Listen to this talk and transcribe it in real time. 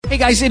Hey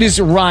guys, it is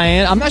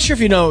Ryan. I'm not sure if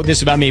you know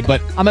this about me, but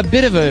I'm a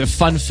bit of a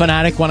fun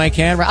fanatic when I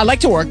can. I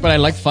like to work, but I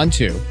like fun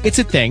too. It's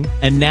a thing.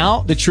 And now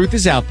the truth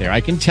is out there.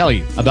 I can tell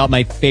you about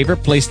my favorite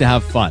place to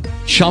have fun.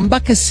 Chumba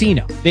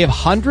Casino. They have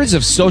hundreds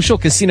of social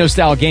casino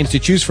style games to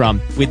choose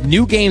from with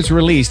new games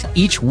released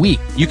each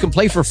week. You can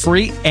play for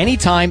free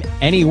anytime,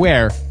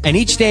 anywhere. And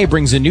each day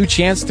brings a new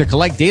chance to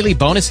collect daily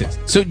bonuses.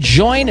 So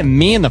join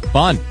me in the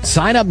fun.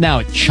 Sign up now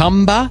at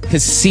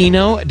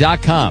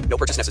ChumbaCasino.com. No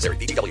purchase necessary.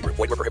 VGW Group.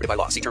 Void where prohibited by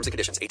law. See terms and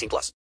conditions.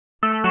 18+.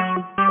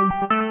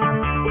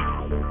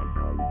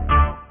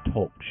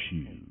 Talk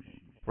shoes.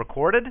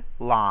 Recorded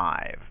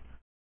live.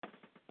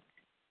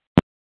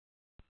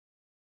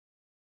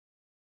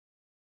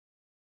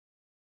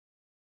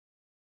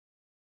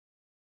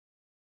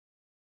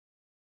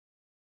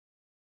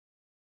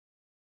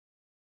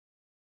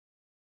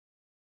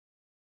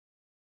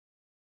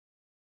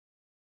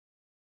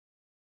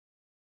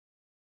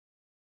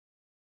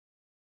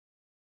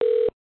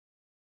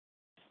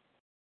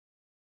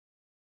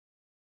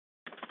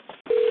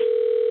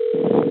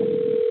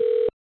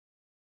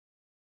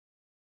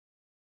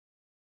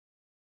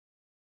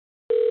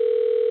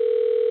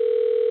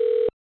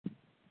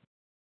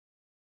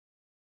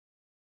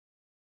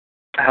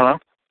 Hello?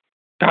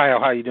 Kyle,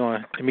 how you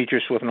doing?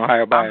 Demetrius with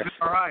withanohiobias.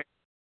 All right.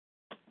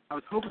 I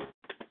was hoping.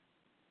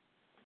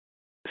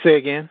 Say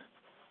again.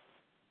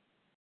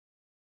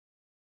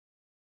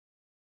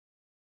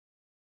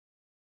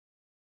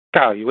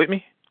 Kyle, you with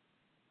me?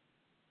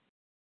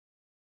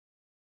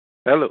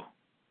 Hello.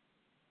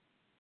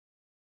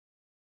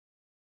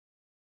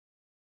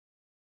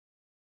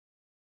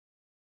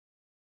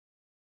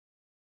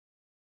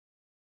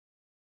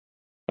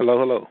 Hello,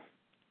 hello.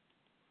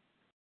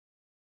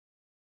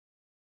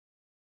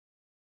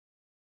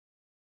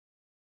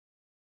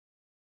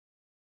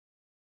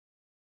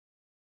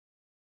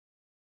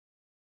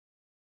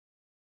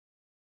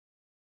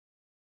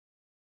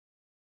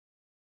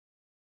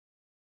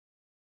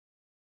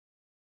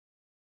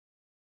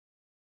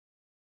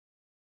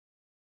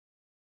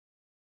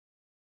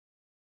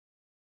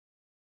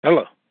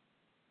 Hello.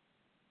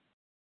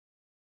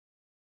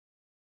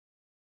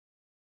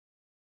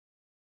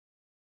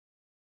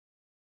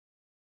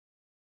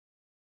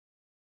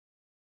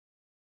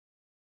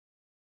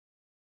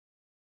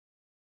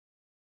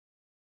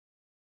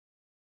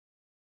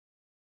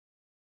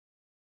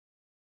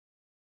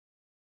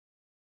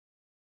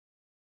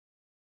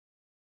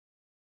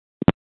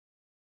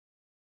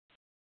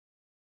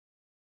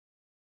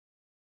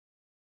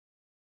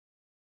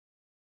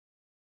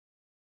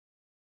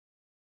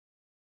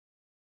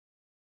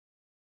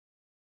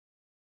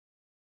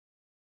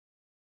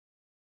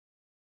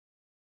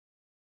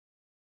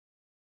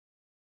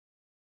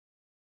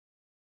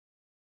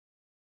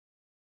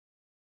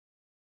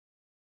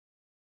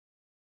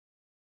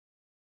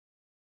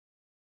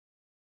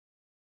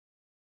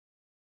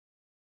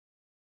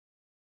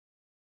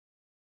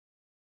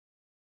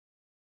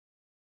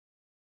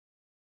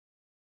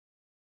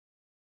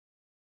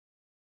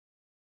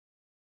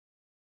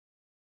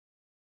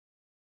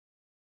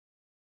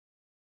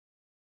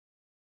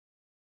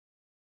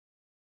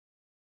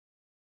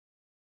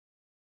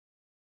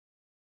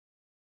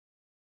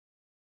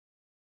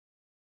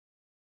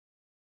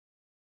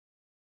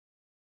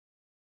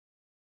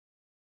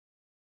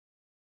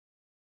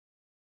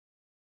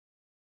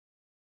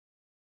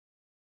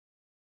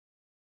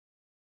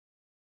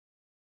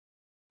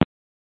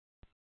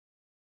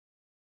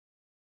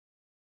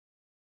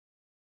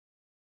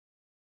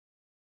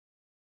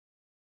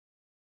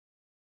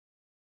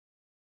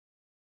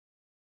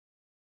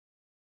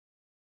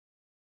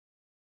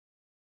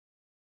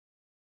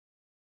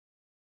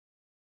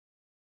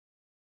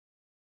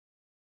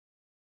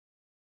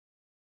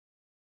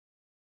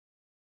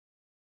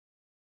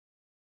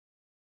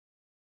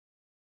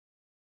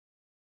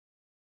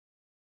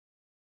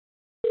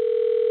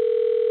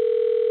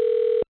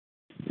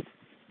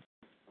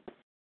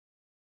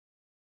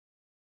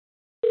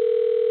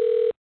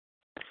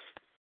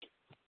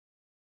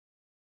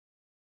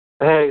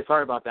 Hey,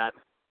 sorry about that.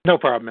 No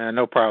problem, man.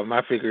 No problem.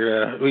 I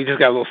figured we just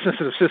got a little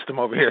sensitive system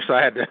over here, so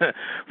I had to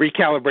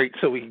recalibrate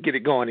so we could get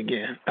it going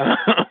again.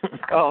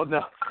 Oh,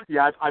 no.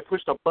 Yeah, I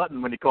pushed a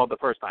button when you called the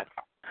first time.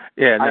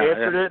 Yeah, no, I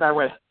answered it,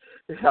 and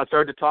I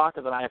started to talk,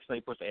 and then I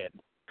actually pushed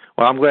end.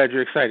 Well, I'm glad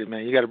you're excited,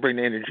 man. You got to bring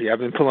the energy. I've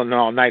been pulling an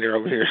all-nighter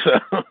over here,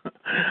 so.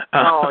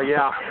 Oh,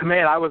 yeah.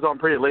 Man, I was on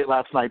pretty late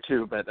last night,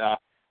 too, but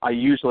I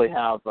usually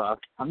have,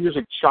 I'm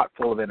usually chock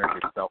full of energy,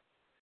 so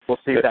we'll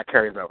see if that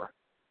carries over.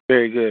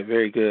 Very good,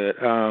 very good.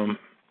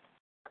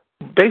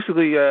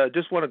 Basically,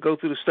 just want to go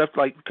through the stuff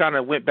like kind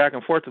of went back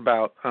and forth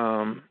about.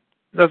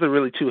 Nothing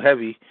really too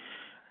heavy.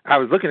 I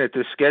was looking at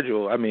this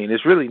schedule. I mean,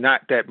 it's really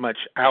not that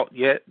much out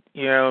yet.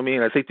 You know what I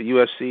mean? I think the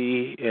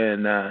UFC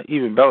and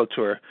even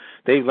Bellator,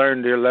 they've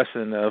learned their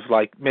lesson of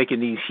like making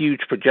these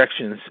huge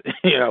projections,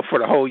 you know, for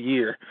the whole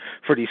year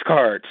for these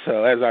cards.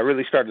 So as I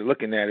really started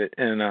looking at it,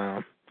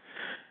 and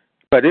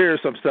but there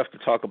is some stuff to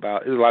talk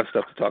about. There's a lot of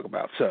stuff to talk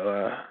about.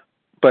 So,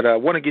 but I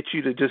want to get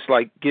you to just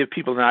like give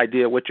people an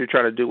idea of what you're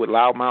trying to do with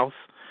Loudmouth,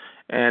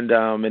 and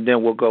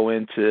then we'll go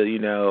into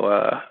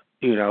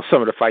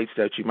some of the fights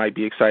that you might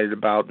be excited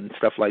about and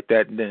stuff like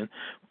that, and then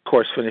of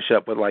course finish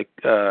up with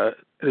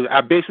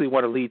I basically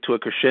want to lead to a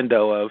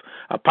crescendo of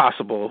a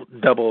possible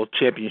double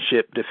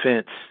championship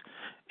defense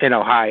in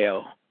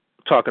Ohio,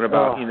 talking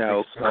about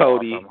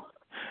Cody awesome.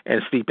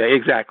 and Stipe.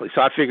 Exactly.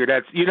 So I figured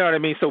that's what I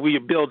mean. So we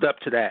build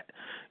up to that,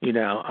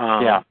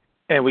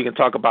 and we can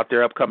talk about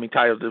their upcoming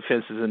title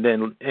defenses and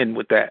then end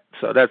with that.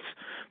 So that's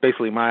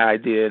basically my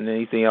idea. And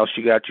anything else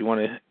you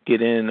want to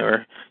get in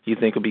or you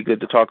think would be good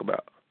to talk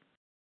about?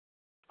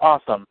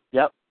 Awesome.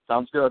 Yep.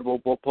 Sounds good.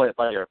 We'll play it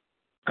by ear.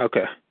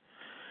 Okay.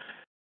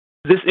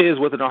 This is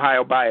With an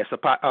Ohio Bias.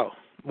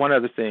 One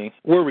other thing.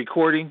 We're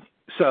recording,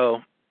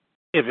 so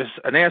if it's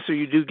an answer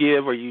you do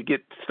give or you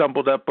get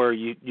stumbled up or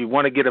you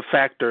want to get a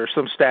fact or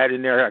some stat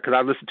in there, because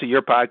I listen to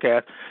your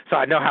podcast, so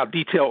I know how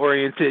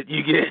detail-oriented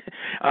you get,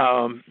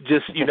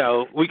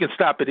 we can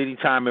stop at any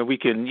time and we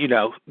can,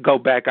 go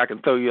back. I can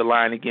throw you a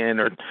line again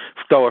or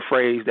throw a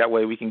phrase. That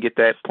way we can get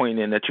that point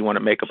in that you want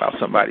to make about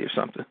somebody or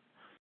something.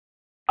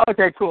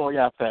 Okay, cool.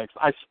 Yeah, thanks.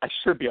 I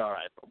should be all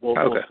right, but we'll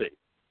see.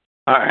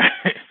 All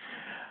right.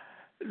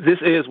 This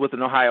is With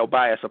an Ohio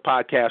Bias, a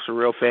podcast for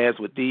real fans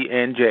with D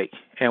and Jake.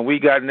 And we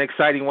got an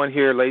exciting one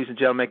here, ladies and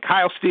gentlemen.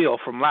 Kyle Steele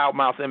from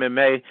Loudmouth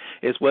MMA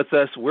is with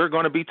us. We're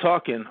going to be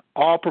talking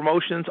all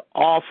promotions,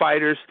 all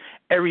fighters,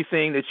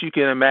 everything that you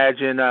can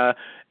imagine.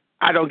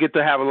 I don't get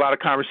to have a lot of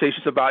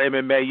conversations about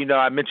MMA.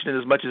 I mention it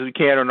as much as we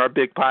can on our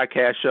big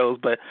podcast shows,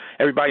 but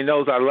everybody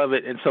knows I love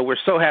it. And so we're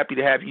so happy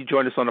to have you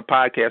join us on the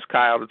podcast,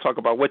 Kyle, to talk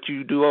about what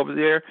you do over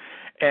there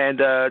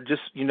and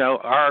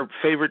our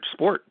favorite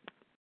sport.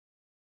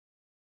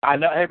 I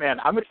know. Hey, man,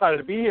 I'm excited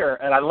to be here,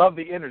 and I love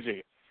the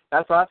energy.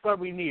 That's what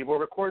we need. We're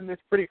recording this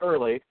pretty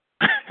early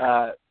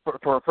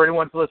for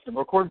anyone to listen.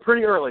 We're recording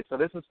pretty early, so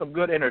this is some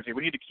good energy.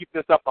 We need to keep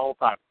this up the whole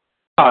time.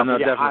 Oh, no,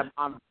 definitely.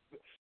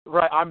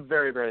 I'm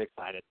very, very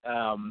excited.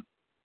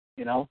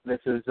 This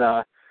is.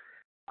 I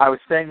was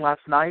saying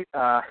last night.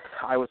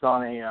 I was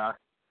on a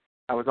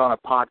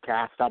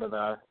podcast out of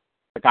the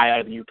guy out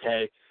of the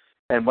UK.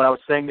 And what I was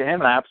saying to him,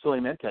 and I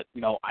absolutely meant it,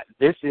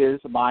 this is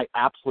my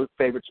absolute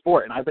favorite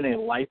sport, and I've been a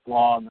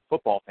lifelong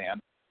football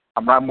fan.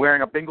 I'm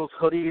wearing a Bengals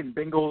hoodie and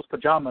Bengals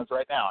pajamas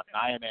right now.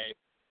 I am a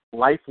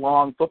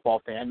lifelong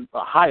football fan,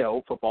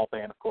 Ohio football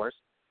fan, of course.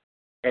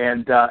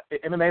 And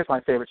MMA is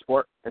my favorite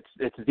sport.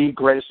 It's the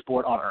greatest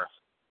sport on earth.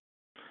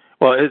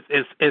 Well,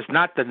 it's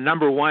not the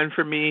number one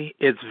for me.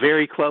 It's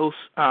very close,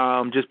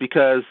 just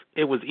because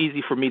it was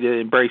easy for me to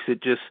embrace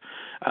it, just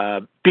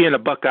being a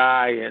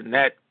Buckeye and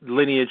that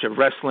lineage of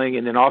wrestling,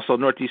 and then also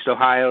Northeast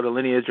Ohio, the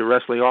lineage of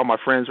wrestling. All my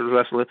friends were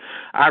wrestling.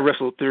 I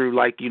wrestled through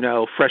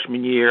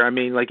freshman year. I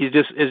mean,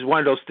 it's one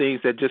of those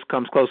things that just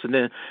comes close. And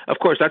then, of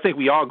course, I think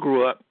we all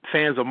grew up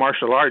fans of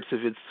martial arts.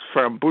 If it's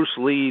from Bruce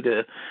Lee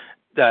to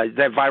that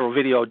viral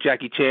video of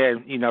Jackie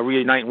Chan,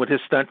 reuniting with his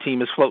stunt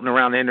team is floating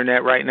around the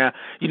internet right now.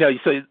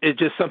 So it's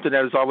just something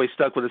that has always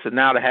stuck with us. And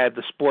now to have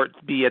the sport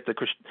be at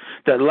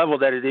the level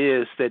that it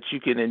is, that you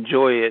can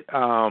enjoy it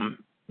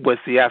with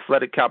the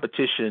athletic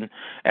competition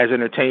as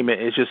entertainment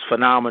is just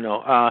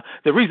phenomenal.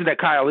 The reason that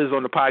Kyle is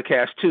on the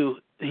podcast too,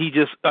 he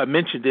just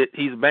mentioned it.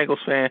 He's a Bengals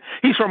fan.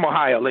 He's from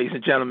Ohio, ladies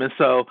and gentlemen.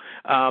 So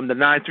the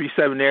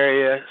 937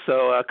 area.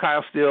 So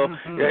Kyle Steele,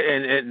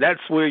 and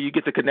that's where you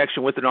get the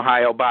connection with an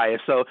Ohio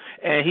bias. So,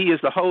 and he is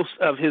the host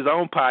of his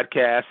own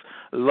podcast,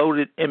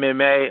 Loaded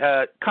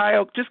MMA.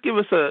 Kyle, just give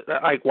us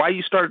why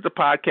you started the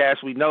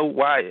podcast. We know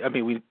why. I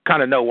mean, we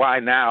kind of know why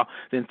now,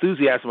 the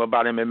enthusiasm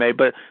about MMA.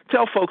 But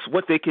tell folks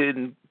what they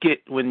can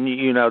get when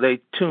they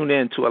tune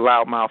in to a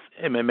Loudmouth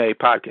MMA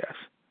podcast.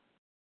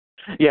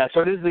 Yeah, so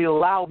it is the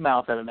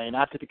Loudmouth MMA,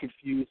 not to be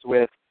confused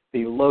with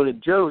the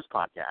Loaded Joe's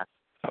podcast,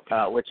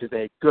 which is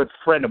a good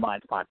friend of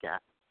mine's podcast.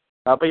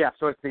 But yeah,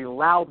 so it's the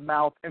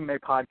Loudmouth MMA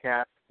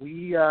podcast.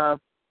 We're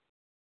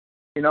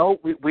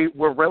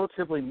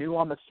relatively new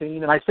on the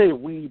scene, and I say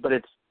we, but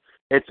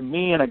it's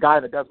me and a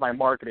guy that does my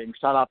marketing.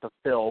 Shout out to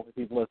Phil if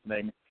he's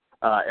listening,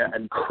 an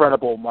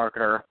incredible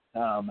marketer.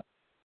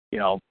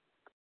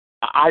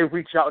 I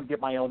reach out and get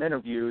my own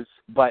interviews,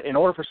 but in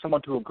order for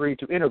someone to agree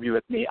to interview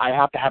with me, I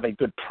have to have a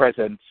good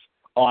presence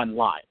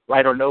online,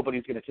 right? Or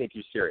nobody's going to take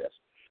you serious.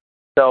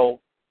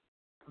 So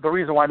the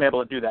reason why I'm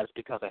able to do that is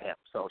because of him.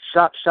 So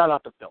shout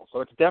out to Phil.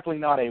 So it's definitely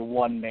not a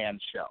one-man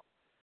show.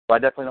 So I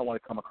definitely don't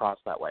want to come across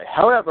that way.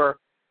 However,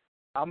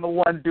 I'm the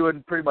one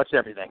doing pretty much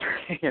everything.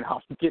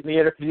 I'm getting the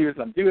interviews,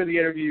 I'm doing the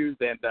interviews,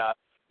 and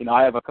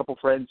I have a couple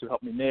friends who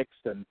help me mix.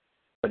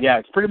 But yeah,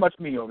 it's pretty much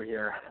me over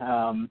here.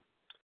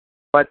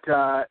 But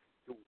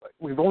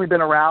we've only been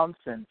around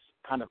since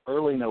kind of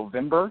early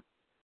November.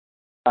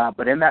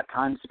 But in that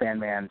time span,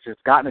 man,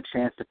 just gotten a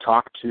chance to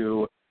talk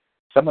to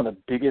some of the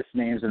biggest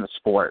names in the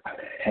sport.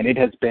 And it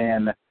has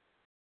been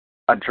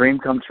a dream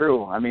come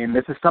true. I mean,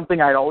 this is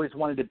something I'd always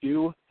wanted to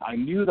do. I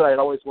knew that I'd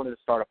always wanted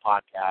to start a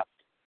podcast.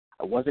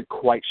 I wasn't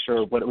quite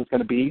sure what it was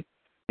going to be.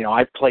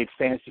 I've played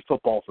fantasy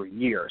football for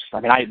years. I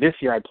mean, this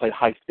year I played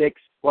high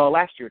stakes. Well,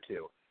 last year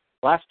too.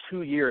 Last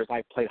 2 years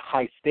I played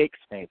high stakes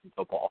fantasy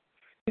football.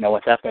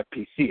 With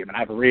FFPC. I mean,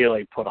 I've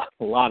really put a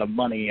lot of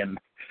money and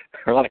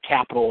a lot of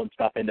capital and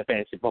stuff into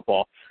fantasy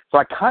football. So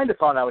I kind of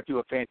thought I would do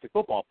a fantasy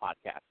football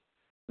podcast.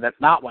 That's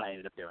not what I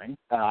ended up doing.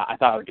 I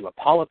thought I would do a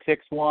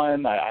politics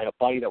one. I had a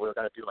buddy that we were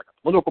going to do like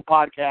a political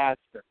podcast.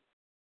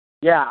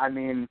 Yeah, I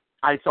mean,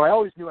 I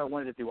always knew I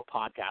wanted to do a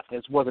podcast. I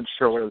just wasn't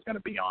sure what it was going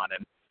to be on.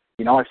 And,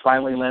 I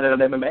finally landed on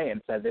MMA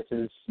and said, this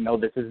is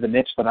the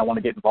niche that I want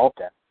to get involved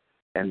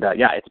in. And,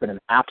 yeah, it's been an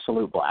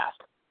absolute blast.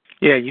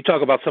 Yeah, you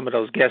talk about some of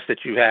those guests that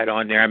you had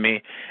on there. I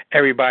mean,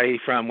 everybody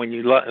from when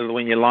you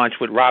launched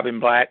with Robin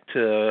Black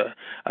to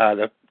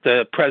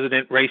the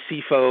president Ray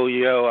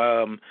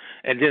Sifo,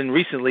 and then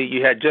recently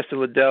you had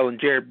Justin Liddell and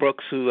Jared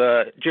Brooks,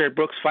 Jared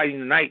Brooks fighting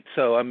tonight.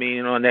 So I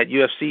mean, on that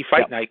UFC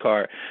Fight Night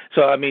card.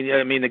 So I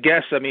mean the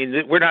guests. I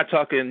mean, we're not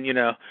talking.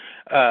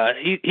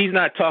 He's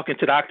not talking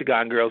to the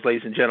Octagon girls,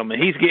 ladies and gentlemen.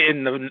 He's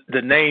getting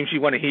the names you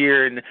want to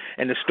hear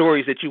and the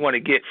stories that you want to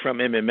get from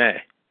MMA.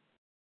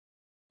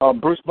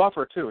 Bruce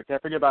Buffer, too.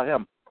 Can't forget about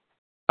him.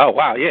 Oh,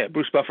 wow, yeah.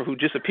 Bruce Buffer, who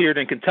just appeared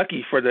in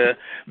Kentucky for the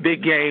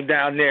big game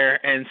down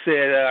there and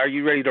said, are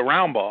you ready to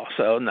round ball?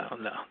 So, no.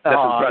 That's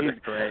his brother.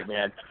 He's great,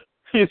 man.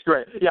 He's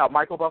great. Yeah,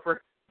 Michael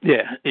Buffer.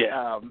 Yeah.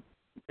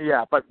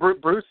 Yeah, but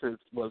Bruce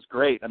was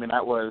great. I mean,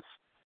 that was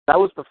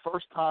the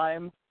first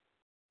time,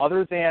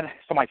 other than,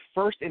 so my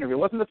first interview, it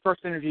wasn't the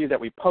first interview that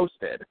we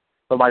posted,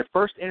 but my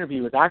first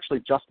interview was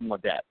actually Justin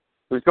Ledet.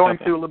 Who's going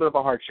through a little bit of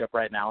a hardship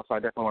right now, so I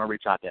definitely want to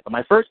reach out to him. But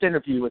my first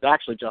interview was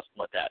actually Justin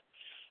Ledet,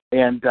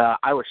 and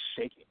I was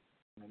shaking,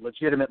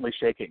 legitimately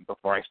shaking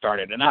before I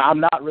started. And I'm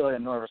not really a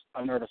nervous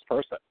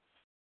person,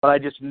 but I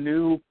just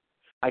knew,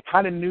 I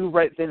kind of knew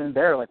right then and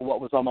there, like, what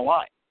was on the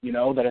line.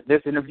 That if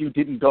this interview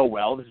didn't go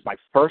well, this is my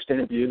first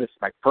interview, this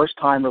is my first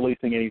time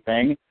releasing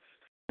anything.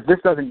 If this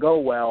doesn't go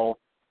well,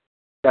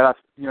 that's,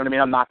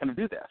 I'm not going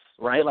to do this,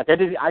 right? Like, I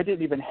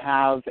didn't even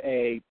have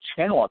a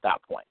channel at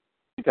that point,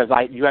 because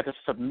you had to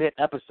submit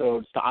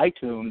episodes to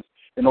iTunes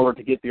in order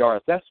to get the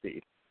RSS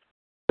feed.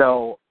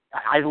 So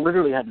I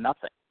literally had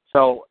nothing.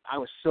 So I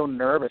was so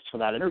nervous for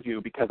that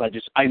interview because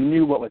I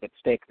knew what was at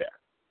stake there,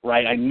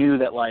 right? I knew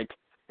that, like,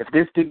 if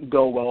this didn't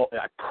go well,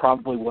 I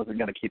probably wasn't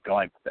going to keep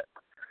going with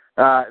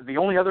it. The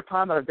only other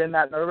time that I've been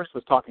that nervous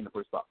was talking to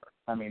Bruce Buffer.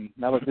 I mean,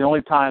 that was the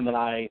only time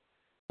that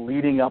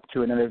leading up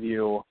to an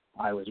interview,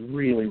 I was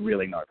really,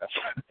 really nervous.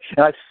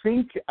 And I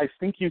think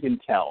you can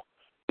tell.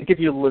 I think if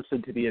you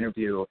listen to the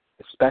interview,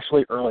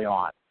 especially early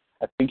on,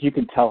 I think you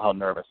can tell how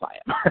nervous I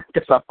am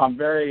because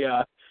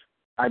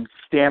I'm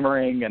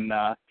stammering and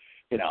I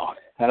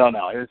don't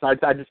know.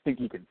 I just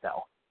think you can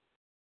tell.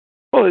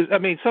 Well, I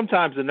mean,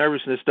 sometimes the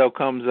nervousness though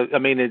comes. I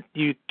mean,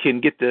 you can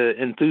get the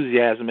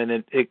enthusiasm,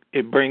 and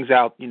it brings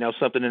out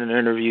something in an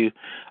interview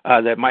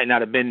that might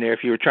not have been there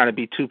if you were trying to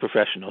be too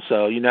professional.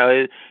 So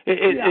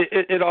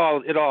it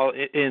all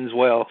ends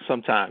well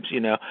sometimes.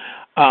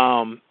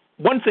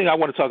 One thing I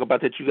want to talk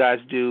about that you guys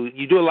do,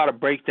 you do a lot of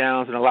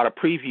breakdowns and a lot of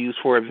previews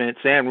for events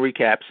and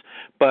recaps,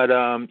 but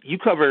you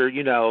cover,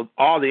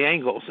 all the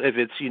angles. If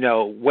it's,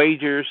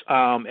 wagers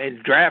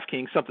and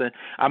DraftKings, something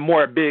I'm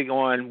more big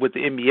on with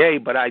the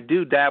NBA, but I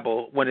do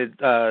dabble when it,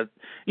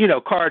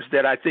 cards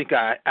that I think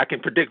I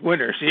can predict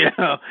winners,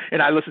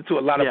 and I listen to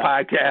a lot of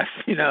podcasts,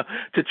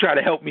 to try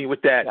to help me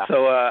with that. Yeah.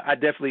 So I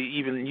definitely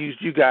even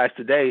used you guys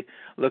today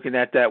looking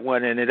at that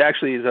one, and it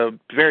actually is a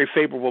very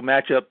favorable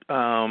matchup.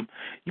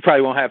 You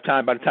probably won't have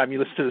time by the time you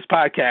listen to this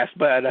podcast,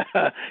 but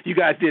you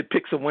guys did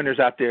pick some winners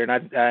out there, and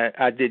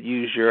I did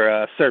use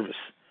your service.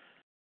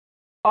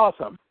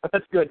 Awesome.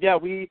 That's good. Yeah,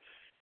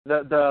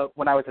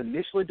 when I was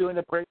initially doing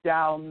the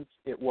breakdowns,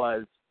 it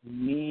was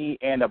me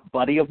and a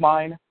buddy of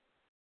mine,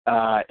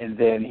 and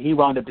then he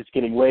wound up just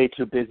getting way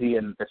too busy,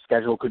 and the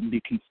schedule couldn't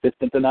be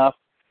consistent enough.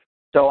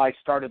 So I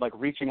started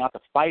reaching out to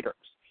fighters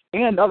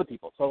and other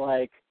people.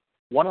 So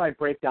one of my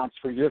breakdowns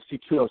for UFC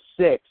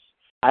 206,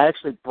 I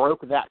actually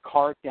broke that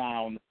card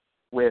down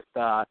with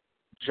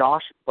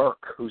Josh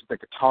Burke, who's the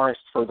guitarist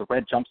for the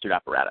Red Jumpsuit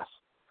Apparatus.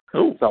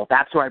 Ooh. So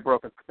that's who I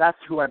broke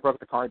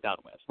the card down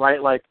with,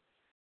 right?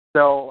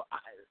 So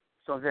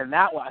then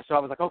that one, so I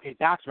was like, okay,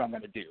 that's what I'm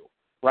going to do,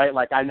 right?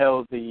 I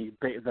know the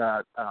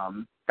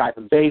guy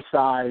from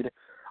Bayside.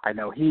 I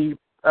know he is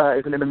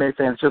an MMA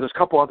fan. So there's a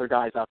couple other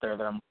guys out there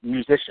that are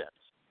musicians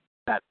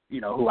that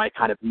who I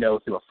kind of know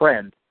through a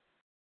friend.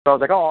 So I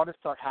was like, I'll just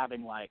start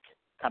having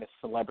kind of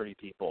celebrity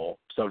people,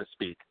 so to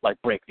speak,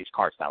 break these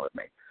cards down with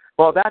me.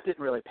 Well, that didn't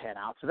really pan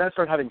out. So then I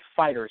started having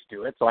fighters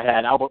do it. So I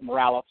had Albert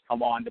Morales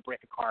come on to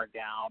break a card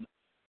down.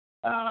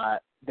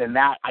 Then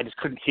I just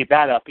couldn't keep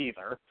that up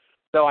either.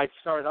 So I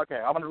started, okay,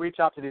 I'm going to reach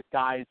out to these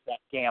guys that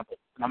gamble,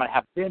 and I'm going to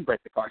have them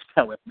break the cards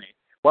down with me.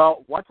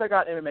 Well, once I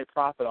got MMA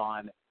Profit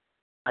on,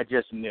 I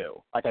just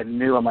knew.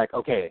 I'm like,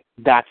 okay,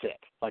 that's it.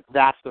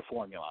 That's the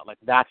formula.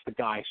 That's the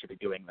guy I should be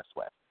doing this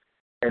with.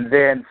 And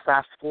then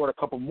fast forward a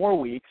couple more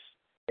weeks,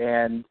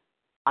 and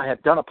I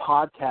had done a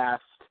podcast,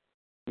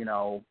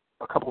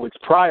 a couple weeks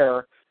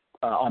prior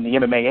on the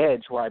MMA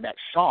Edge where I met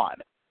Sean.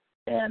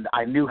 And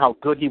I knew how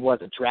good he was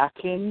at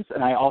DraftKings,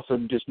 and I also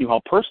just knew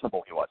how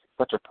personable he was. He's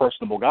such a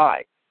personable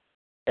guy.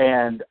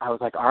 And I was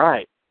like, all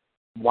right,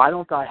 why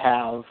don't I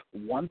have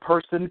one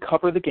person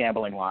cover the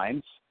gambling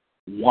lines,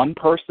 one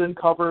person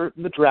cover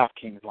the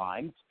DraftKings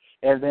lines,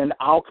 and then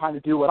I'll kind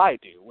of do what I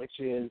do, which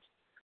is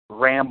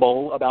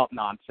ramble about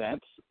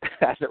nonsense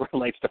as it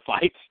relates to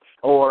fights,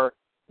 or,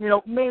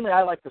 mainly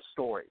I like the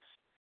stories.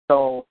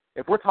 So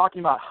if we're talking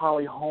about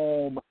Holly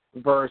Holm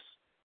versus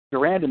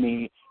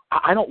Durandamy,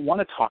 I don't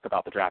want to talk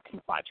about the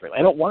DraftKings lines, really.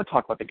 I don't want to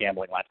talk about the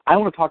gambling lines. I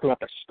want to talk about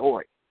the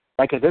story,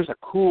 right? Because there's a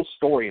cool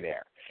story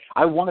there.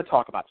 I want to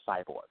talk about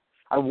Cyborg.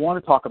 I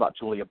want to talk about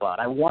Julia Budd.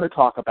 I want to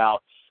talk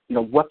about,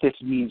 what this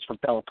means for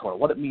Bellator,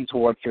 what it means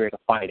for World Series of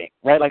Fighting,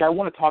 right? Like, I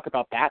want to talk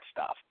about that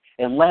stuff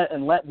and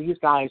let these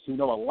guys who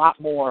know a lot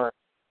more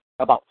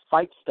about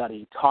fight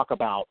study talk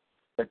about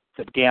the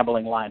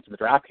gambling lines and the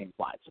DraftKings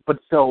lines. But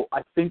so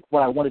I think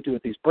what I want to do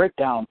with these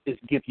breakdowns is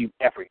give you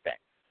everything.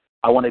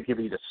 I want to give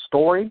you the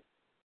story.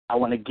 I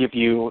want to give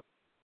you,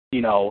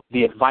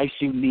 the advice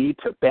you need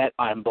to bet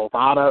on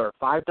Bovada or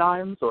Five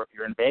Dimes, or if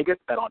you're in Vegas,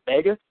 bet on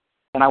Vegas.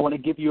 And I want to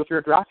give you, if you're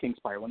a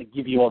DraftKings player, I want to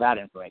give you all that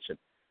information,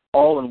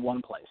 all in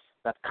one place.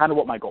 That's kind of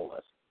what my goal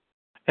is.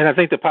 And I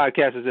think the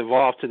podcast has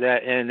evolved to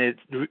that, and it's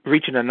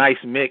reaching a nice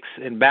mix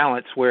and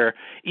balance where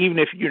even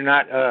if you're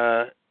not,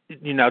 trying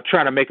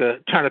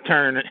to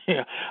turn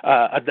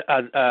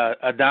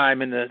a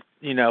dime into,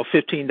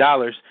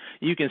 $15,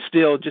 you can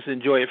still just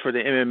enjoy it for the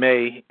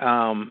MMA,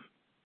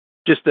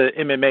 just the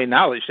MMA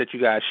knowledge that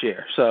you guys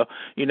share. So,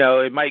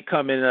 it might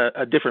come in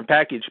a different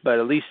package, but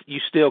at least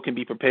you still can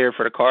be prepared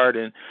for the card.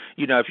 And,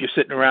 if you're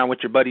sitting around with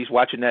your buddies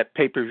watching that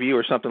pay-per-view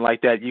or something like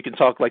that, you can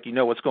talk like you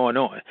know what's going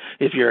on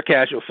if you're a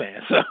casual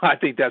fan. So I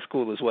think that's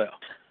cool as well.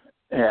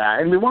 Yeah,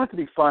 and we want it to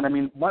be fun. I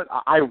mean,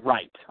 I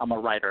write. I'm a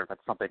writer.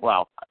 That's something,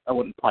 well, I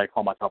wouldn't probably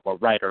call myself a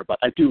writer, but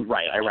I do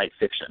write. I write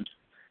fiction.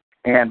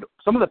 And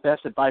some of the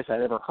best advice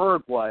I've ever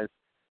heard was,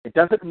 it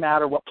doesn't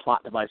matter what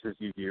plot devices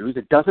you use.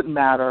 It doesn't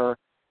matter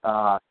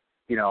how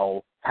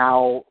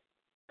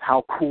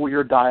cool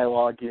your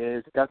dialogue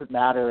is. It doesn't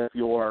matter if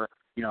you're,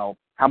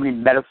 how many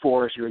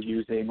metaphors you're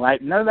using,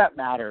 right? None of that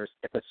matters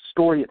if the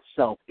story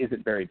itself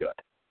isn't very good.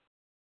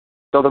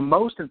 So the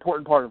most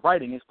important part of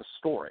writing is the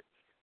story.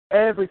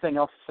 Everything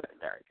else is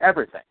secondary,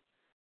 everything.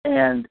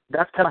 And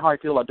that's kind of how I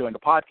feel about doing a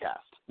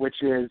podcast,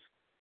 which is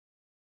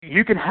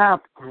you can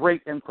have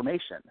great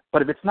information,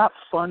 but if it's not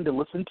fun to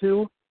listen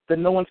to,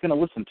 then no one's going to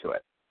listen to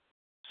it.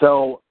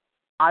 So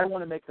I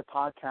want to make the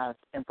podcast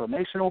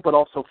informational, but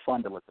also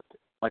fun to listen to.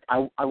 Like,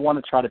 I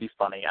want to try to be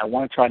funny. I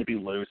want to try to be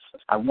loose.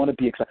 I want to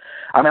be excited.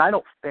 I mean, I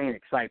don't feign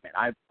excitement.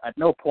 At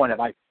no point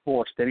have I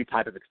forced any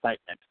type of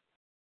excitement,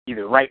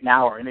 either right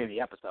now or in any of the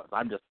episodes.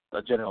 I'm just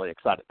a generally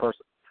excited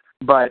person.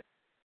 But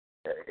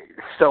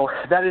so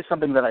that is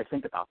something that I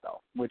think about,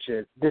 though, which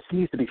is this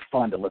needs to be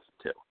fun to listen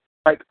to.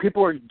 Like,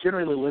 people are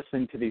generally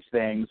listening to these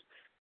things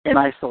in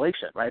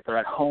isolation, right? They're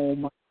at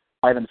home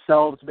by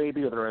themselves,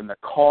 maybe, or they're in the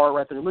car,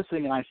 right? They're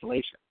listening in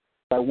isolation.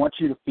 So I want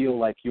you to feel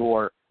like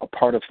you're a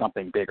part of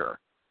something bigger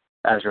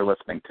as you're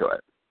listening to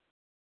it.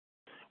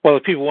 Well,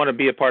 if people want to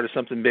be a part of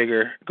something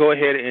bigger, go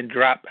ahead and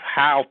drop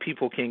how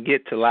people can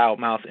get to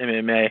Loudmouth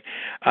MMA.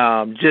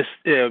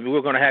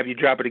 We're going to have you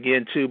drop it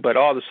again, too, but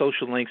all the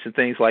social links and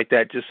things like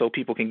that, just so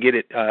people can get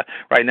it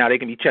right now. They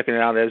can be checking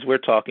it out as we're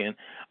talking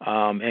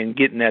and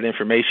getting that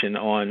information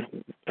on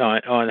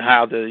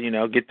how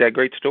to, get that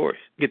great story,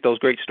 get those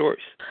great stories.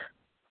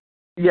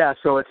 Yeah,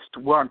 so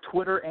we're on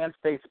Twitter and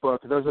Facebook.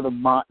 Those are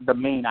the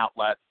main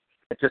outlets.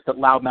 It's just at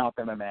Loudmouth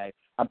MMA.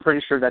 I'm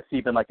pretty sure that's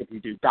even like if you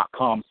do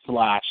 .com/,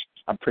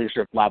 I'm pretty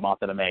sure it's Loudmouth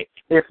MMA.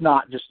 If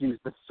not, just use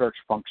the search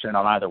function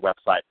on either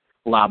website,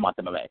 Loudmouth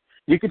MMA.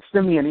 You can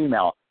send me an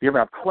email if you ever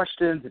have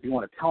questions, if you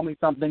want to tell me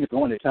something, if you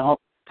want to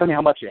tell me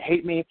how much you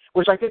hate me,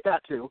 which I get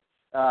that too.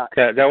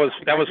 That was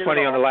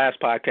funny on the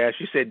last podcast.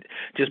 You said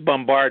just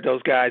bombard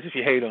those guys if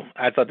you hate them.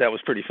 I thought that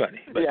was pretty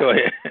funny. But go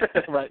ahead.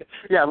 Right.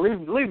 Yeah,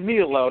 leave me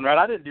alone, right?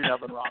 I didn't do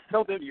nothing wrong.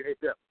 Tell them you hate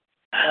them.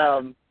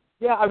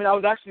 Yeah, I mean, that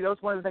was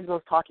one of the things I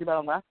was talking about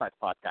on last night's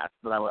podcast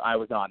that I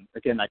was on.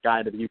 Again, that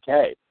guy to the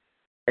UK.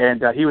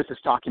 And he was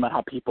just talking about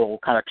how people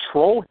kind of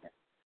troll him.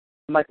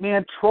 I'm like,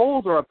 man,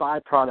 trolls are a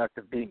byproduct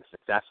of being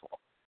successful.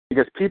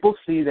 Because people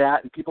see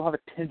that and people have a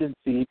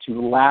tendency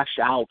to lash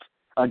out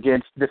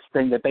against this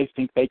thing that they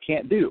think they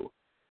can't do.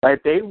 Right?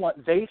 They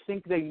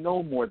think they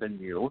know more than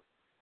you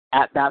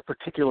at that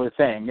particular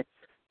thing,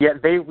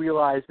 yet they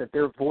realize that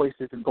their voice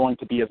isn't going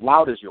to be as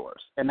loud as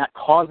yours, and that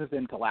causes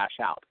them to lash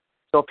out.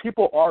 So if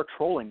people are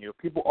trolling you,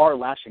 people are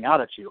lashing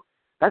out at you,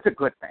 that's a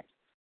good thing.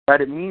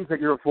 Right? It means that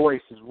your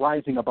voice is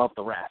rising above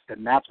the rest,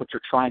 and that's what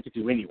you're trying to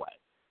do anyway.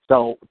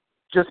 So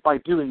just by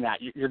doing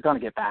that, you're going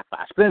to get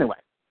backlash. But anyway,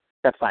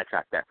 that's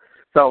sidetracked there.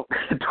 So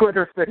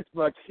Twitter,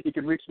 Facebook, you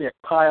can reach me at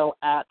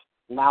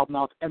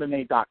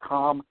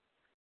kyle@loudmouthmma.com.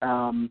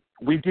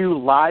 We do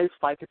live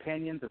fight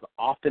companions as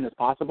often as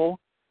possible.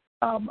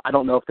 I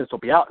don't know if this will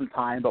be out in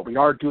time, but we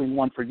are doing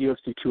one for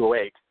UFC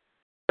 208.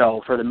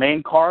 So for the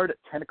main card at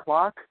 10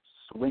 o'clock,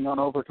 swing on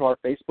over to our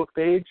Facebook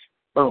page.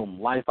 Boom,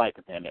 live fight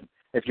companion.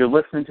 If you're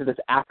listening to this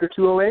after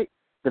 208,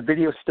 the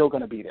video is still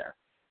going to be there.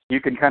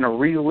 You can kind of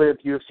relive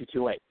UFC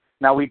 208.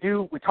 Now, we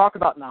talk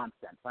about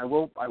nonsense. I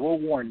will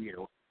warn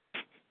you,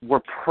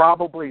 we're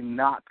probably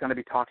not going to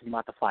be talking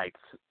about the fights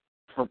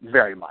for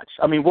very much.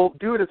 I mean, we'll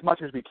do it as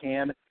much as we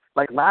can.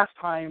 Like last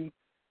time,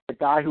 the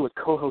guy who was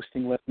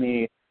co-hosting with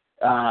me,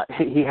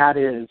 he's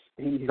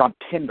on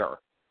Tinder.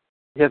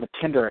 He has a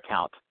Tinder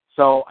account.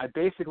 So I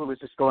basically was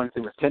just going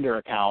through his Tinder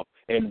account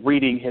and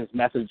reading his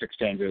message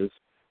exchanges,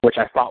 which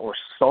I thought were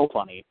so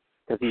funny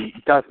because he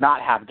does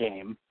not have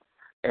game.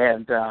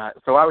 And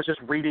so I was just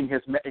reading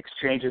his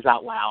exchanges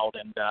out loud,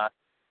 and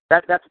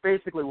that's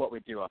basically what we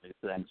do on these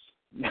things.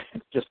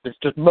 It's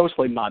just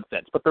mostly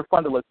nonsense, but they're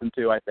fun to listen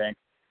to, I think.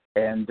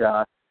 And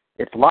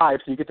it's live,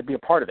 so you get to be a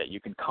part of it. You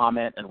can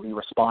comment, and we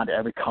respond to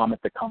every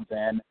comment that comes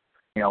in.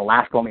 You know,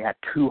 last one we had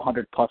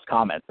 200-plus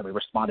comments, and we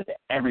responded to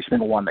every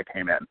single one that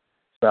came in.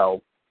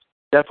 So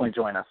definitely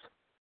join us.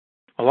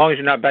 As long as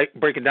you're not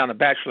breaking down The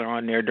Bachelor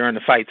on there during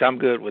the fights, I'm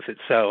good with it.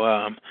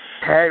 So,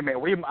 hey, man,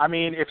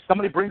 if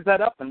somebody brings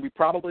that up, then we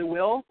probably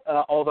will,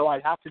 although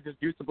I'd have to just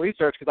do some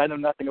research because I know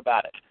nothing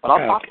about it. But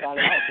I'll talk about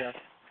it.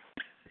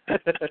 I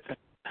don't care.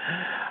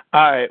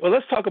 All right. Well,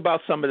 let's talk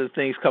about some of the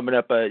things coming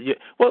up.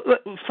 Well,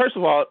 first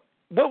of all,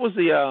 what was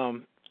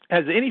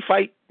has any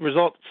fight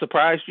result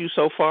surprised you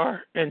so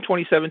far in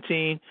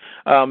 2017?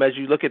 As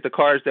you look at the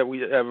cards that we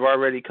have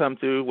already come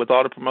through with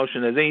all the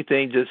promotion, has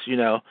anything just,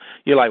 you're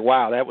like,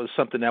 wow, that was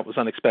something that was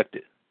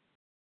unexpected?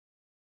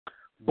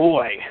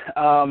 Boy.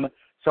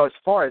 So as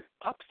far as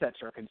upsets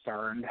are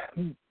concerned,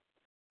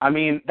 I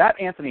mean, that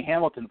Anthony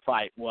Hamilton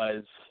fight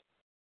was,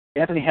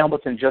 Anthony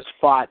Hamilton just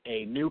fought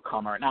a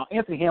newcomer. Now,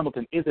 Anthony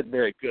Hamilton isn't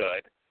very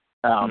good.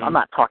 I'm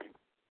not talking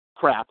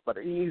crap, but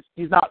he's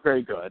not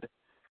very good.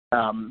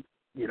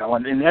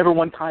 And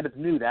everyone kind of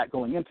knew that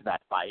going into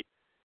that fight.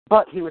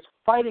 But he was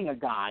fighting a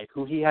guy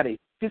who he had a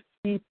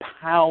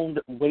 50-pound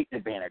weight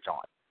advantage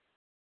on.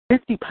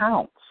 50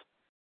 pounds.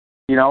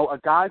 A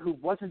guy who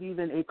wasn't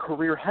even a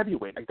career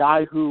heavyweight, a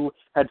guy who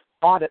had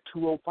fought at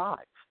 205,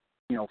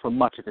 for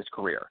much of his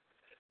career,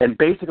 and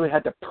basically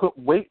had to put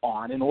weight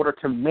on in order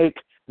to make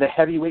the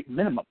heavyweight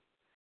minimum.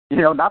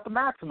 Not the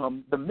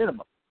maximum, the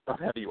minimum of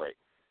heavyweight.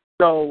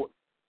 So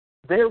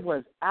there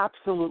was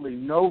absolutely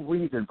no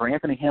reason for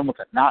Anthony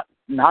Hamilton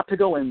not to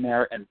go in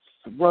there and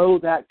throw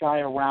that guy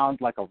around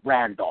like a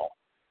rag doll.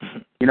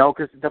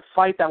 Because the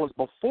fight that was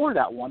before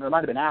that one, or it might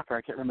have been after,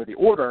 I can't remember the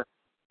order,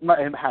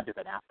 it had to have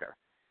been after,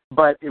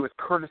 but it was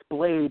Curtis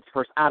Blades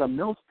versus Adam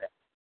Milstead,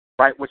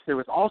 right, which there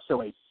was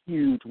also a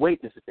huge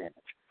weight disadvantage.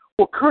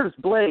 Well, Curtis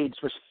Blades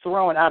was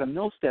throwing Adam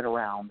Milstead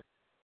around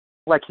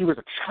like he was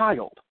a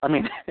child. I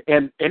mean,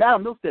 and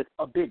Adam Milstead's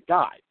a big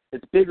guy.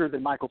 It's bigger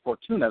than Michael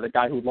Fortuna, the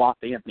guy who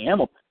lost to Anthony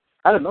Hamilton.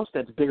 Adam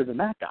Milstead's bigger than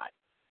that guy.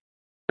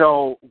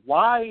 So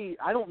I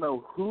don't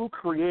know who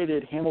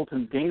created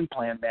Hamilton's game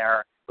plan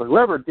there, but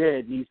whoever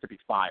did needs to be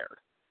fired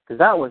because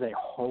that was a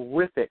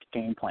horrific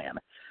game plan.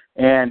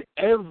 And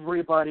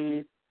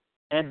everybody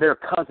and their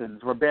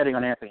cousins were betting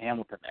on Anthony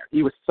Hamilton there.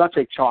 He was such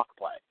a chalk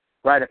play,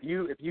 right? If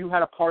you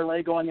had a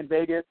parlay going in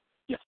Vegas,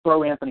 you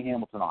throw Anthony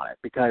Hamilton on it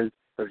because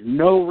there's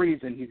no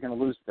reason he's going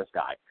to lose to this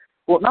guy.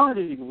 Well, not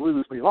only did he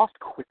lose, but he lost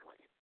quickly.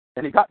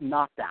 And he got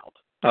knocked out.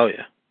 Oh,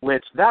 yeah.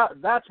 Which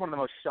that's one of the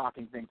most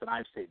shocking things that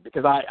I've seen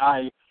because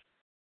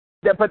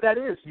but that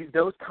is,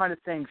 those kind of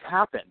things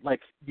happen.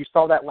 Like you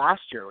saw that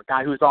last year, a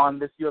guy who was on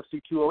this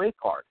UFC 208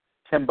 card,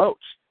 Tim Boach,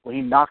 when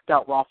he knocked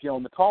out Rafael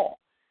Natal.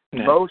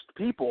 Yeah. Most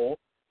people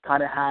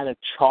kind of had a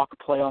chalk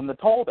play on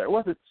Natal there. It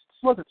wasn't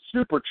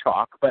super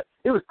chalk, but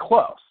it was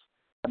close.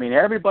 I mean,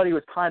 everybody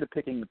was kind of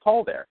picking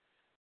Natal there.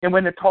 And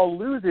when Natal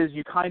loses,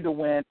 you kind of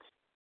went,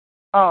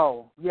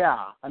 oh,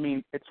 yeah, I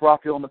mean, it's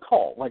Rafael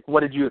Natal. Like, what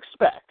did you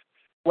expect?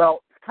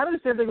 Well, it's kind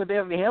of the same thing with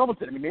Anthony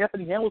Hamilton. I mean,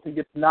 Anthony Hamilton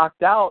gets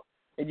knocked out,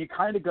 and you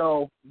kind of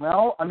go,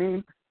 well, I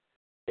mean,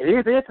 it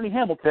is Anthony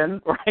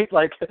Hamilton, right?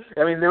 Like,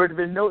 I mean, there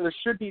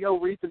should be no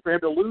reason for him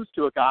to lose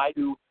to a guy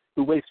who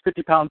weighs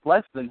 50 pounds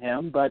less than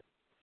him, but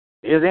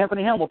it is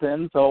Anthony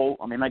Hamilton, so,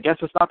 I mean, I guess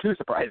it's not too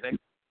surprising.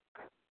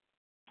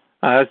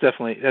 That's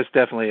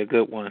definitely a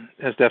good one.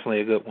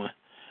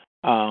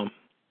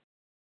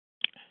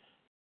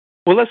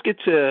 Well, let's get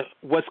to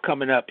what's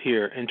coming up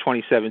here in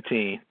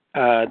 2017.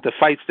 The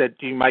fights that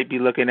you might be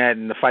looking at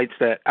and the fights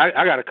that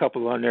I got a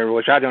couple on there,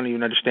 which I don't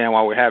even understand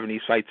why we're having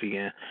these fights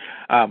again.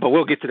 But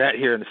we'll get to that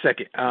here in a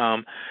second.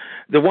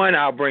 The one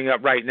I'll bring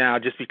up right now,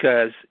 just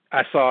because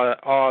I saw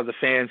all the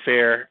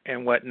fanfare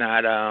and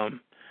whatnot,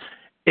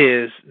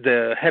 is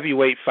the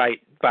heavyweight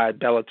fight by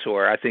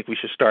Bellator. I think we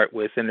should start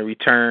with, in the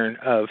return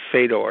of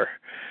Fedor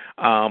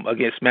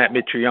against Matt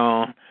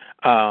Mitrione.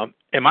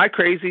 Am I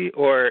crazy,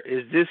 or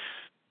is this,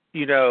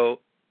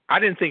 I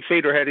didn't think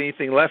Fedor had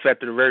anything left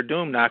after the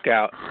Verdum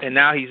knockout, and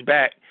now he's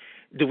back.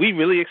 Do we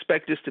really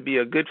expect this to be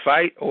a good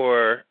fight,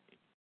 or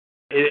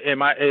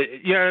am I,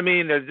 you know what I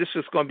mean? This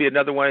is going to be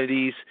another one of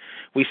these,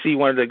 we see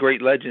one of the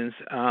great legends,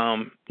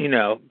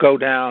 go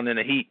down in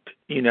a heap,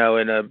 in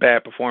a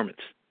bad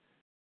performance.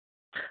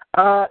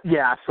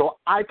 Yeah, so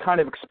I kind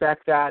of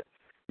expect that.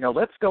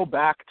 Let's go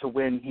back to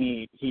when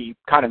he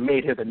kind of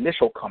made his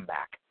initial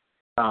comeback.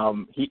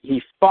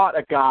 He fought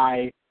a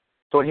guy,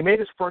 so when he made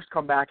his first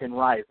comeback in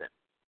Ryzen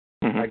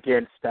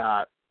against,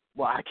 I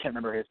can't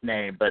remember his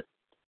name, but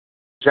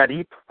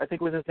Jadip, I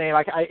think was his name.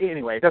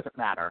 Anyway, it doesn't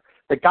matter.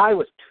 The guy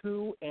was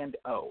 2-0.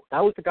 That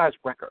was the guy's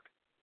record.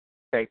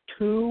 Okay,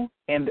 2-0.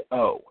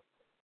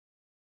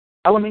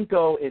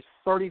 Elemenko is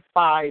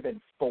 35-4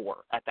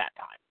 at that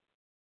time.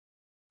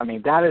 I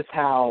mean, that is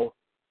how.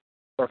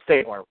 Or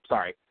Fedor,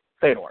 sorry,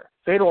 Fedor.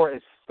 Fedor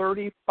is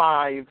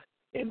 35-4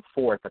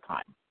 at the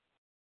time.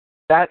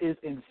 That is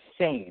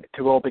insane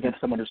to go up against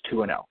someone who's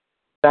 2-0.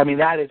 I mean,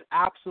 that is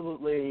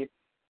absolutely,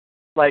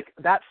 like,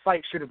 that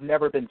fight should have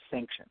never been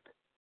sanctioned.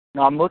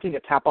 Now, I'm looking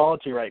at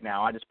Tapology right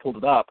now. I just pulled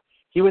it up.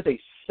 He was a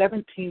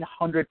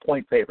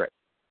 1,700-point favorite.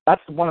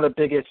 That's one of the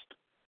biggest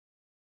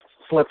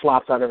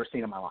flip-flops I've ever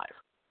seen in my life.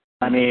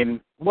 I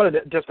mean, what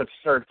a just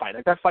absurd fight.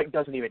 Like, that fight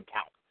doesn't even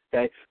count,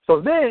 okay?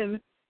 So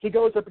then he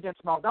goes up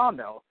against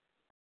Maldonado,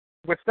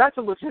 which that's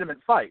a legitimate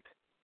fight,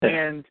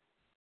 and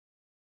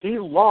he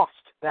lost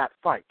that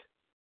fight.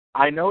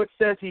 I know it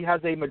says he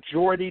has a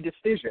majority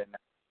decision.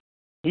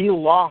 He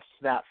lost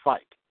that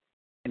fight,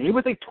 and he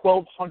was a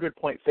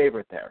 1,200-point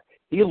favorite there.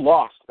 He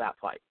lost that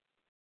fight.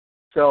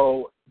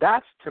 So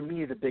that's, to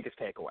me, the biggest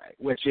takeaway,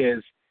 which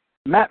is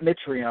Matt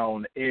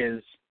Mitrione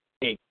is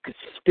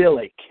still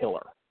a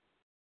killer.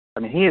 I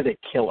mean, he is a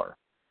killer.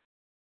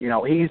 You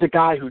know, he's a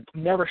guy who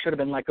never should have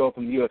been let go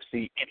from the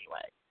UFC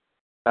anyway.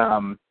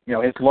 You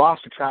know, his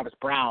loss to Travis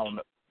Brown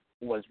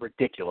was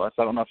ridiculous.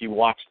 I don't know if you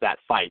watched that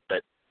fight,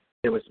 but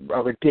it was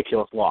a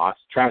ridiculous loss.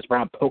 Travis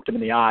Brown poked him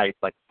in the eye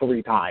like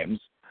 3 times.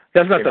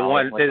 That's not the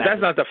one. Like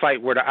that's not the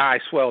fight where the eye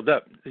swelled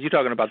up. Are you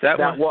talking about that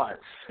one? That was.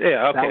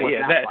 Yeah. Okay. That was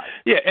yeah. That fight.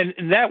 Yeah.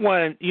 And that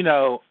one, you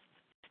know,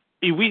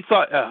 we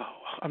thought.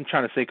 I'm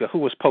trying to think of who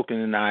was poking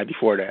in the eye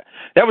before that.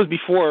 That was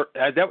before.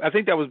 I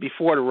think that was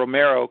before the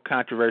Romero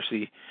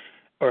controversy,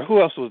 or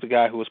who else was the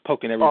guy who was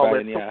poking everybody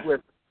in the eye?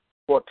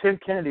 Well, Tim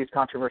Kennedy's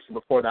controversy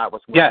before that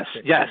was. Yes,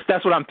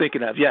 that's what I'm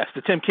thinking of. Yes,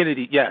 the Tim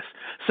Kennedy. Yes.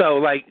 So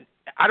like,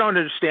 I don't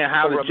understand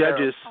how the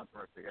judges.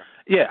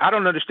 Yeah, I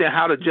don't understand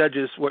how the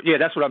judges were. Yeah,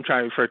 that's what I'm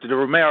trying to refer to. The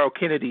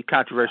Romero-Kennedy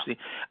controversy.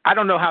 I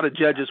don't know how the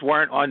judges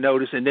weren't on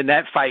notice, and then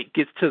that fight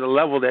gets to the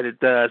level that it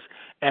does,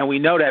 and we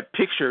know that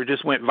picture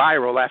just went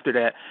viral after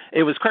that.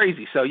 It was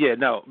crazy. So, yeah,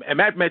 no. And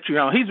Matt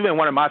Mitrione, he's been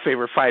one of my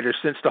favorite fighters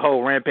since the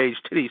whole Rampage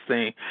Titties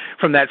thing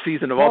from that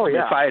season of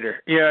Ultimate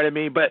Fighter. You know what I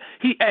mean? But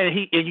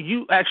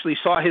you actually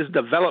saw his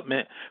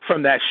development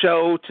from that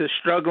show to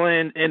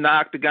struggling in the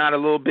octagon a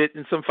little bit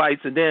in some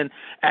fights, and then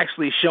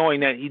actually showing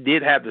that he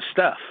did have the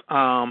stuff.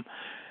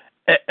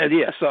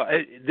 So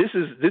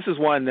this is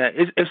one that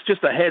it's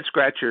just a head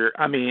scratcher.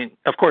 I mean,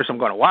 of course I'm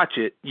going to watch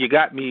it. You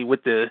got me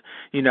with the,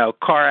 you know,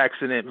 car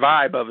accident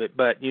vibe of it,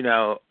 but, you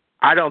know,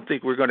 I don't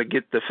think we're going to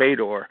get the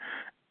Fedor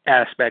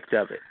aspect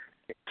of it.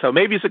 So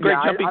maybe it's a great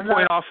jumping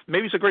point off.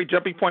 Maybe it's a great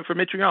jumping point for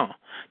Mitrione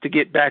to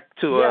get back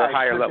to a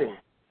higher level.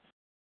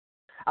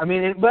 I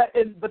mean, but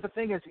the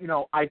thing is, you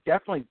know, I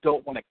definitely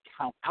don't want to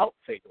count out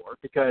Fedor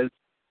because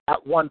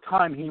at one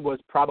time he was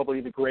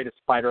probably the greatest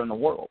fighter in the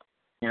world.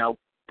 You know,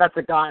 that's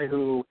a guy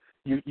who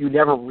you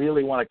never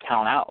really want to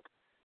count out.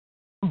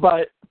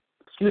 But,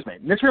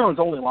 Mitrione's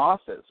only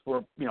losses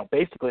were, you know,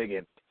 basically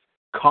against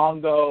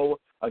Congo,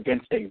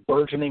 against a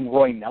burgeoning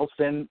Roy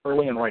Nelson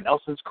early in Roy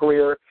Nelson's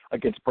career,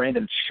 against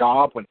Brandon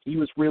Schaub when he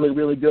was really,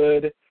 really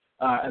good,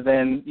 and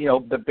then, you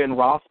know, the Ben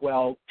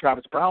Rothwell,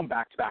 Travis Brown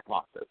back-to-back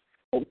losses.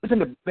 Well, listen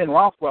to Ben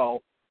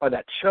Rothwell,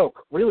 that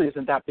choke really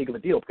isn't that big of a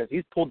deal because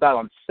he's pulled that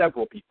on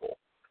several people.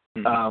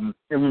 And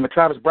with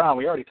Travis Brown,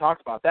 we already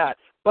talked about that,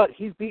 but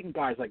he's beaten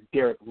guys like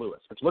Derek Lewis,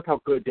 which look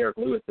how good Derek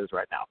Lewis is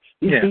right now.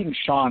 He's beaten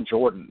Sean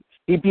Jordan.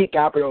 He beat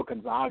Gabriel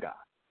Gonzaga.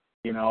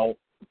 You know,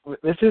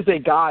 this is a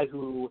guy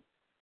who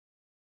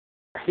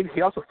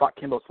he also fought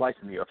Kimbo Slice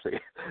in the UFC.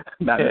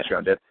 Matt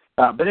Mitrione did.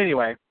 But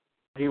anyway,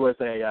 he was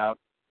an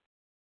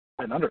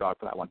underdog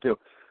for that one too.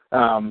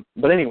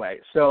 But anyway,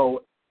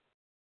 so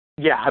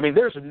yeah, I mean,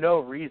 there's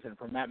no reason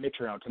for Matt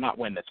Mitrione to not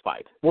win this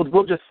fight.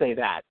 We'll just say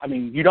that. I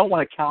mean, you don't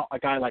want to count a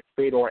guy like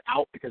Fedor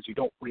out because you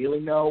don't really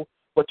know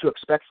what to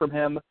expect from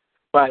him.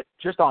 But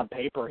just on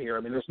paper here,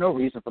 I mean, there's no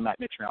reason for Matt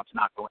Mitrione to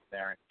not go in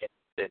there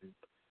and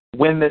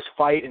win this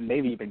fight and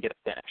maybe even get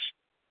a finish.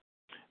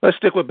 Let's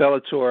stick with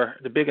Bellator.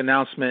 The big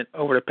announcement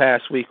over the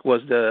past week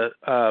was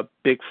the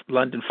big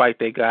London fight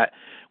they got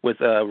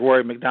with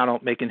Rory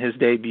McDonald making his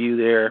debut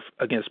there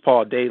against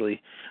Paul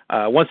Daley.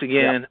 Once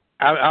again,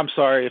 I'm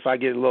sorry if I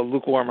get a little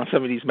lukewarm on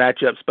some of these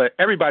matchups, but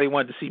everybody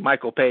wanted to see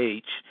Michael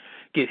Page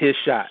get his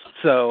shot.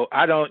 So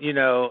I don't, you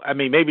know, I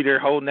mean, maybe they're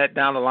holding that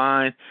down the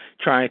line,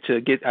 trying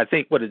to get, I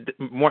think,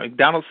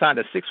 McDonald signed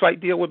a 6-fight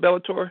deal with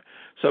Bellator.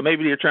 So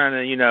maybe they're trying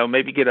to, you know,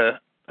 maybe get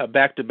a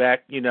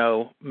back-to-back, you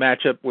know,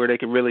 matchup where they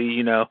can really,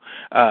 you know,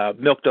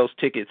 milk those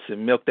tickets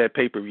and milk that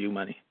pay-per-view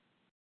money.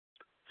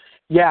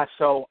 Yeah,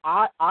 so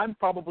I'm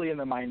probably in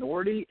the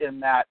minority in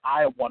that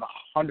I am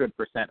 100%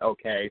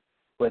 okay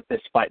with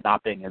this fight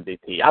not being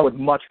MVP. I would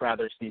much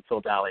rather see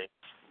Paul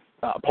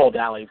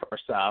Daley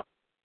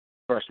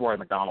versus Rory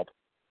McDonald.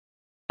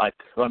 Like,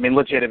 I mean,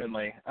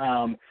 legitimately.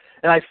 And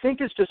I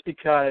think it's just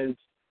because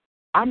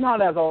I'm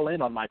not as all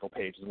in on Michael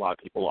Page as a lot of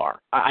people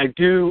are. I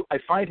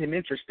find him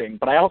interesting,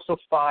 but I also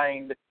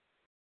find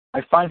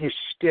his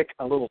shtick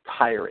a little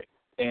tiring.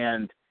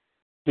 and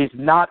he's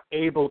not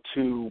able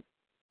to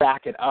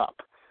back it up.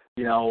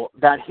 You know,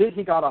 that hit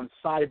he got on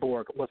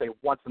Cyborg was a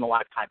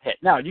once-in-a-lifetime hit.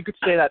 Now, you could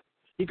say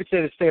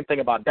the same thing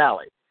about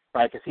Daly,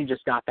 right, because he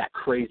just got that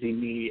crazy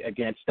knee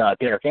against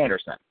Derek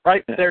Anderson,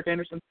 right, Derek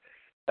Anderson?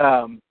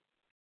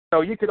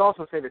 So you could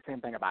also say the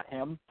same thing about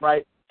him,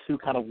 right, two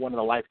kind of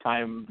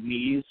one-in-a-lifetime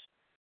knees.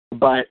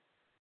 But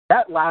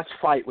that last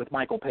fight with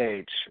Michael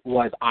Page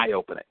was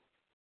eye-opening,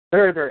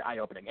 very, very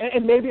eye-opening.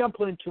 And maybe I'm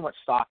putting too much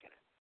stock in it,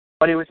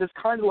 but it was just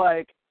kind of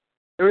like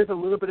there is a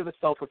little bit of a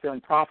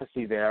self-fulfilling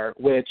prophecy there,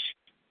 which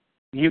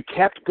you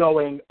kept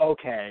going,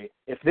 okay,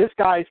 if this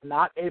guy's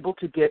not able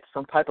to get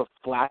some type of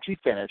flashy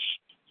finish,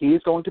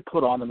 he's going to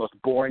put on the most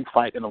boring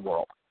fight in the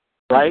world,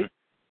 right?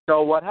 Mm-hmm.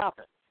 So what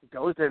happened? He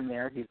goes in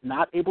there, he's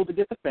not able to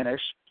get the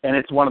finish, and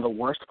it's one of the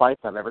worst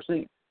fights I've ever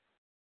seen.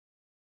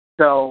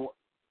 So,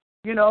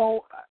 you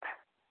know,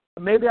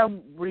 maybe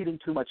I'm reading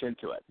too much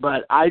into it,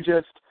 but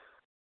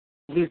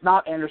he's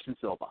not Anderson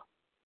Silva.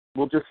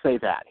 We'll just say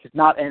that. He's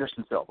not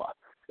Anderson Silva.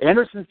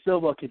 Anderson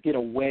Silva could get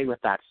away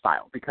with that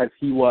style because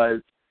he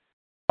was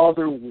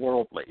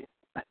otherworldly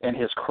in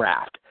his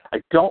craft.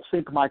 I don't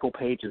think Michael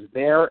Page is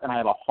there, and I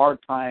have a hard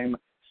time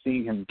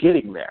seeing him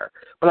getting there.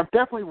 But I'm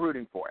definitely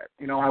rooting for it.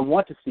 You know, I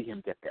want to see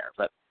him get there,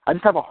 but I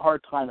just have a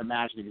hard time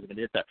imagining he's going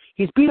to get there.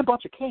 He's beat a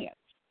bunch of cans.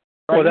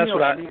 Right? Well, that's you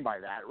know what I mean by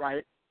that,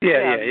 right?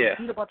 Yeah.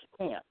 He's beat a bunch of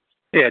cans.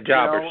 Yeah,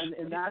 jobbers. You know,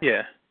 and that's,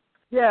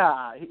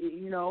 yeah,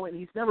 you know, and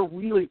he's never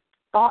really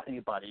fought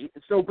anybody.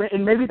 So,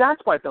 and maybe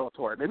that's why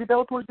maybe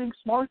Bellator's being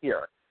smart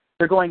here.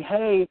 They're going,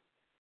 hey,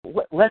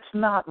 let's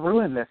not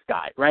ruin this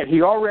guy, right?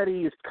 He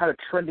already is kind of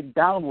trending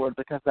downward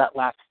because of that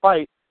last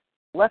fight.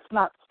 Let's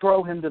not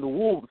throw him to the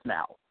wolves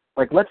now.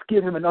 Like, let's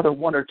give him another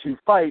one or two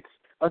fights.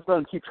 Let's let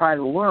him keep trying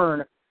to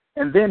learn,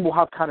 and then we'll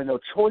have kind of no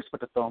choice but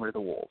to throw him to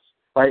the wolves,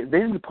 right?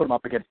 Then we put him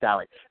up against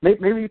Daly.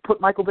 Maybe we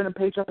put Michael Venom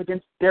Page up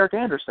against Derek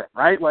Anderson,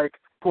 right? Like,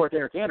 poor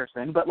Derek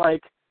Anderson, but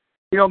like,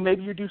 you know,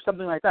 maybe you do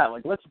something like that.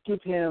 Like, let's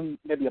give him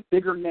maybe a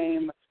bigger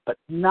name, but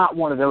not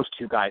one of those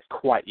two guys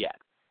quite yet.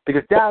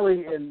 Because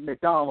Daly and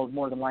McDonald,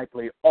 more than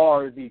likely,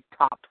 are the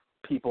top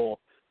people,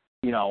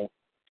 you know,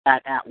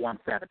 at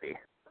 170.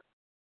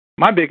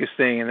 My biggest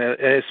thing, and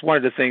it's one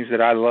of the things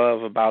that I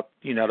love about,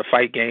 you know, the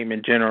fight game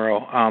in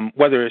general,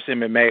 whether it's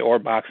MMA or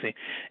boxing,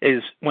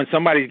 is when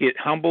somebody gets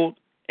humbled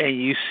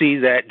and you see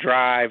that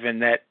drive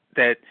and that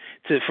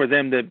for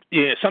them to,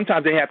 you know,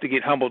 sometimes they have to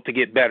get humbled to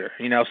get better,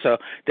 you know. So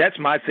that's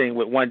my thing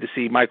with wanting to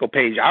see Michael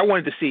Page. I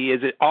wanted to see,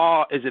 is it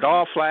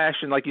all flash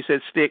and, like you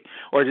said, stick,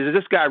 or does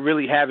this guy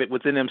really have it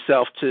within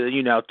himself to,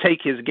 you know,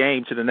 take his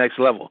game to the next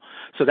level?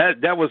 So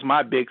that was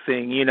my big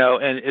thing, you know,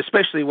 and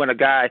especially when a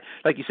guy,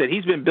 like you said,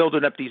 he's been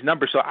building up these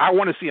numbers, so I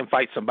want to see him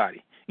fight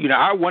somebody. You know,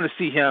 I want to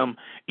see him,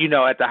 you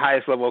know, at the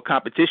highest level of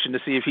competition to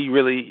see if he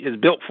really is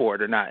built for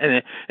it or not.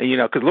 And you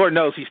know, because Lord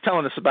knows he's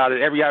telling us about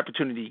it every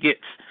opportunity he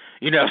gets.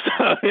 You know,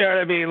 so, you know what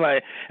I mean?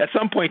 Like, at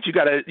some point you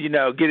got to, you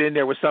know, get in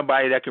there with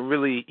somebody that can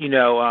really, you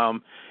know,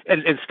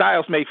 and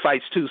styles make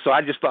fights too. So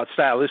I just thought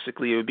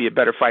stylistically it would be a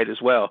better fight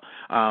as well.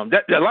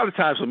 That a lot of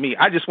times with me,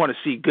 I just want to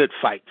see good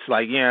fights,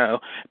 like, you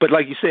know. But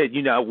like you said,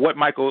 you know, what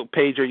Michael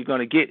Page are you going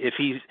to get if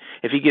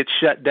he gets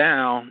shut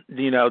down?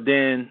 You know,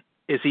 then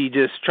is he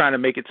just trying to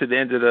make it to the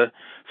end of the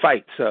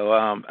fight? So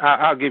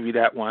I'll give you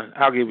that one.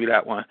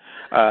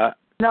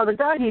 Now the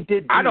guy he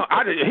did.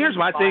 Here's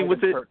my thing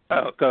with it.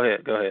 Oh, go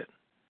ahead.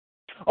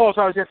 Oh,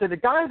 so I was going to say, the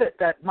guy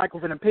that Michael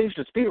Venom Page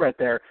just beat right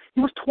there, he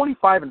was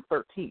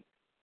 25-13.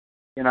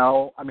 You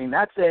know, I mean,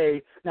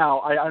 now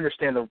I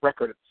understand the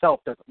record itself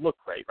doesn't look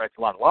great, right? It's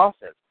a lot of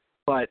losses.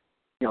 But,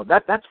 you know,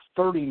 that's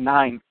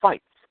 39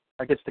 fights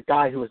against the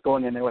guy who was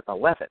going in there with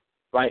 11,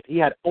 right? He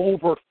had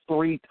over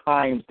 3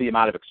 times the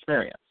amount of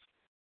experience.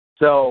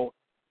 So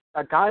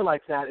a guy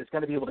like that is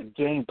going to be able to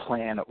game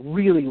plan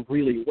really,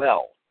 really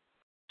well.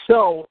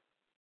 So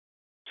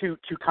to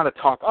kind of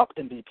talk up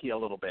MVP a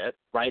little bit,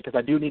 right? Because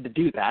I do need to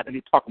do that. I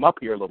need to talk him up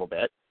here a little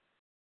bit.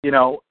 You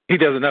know, he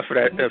does enough for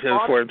that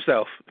for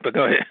himself. But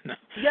go ahead.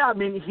 Yeah, I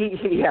mean,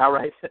 yeah,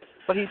 right.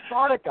 But he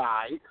fought a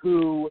guy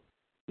who,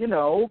 you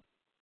know,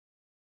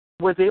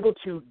 was able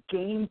to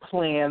game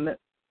plan,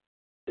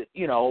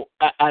 you know,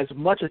 as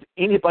much as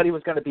anybody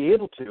was going to be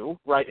able to,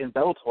 right? In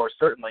Bellator,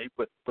 certainly,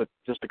 with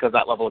just because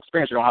that level of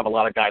experience, you don't have a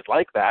lot of guys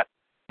like that,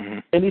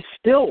 and he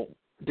still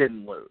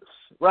didn't lose,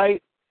 right?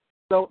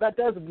 So that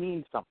does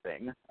mean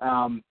something.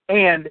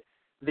 And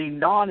the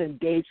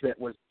non-engagement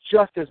was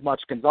just as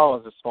much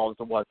Gonzalez's fault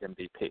as it was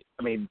MVP.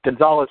 I mean,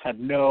 Gonzalez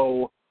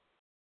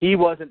he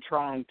wasn't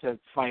trying to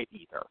fight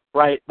either,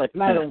 right? Like,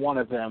 neither one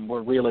of them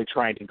were really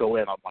trying to go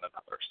in on one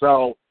another.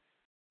 So,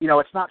 you know,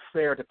 it's not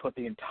fair to put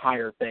the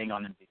entire thing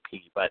on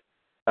MVP. But,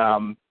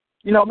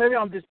 you know, maybe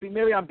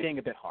I'm being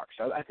a bit harsh.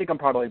 I think I'm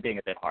probably being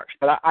a bit harsh.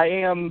 But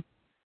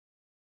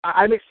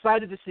I'm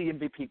excited to see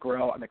MVP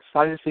grow. I'm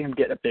excited to see him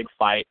get a big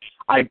fight.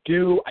 I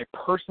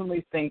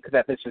personally think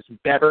that this is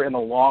better in the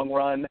long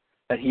run,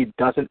 that he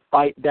doesn't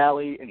fight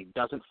Daly and he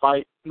doesn't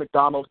fight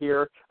McDonald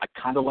here. I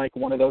kind of like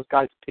one of those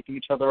guys picking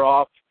each other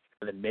off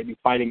and then maybe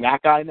fighting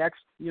that guy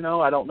next. You know,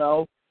 I don't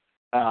know.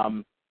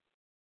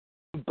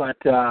 But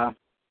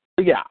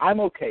yeah, I'm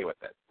okay with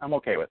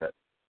it.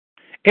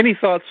 Any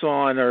thoughts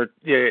on, or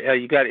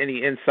you got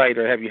any insight,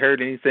 or have you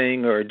heard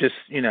anything, or just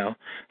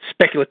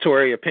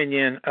speculatory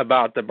opinion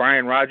about the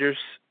Brian Rogers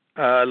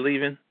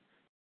leaving?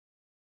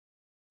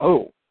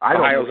 Oh, I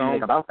don't Ohio's know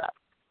anything about that.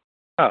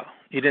 Oh,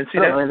 you didn't see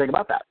I that? don't know anything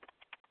about that.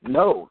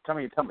 No, tell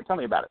me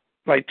about it.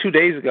 Like 2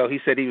 days ago, he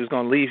said he was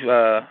going to leave.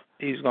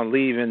 He was going to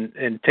leave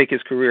and take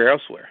his career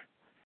elsewhere.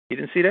 You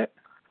didn't see that?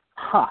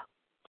 Huh?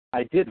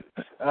 I didn't.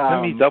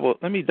 Let me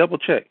double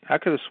check. I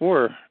could have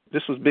swore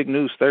this was big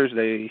news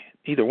Thursday,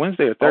 either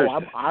Wednesday or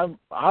Thursday. Oh,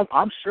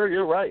 I'm sure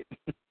you're right.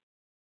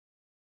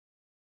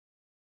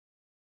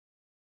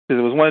 It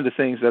was one of the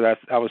things that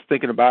I was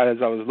thinking about as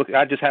I was looking.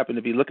 I just happened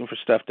to be looking for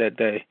stuff that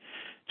day,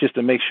 just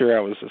to make sure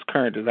I was as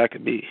current as I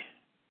could be.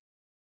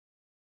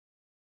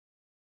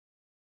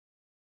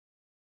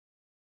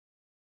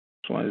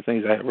 It's one of the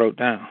things I wrote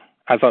down.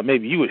 I thought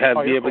maybe you would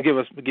be able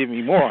to give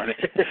me more on it.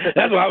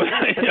 That's what I was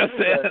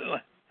saying.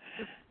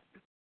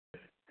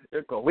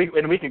 You're cool. We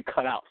can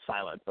cut out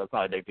silence. That's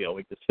not a big deal.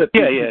 We just sit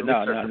no.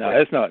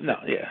 It's not. No.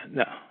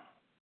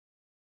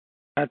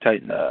 I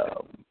tighten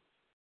up.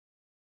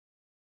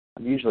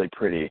 I'm usually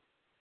pretty.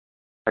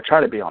 I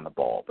try to be on the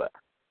ball, but.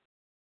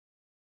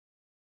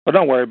 Well,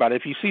 don't worry about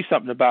it. If you see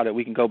something about it,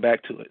 we can go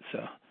back to it.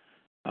 So.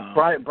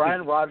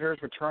 Brian Rogers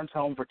returns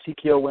home for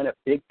TKO win at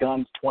Big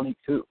Guns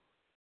 22.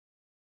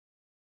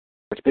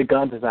 Which Big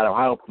Guns is that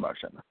Ohio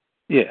promotion.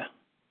 Yeah.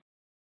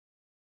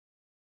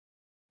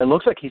 It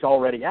looks like he's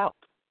already out.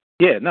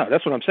 Yeah, no,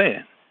 that's what I'm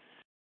saying.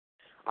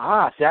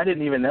 See, I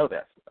didn't even know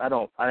this. I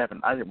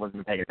wasn't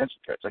even paying attention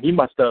to it. So he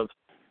must have.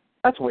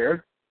 That's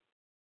weird.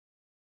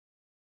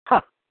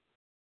 Huh.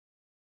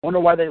 Wonder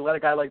why they let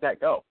a guy like that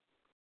go.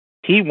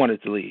 He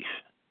wanted to leave.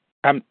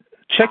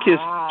 Check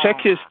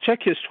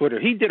his Twitter.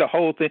 He did a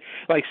whole thing.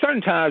 Like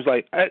certain times,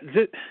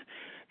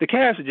 the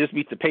Cavs would just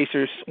beat the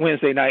Pacers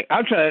Wednesday night.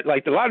 I'm trying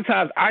a lot of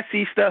times I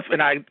see stuff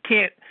and I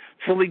can't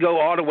fully go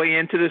all the way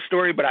into the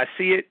story, but I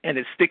see it and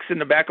it sticks in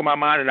the back of my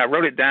mind, and I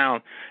wrote it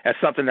down as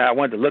something that I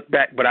wanted to look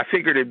back, but I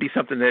figured it'd be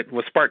something that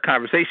would spark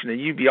conversation and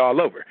you'd be all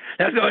over.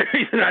 That's the only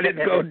reason I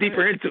didn't go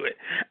deeper into it.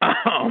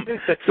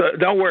 So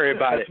don't worry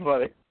about it.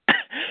 Funny.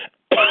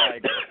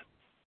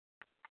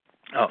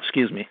 Oh,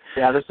 excuse me.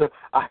 Yeah,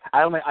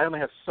 I only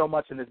have so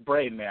much in this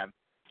brain, man.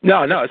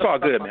 No, it's all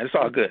good, man. It's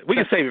all good. We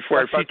can save it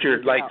for a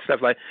future, stuff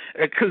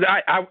because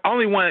I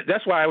only wanted.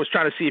 That's why I was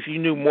trying to see if you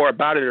knew more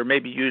about it, or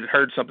maybe you'd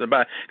heard something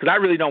about it. Because I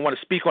really don't want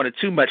to speak on it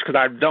too much because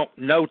I don't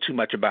know too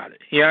much about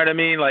it. You know what I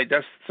mean?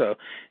 So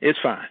it's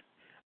fine.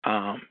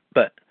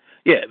 But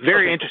yeah,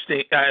 very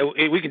interesting.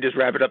 We can just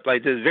wrap it up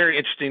like this. Very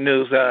interesting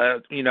news.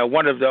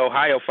 One of the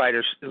Ohio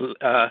fighters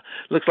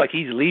looks like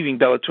he's leaving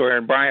Bellator,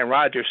 and Brian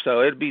Rogers.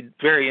 So it'd be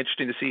very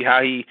interesting to see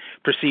how he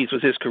proceeds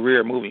with his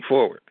career moving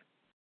forward.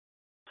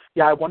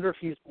 Yeah, I wonder if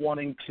he's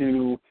wanting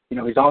to,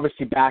 he's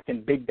obviously back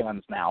in Big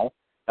Guns now,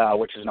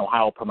 which is an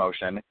Ohio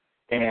promotion,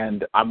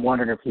 and I'm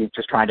wondering if he's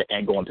just trying to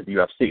angle into the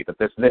UFC, that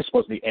this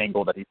was the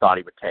angle that he thought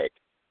he would take.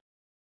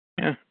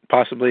 Yeah,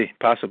 possibly.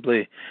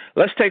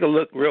 Let's take a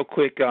look real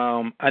quick.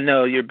 I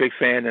know you're a big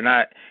fan, and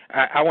I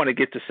want to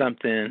get to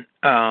something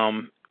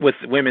with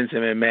women's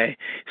MMA,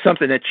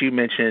 something that you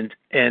mentioned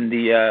in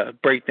the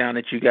breakdown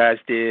that you guys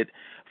did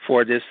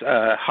for this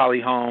Holly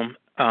Holm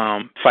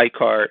fight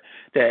card,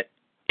 that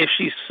if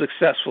she's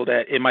successful,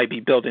 that it might be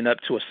building up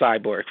to a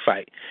Cyborg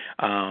fight.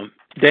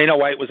 Dana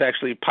White was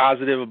actually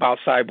positive about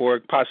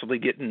Cyborg possibly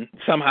getting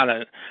some kind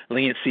of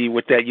leniency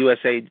with that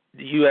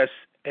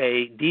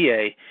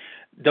USADA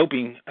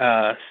doping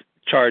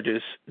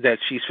charges that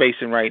she's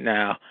facing right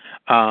now.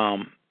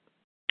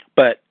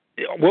 But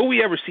will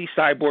we ever see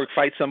Cyborg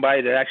fight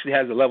somebody that actually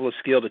has a level of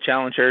skill to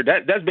challenge her?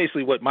 That's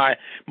basically what my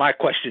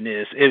question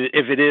is.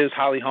 If it is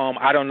Holly Holm,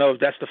 I don't know if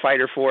that's the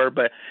fighter for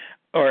her,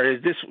 or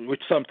is this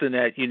something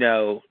that,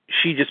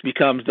 she just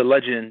becomes the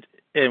legend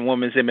in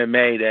women's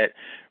MMA that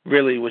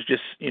really was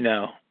just,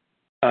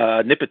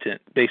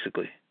 omnipotent,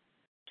 basically?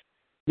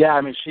 Yeah,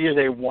 I mean, she is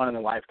a one in a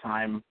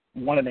lifetime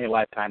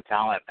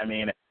talent. I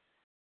mean,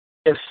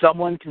 if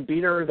someone can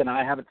beat her, then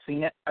I haven't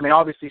seen it. I mean,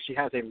 obviously she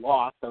has a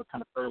loss, so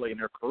kind of early in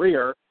her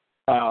career,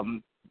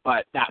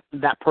 but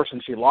that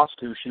person she lost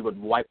to, she would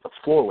wipe the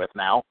floor with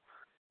now.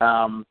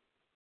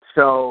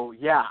 So,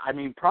 yeah, I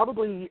mean,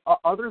 probably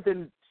other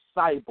than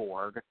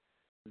Cyborg,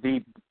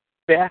 the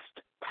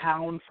best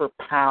pound for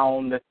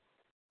pound,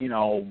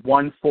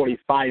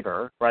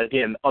 145er, right,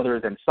 again, other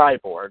than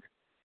Cyborg,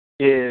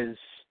 is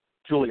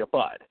Julia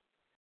Budd.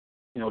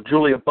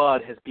 Julia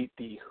Budd has beat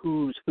the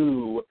who's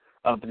who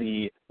of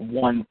the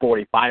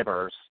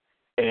 145ers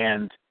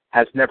and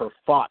has never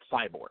fought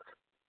Cyborg.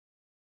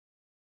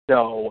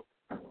 So,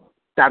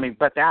 I mean,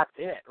 but that's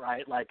it,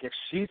 right? Like, if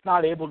she's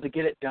not able to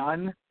get it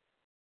done,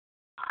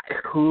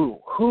 who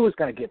is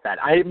going to get that?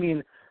 I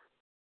mean,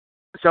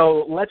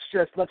 so let's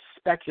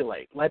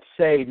speculate. Let's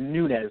say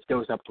Nunes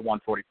goes up to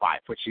 145,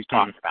 which she's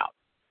talking about.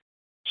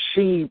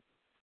 She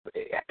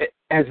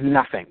has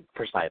nothing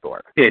for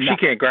Cyborg. Yeah, nothing.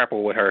 She can't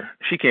grapple with her.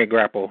 She can't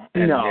grapple.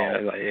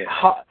 No.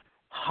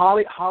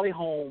 Holly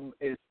Holm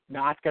is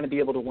not going to be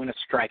able to win a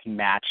striking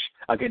match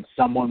against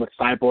someone with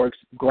Cyborg's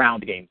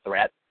ground game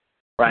threat,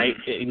 right?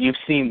 And you've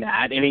seen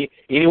that.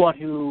 Anyone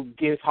who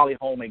gives Holly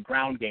Holm a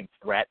ground game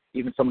threat,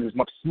 even someone who's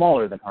much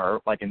smaller than her,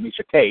 like in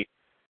Misha Tate,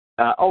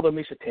 although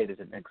Misha Tate is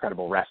an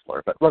incredible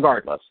wrestler, but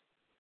regardless,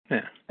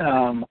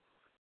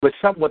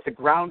 with the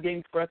ground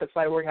game threat that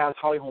Cyborg has,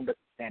 Holly Holm doesn't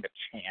stand a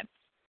chance.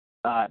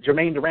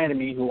 Jermaine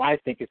Durandamy, who I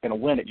think is going to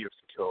win at UFC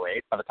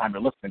 208. By the time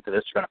you're listening to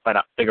this, you're going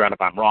to figure out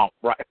if I'm wrong,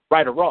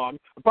 right or wrong.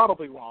 I'm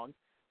probably wrong.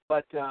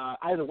 But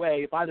either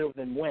way, if either of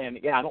them win,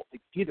 I don't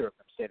think either of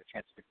them stand a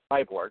chance against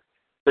Cyborg.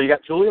 So you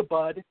got Julia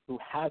Budd, who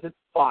hasn't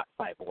fought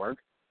Cyborg,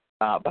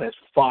 but has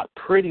fought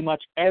pretty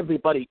much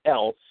everybody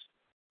else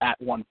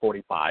at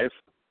 145.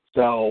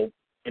 So,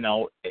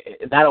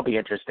 that'll be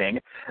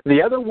interesting.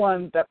 The other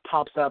one that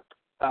pops up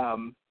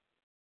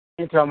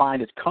into my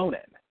mind is Conan.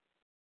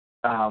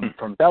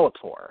 From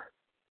Bellator.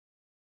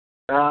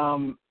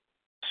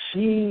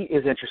 She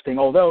is interesting,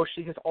 although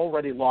she has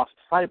already lost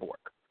Cyborg.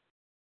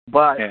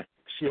 But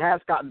she has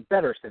gotten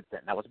better since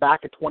then. That was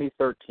back in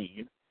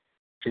 2013.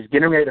 She's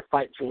getting ready to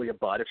fight Julia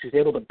Budd. If she's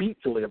able to beat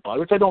Julia Budd,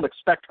 which I don't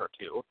expect her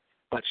to,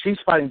 but she's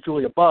fighting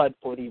Julia Budd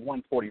for the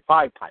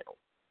 145 title.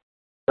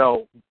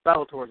 So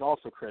Bellator is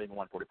also creating a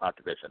 145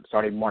 division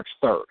starting March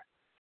 3rd.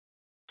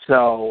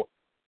 So,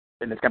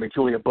 and it's going to be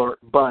Julia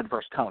Budd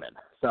versus Conan.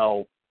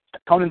 So, if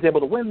Conan's able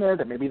to win there,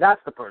 then maybe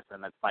that's the person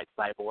that fights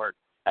Cyborg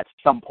at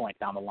some point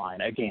down the line.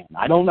 Again,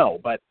 I don't know,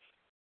 but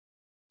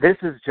this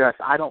is just,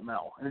 I don't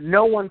know.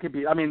 No one could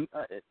be,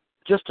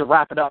 just to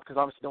wrap it up, because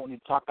obviously don't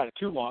need to talk about it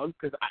too long,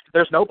 because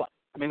there's nobody.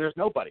 There's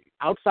nobody.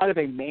 Outside of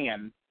a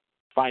man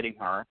fighting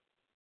her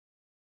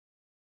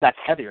that's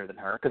heavier than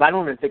her, because I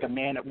don't even think a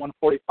man at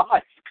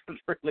 145 can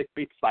really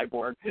beat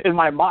Cyborg. In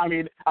my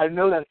mind, I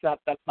know that's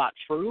not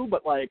true,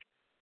 but,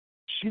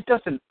 she's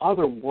just an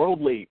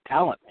otherworldly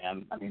talent,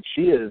 man.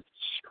 She is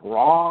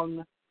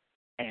strong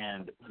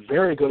and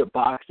very good at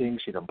boxing.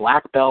 She's a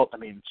black belt.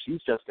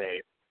 She's just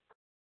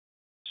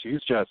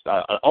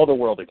an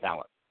otherworldly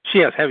talent. She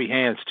has heavy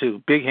hands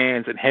too, big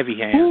hands and heavy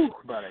hands. Ooh,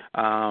 buddy.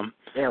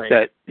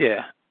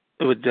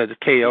 With the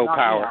KO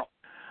power.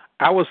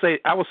 I will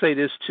say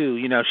this too.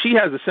 She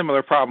has a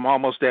similar problem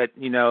almost that,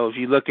 if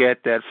you look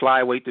at that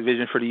flyweight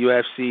division for the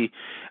UFC,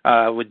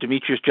 what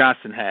Demetrius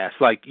Johnson has,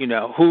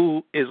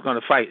 who is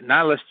going to fight?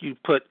 Not unless you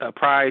put a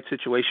Pride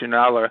situation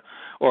or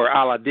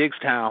a la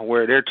Diggstown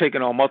where they're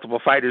taking on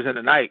multiple fighters in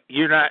the night.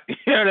 You're not, you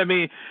know what I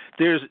mean?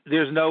 There's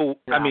no,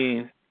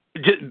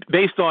 just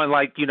based on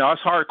us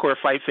hardcore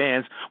fight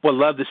fans would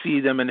love to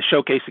see them in the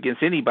showcase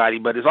against anybody,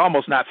 but it's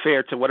almost not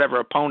fair to whatever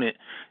opponent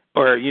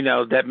or,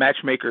 that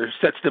matchmaker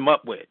sets them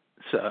up with.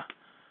 So.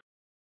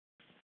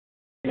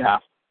 Yeah.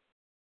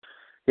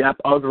 Yep.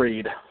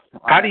 Agreed.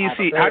 How do you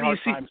see her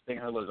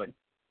losing?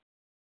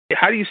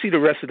 How do you see the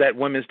rest of that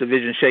women's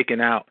division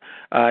shaking out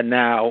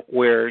now?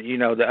 Where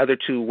the other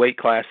two weight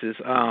classes,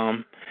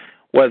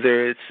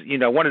 whether it's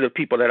one of the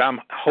people that I'm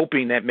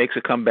hoping that makes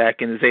a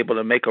comeback and is able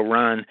to make a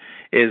run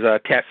is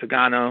Kat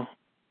Zingano.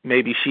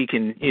 Maybe she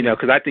can,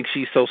 because I think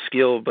she's so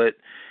skilled, but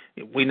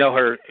we know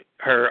her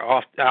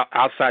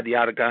outside the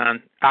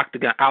octagon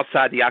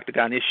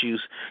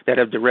issues that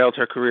have derailed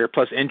her career,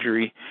 plus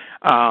injury.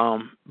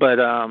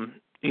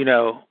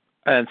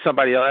 And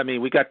somebody else.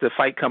 We got the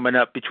fight coming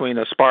up between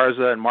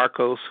Esparza and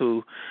Marcos,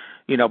 who,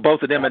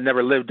 both of them have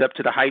never lived up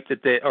to the hype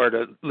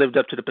lived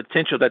up to the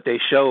potential that they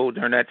showed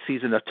during that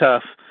season of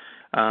Tough.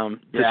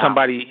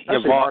 Somebody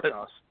involved?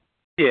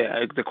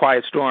 The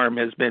Quiet Storm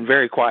has been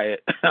very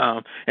quiet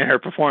in her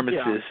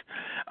performances.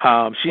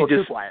 She's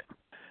just quiet.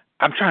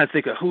 I'm trying to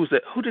think of who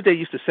did they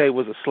used to say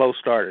was a slow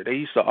starter? They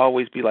used to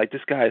always be like,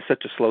 this guy is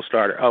such a slow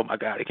starter. Oh my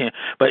God, I can't.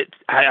 But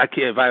I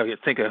can't. If I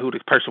think of who the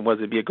person was,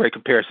 it'd be a great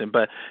comparison.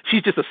 But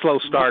she's just a slow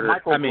starter.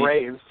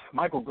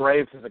 Michael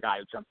Graves is a guy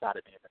who jumps out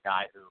at me as a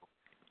guy who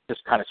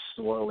just kind of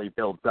slowly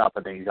builds up,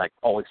 and then he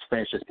always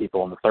finishes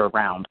people in the third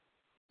round.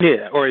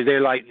 Yeah, or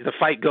they're like the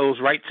fight goes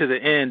right to the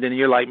end, and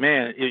you're like,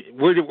 man,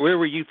 where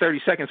were you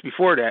 30 seconds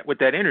before that with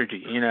that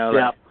energy?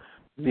 Yeah,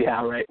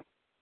 right.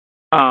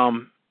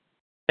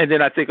 And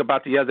then I think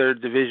about the other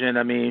division.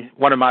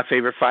 One of my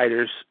favorite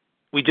fighters,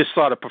 we just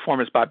saw the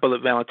performance by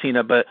Bullet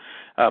Valentina, but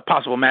a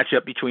possible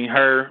matchup between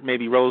her,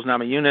 maybe Rose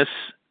Namajunas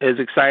is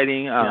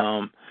exciting.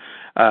 Yeah.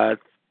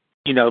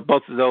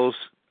 Both of those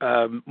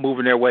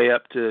moving their way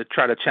up to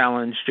try to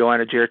challenge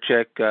Joanna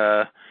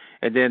Jędrzejczyk.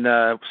 And then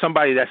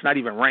somebody that's not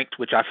even ranked,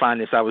 which I find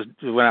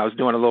when I was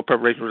doing a little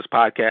preparation for this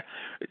podcast,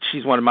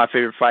 she's one of my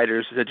favorite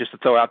fighters. Just to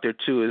throw out there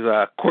too is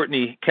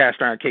Courtney Cast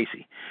Iron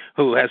Casey,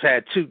 who has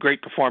had two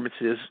great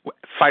performances,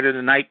 Fight of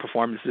the Night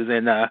performances,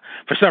 and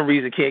for some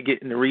reason can't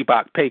get in the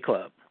Reebok Pay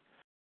Club.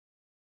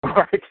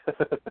 Right.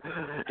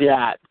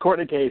 Yeah,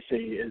 Courtney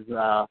Casey is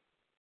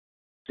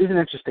she's an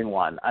interesting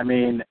one.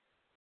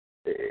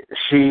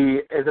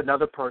 She is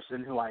another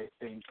person who I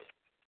think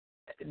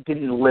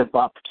didn't live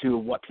up to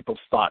what people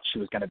thought she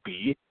was going to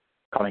be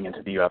coming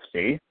into the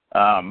UFC.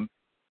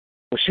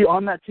 Was she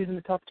on that season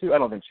of Tough 2? I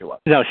don't think she was.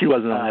 No, she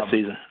wasn't on that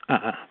season.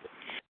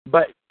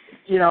 But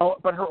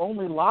her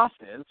only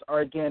losses are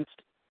against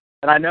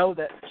And I know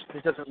that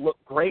it doesn't look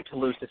great to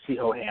lose to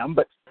Seo Ham,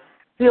 but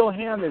Seo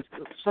Ham is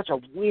such a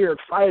weird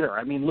fighter.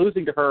 I mean,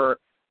 losing to her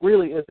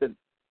really isn't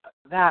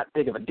that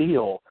big of a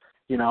deal,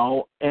 you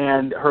know.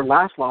 And her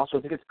last loss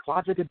was against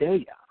Claudia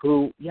Gadelha,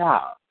 who,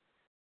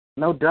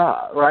 no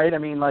duh, right? I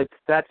mean, like,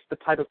 that's the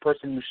type of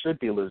person you should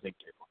be losing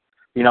to.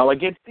 You know,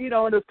 against, you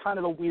know, and it was kind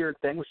of a weird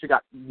thing where she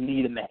got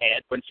kneed in the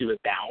head when she was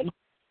down.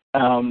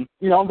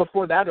 You know, and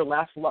before that, her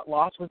last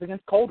loss was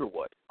against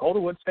Calderwood.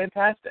 Calderwood's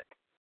fantastic,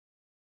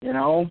 you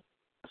know.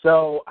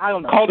 So, I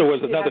don't know.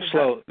 Calderwood's another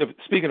slow,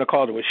 speaking of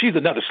Calderwood, she's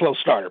another slow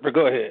starter, but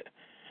go ahead.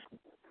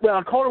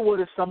 Well,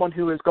 Calderwood is someone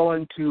who is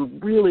going to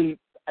really,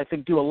 I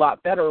think, do a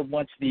lot better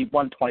once the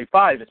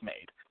 125 is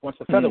made, once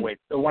the featherweight,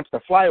 or once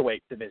the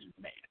flyweight division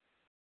is made,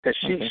 because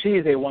she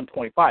is a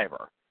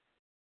 125er.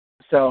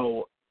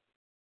 So,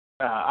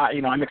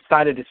 you know, I'm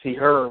excited to see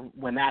her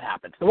when that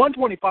happens. The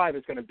 125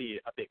 is going to be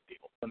a big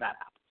deal when that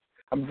happens.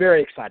 I'm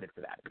very excited for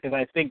that because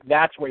I think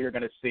that's where you're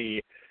going to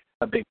see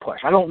a big push.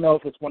 I don't know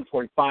if this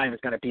 145 is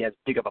going to be as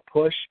big of a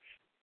push,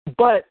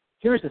 but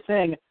here's the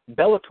thing,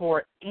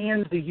 Bellator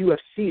and the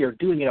UFC are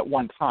doing it at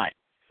one time.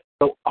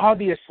 So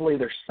obviously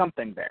there's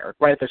something there,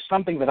 right? There's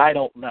something that I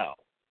don't know.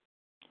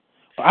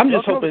 I'm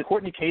just hoping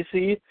Courtney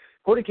Casey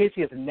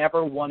has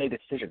never won a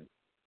decision.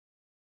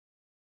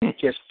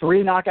 She has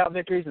 3 knockout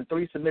victories and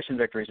 3 submission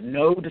victories,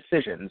 no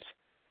decisions.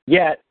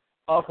 Yet,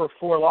 of her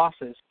 4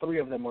 losses, 3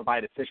 of them were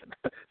by decision.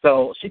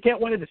 So she can't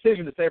win a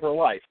decision to save her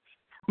life.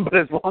 But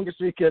as long as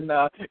she can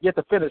get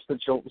the finish, then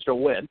she'll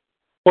win.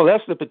 Well,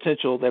 that's the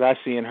potential that I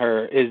see in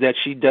her, is that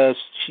she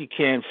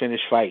can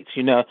finish fights.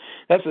 You know,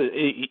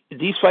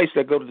 these fights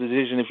that go to the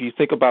decision, if you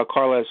think about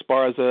Carla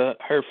Esparza,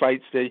 her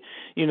fights,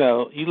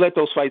 you let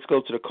those fights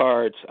go to the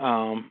cards.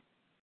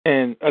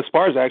 And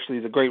Esparza actually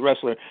is a great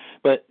wrestler,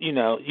 but, you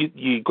know,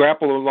 you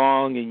grapple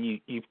along and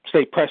you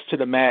stay pressed to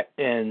the mat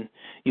and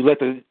you let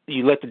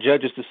the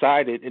judges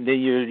decide it, and then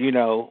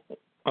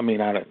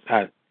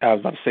I was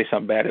about to say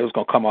something bad. It was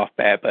going to come off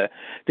bad, but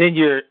then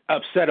you're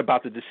upset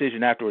about the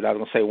decision afterward. I was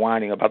going to say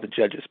whining about the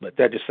judges, but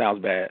that just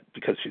sounds bad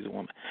because she's a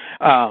woman.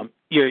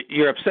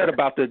 You're upset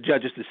about the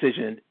judge's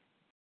decision.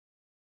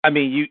 I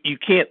mean, you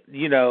can't,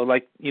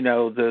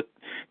 the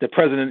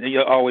president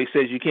always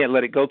says you can't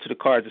let it go to the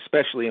cards,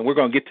 especially, and we're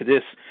going to get to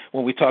this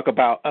when we talk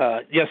about,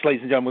 yes,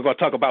 ladies and gentlemen, we're going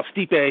to talk about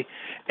Stipe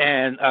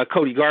and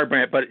Cody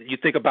Garbrandt, but you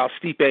think about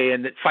Stipe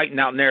and fighting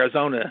out in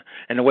Arizona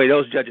and the way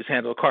those judges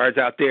handle the cards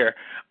out there.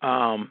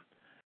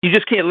 You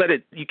just can't let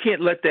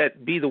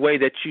that be the way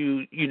that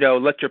you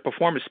let your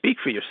performance speak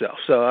for yourself.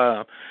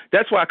 So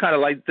that's why I kind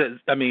of like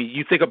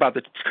you think about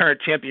the current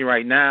champion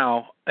right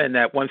now in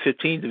that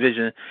 115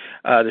 division,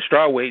 the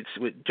strawweights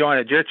with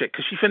Joanna Jędrzejczyk,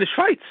 because she finished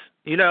fights.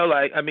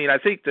 I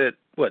think that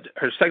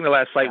her second to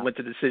last fight went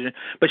to decision,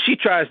 but she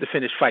tries to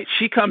finish fights.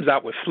 She comes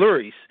out with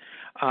flurries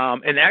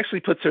and actually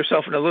puts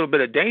herself in a little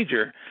bit of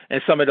danger in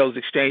some of those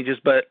exchanges,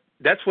 but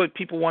that's what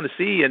people want to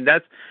see, and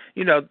that's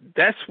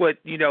what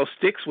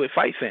sticks with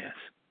fight fans.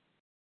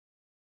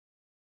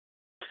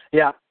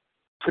 Yeah,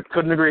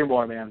 couldn't agree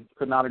more, man.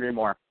 Could not agree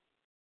more.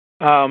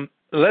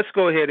 Let's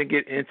go ahead and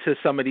get into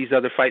some of these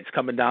other fights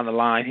coming down the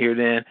line here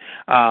then.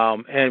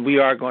 And we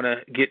are going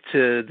to get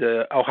to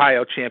the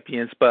Ohio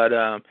champions, but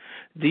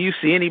do you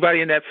see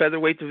anybody in that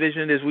featherweight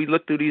division as we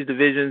look through these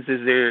divisions?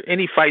 Is there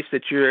any fights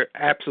that you're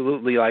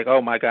absolutely like, oh,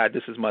 my God,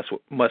 this is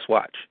must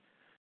watch?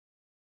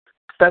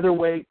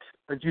 Featherweight.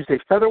 Did you say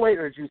featherweight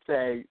or did you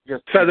say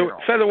just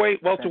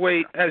featherweight,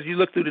 welterweight? As you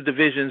look through the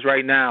divisions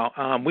right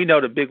now, we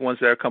know the big ones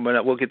that are coming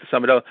up. We'll get to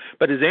some of those.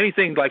 But is there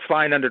anything like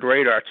flying under the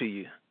radar to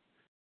you?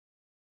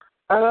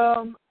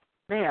 Flying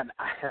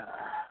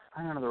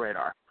under the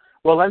radar.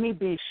 Well, let me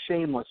be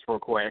shameless real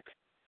quick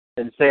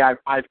and say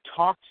I've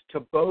talked to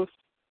both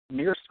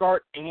Meerschaert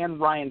and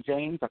Ryan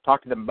James. I've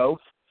talked to them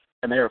both,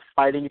 and they are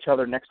fighting each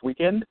other next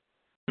weekend.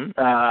 And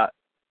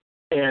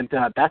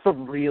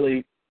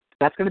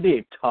that's going to be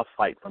a tough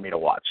fight for me to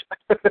watch,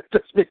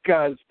 just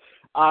because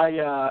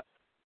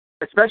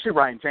especially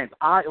Ryan James.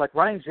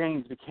 Ryan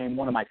James became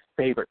one of my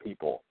favorite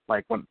people.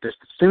 As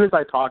soon as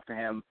I talked to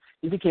him,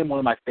 he became one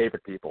of my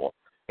favorite people.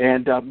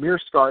 And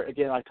Meerschaert,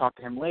 again, I talked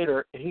to him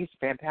later, and he's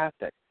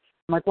fantastic.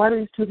 I'm like, why do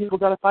these two people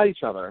got to fight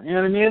each other? You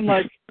know what I mean?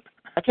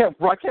 I can't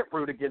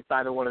root against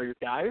either one of these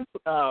guys.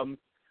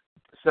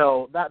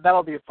 So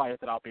that'll be a fight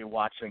that I'll be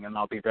watching, and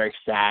I'll be very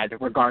sad,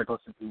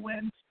 regardless if he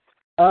wins.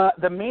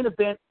 The main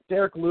event,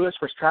 Derek Lewis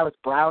versus Travis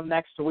Brown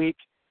next week.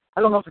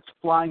 I don't know if it's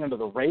flying under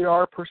the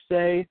radar per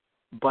se,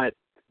 but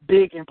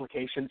big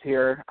implications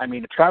here. I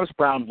mean, if Travis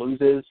Brown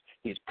loses,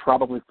 he's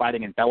probably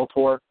fighting in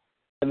Bellator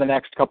in the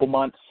next couple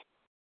months.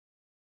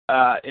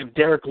 If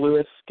Derek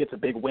Lewis gets a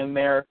big win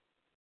there,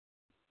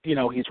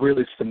 he's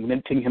really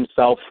cementing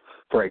himself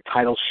for a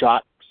title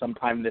shot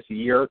sometime this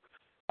year.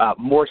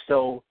 More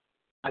so,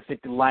 I think,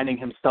 lining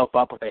himself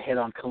up with a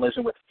head-on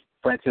collision with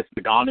Francis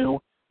Ngannou,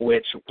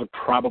 which would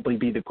probably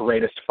be the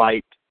greatest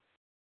fight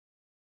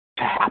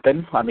to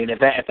happen. I mean, if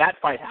that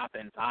fight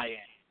happens,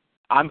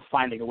 I'm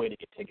finding a way to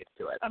get tickets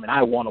to it. I mean,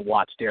 I want to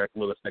watch Derek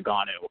Lewis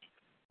Ngannou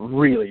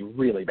really,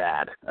 really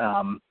bad.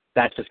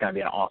 That's just going to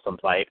be an awesome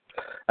fight.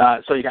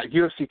 So you got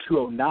UFC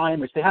 209,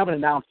 which they haven't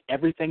announced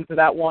everything for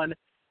that one,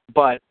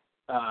 but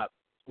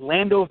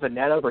Lando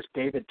Veneta versus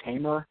David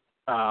Tamer,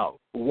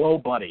 whoa,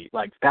 buddy.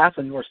 Like,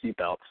 fasten your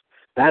seatbelts.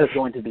 That is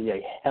going to be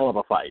a hell of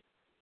a fight.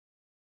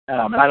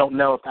 And I don't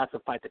know if that's a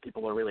fight that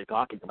people are really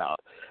talking about.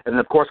 And,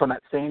 of course, on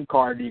that same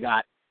card, you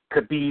got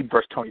Khabib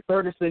versus Tony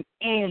Ferguson,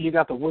 and you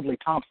got the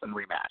Woodley-Thompson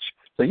rematch.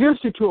 So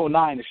UFC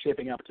 209 is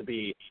shaping up to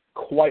be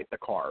quite the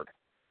card.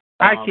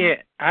 I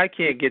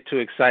can't get too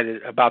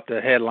excited about the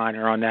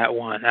headliner on that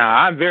one. Now,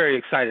 I'm very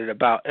excited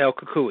about El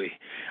Kukui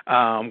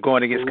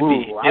going against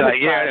Khabib.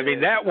 I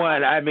mean, that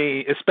one, I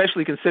mean,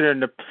 especially considering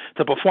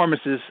the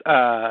performances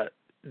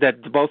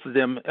that both of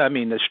them, I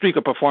mean, the streak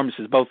of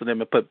performances both of them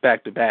have put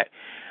back to back.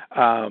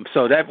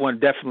 So that one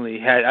definitely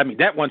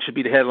that one should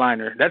be the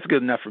headliner. That's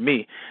good enough for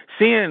me.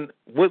 Seeing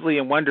Woodley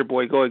and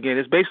Wonderboy go again,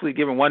 it's basically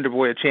giving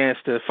Wonderboy a chance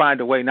to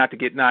find a way not to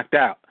get knocked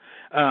out.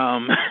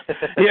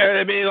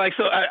 I mean, like,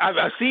 so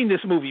I've seen this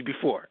movie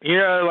before,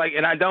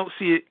 and I don't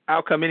see it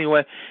outcome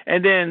anyway.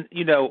 And then,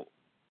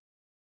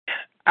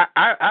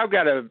 I've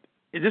got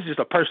this is just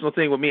a personal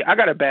thing with me. I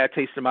got a bad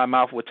taste in my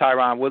mouth with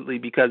Tyron Woodley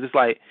because it's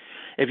like,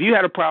 if you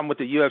had a problem with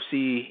the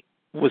UFC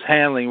was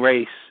handling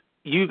race,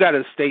 you got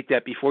to state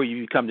that before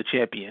you become the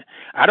champion.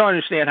 I don't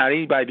understand how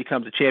anybody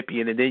becomes a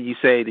champion and then you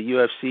say the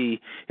UFC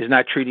is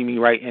not treating me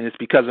right and it's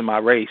because of my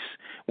race,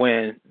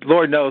 when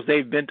Lord knows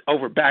they've bent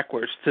over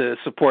backwards to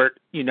support,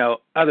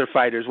 other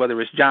fighters, whether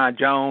it's John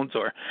Jones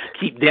or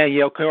keep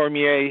Danielle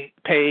Cormier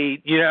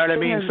paid, you know what I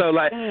mean? So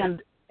like,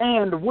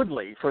 and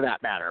Woodley, for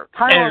that matter.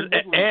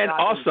 And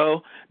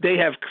also, they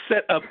have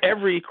set up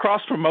every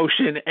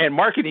cross-promotion and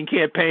marketing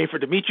campaign for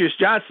Demetrius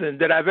Johnson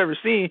that I've ever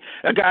seen,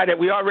 a guy that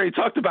we already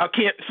talked about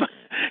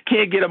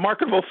can't get a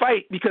marketable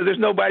fight because there's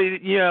nobody,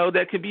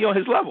 that could be on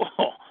his level.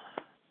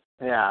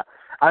 Yeah.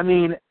 I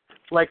mean,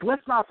 like,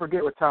 let's not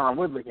forget with Tyron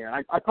Woodley here.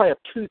 I probably have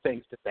two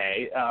things to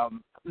say,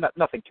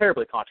 nothing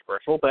terribly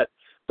controversial, but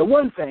the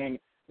one thing,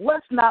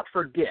 let's not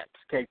forget,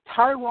 okay,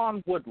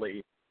 Tyron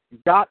Woodley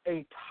got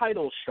a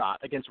title shot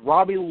against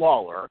Robbie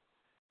Lawler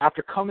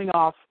after coming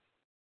off,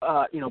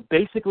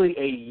 basically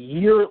a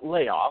year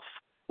layoff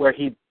where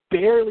he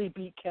barely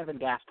beat Kevin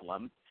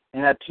Gastelum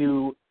and had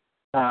to,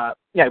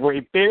 where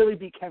he barely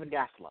beat Kevin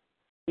Gastelum.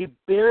 He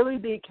barely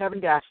beat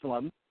Kevin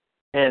Gastelum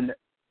in,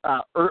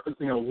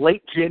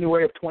 late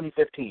January of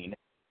 2015.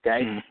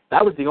 Okay,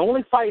 that was the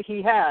only fight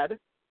he had.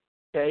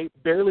 Okay,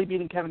 barely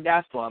beating Kevin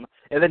Gastelum,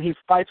 and then he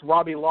fights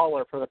Robbie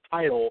Lawler for the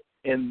title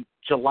in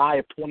July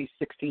of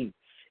 2016.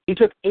 He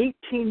took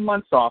 18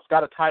 months off,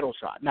 got a title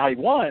shot. Now he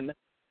won,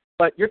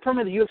 but you're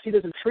telling me the UFC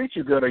doesn't treat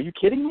you good? Are you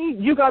kidding me?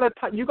 You got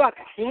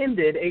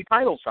handed a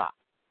title shot.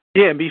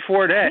 Yeah, and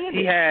before that,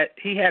 he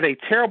had a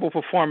terrible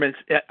performance.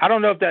 I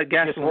don't know if that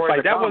Gastelum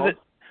fight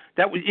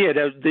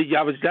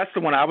that's the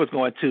one I was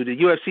going to, the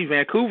UFC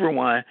Vancouver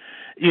one.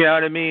 You know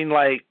what I mean?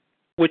 Like,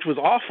 which was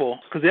awful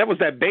because that was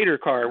that Bader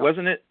card,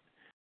 wasn't it?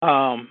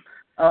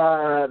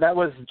 That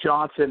was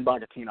Johnson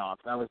Bogatinov.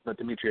 That was the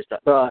Demetrius.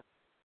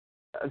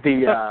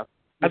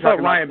 I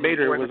thought Ryan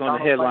Bader was on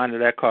the headline of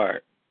that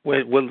card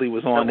when Woodley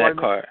was on that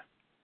card.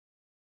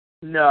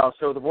 No,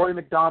 so the Rory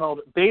McDonald,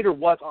 Bader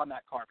was on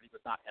that card, but he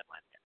was not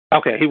headlining.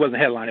 Okay, he wasn't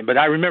headlining, but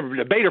I remember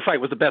the Bader fight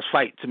was the best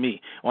fight to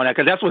me on that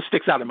because that's what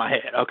sticks out in my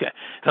head. Okay,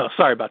 so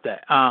sorry about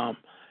that. Oh,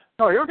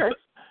 you're okay.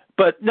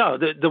 But no,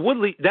 the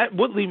Woodley,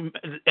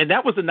 and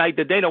that was the night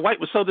that Dana White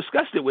was so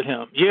disgusted with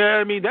him. You know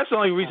what I mean? That's the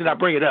only reason I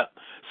bring it up.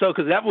 So,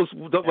 because that was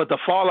what the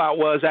fallout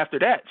was after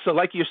that. So,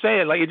 like you're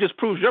saying, like, it just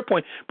proves your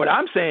point. But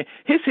I'm saying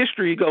his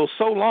history goes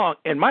so long,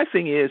 and my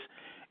thing is,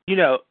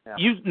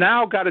 you've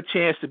now got a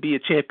chance to be a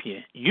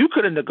champion. You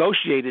could have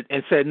negotiated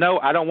and said, no,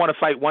 I don't want to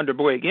fight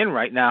Wonderboy again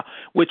right now,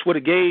 which would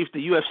have gave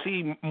the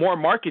UFC more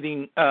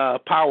marketing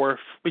power.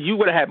 You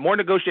would have had more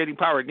negotiating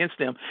power against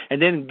them,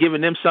 and then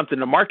given them something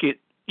to market,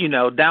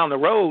 down the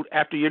road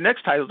after your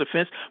next title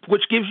defense,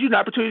 which gives you an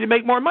opportunity to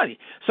make more money.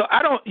 So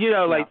I don't,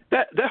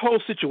 that whole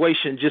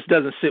situation just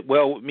doesn't sit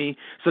well with me.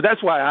 So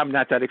that's why I'm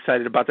not that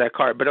excited about that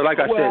card. But like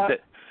I said,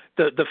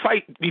 the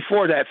fight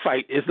before that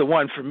fight is the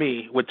one for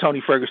me with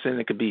Tony Ferguson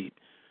and Khabib.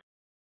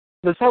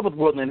 The stuff with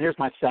Woodley, and here's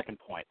my second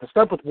point. The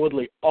stuff with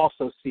Woodley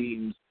also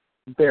seems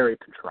very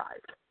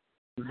contrived.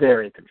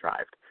 Very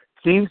contrived.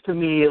 Seems to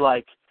me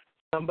like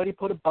somebody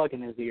put a bug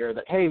in his ear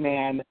that, hey,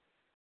 man,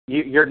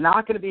 you're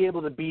not going to be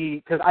able to be,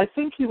 because I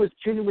think he was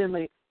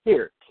genuinely,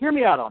 hear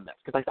me out on this,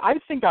 because I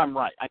think I'm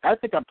right. I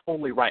think I'm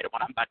totally right at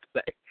what I'm about to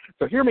say.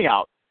 So hear me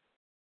out.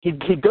 He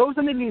goes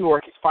into New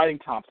York, he's fighting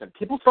Thompson.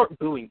 People start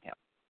booing him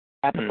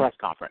at the press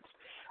conference.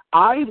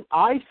 I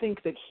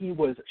think that he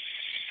was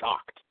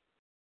shocked.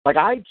 Like,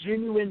 I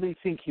genuinely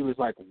think he was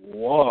like,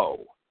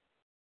 whoa,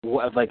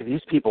 like,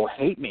 these people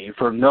hate me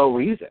for no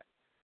reason,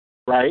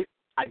 right?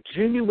 I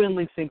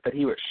genuinely think that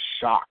he was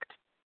shocked,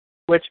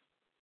 which,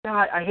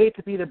 God, I hate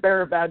to be the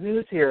bearer of bad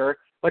news here,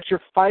 but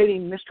you're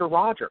fighting Mr.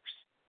 Rogers.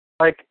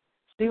 Like,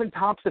 Stephen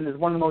Thompson is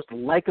one of the most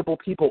likable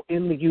people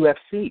in the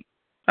UFC.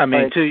 I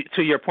mean,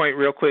 to your point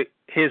real quick,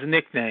 his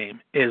nickname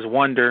is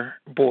Wonder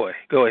Boy.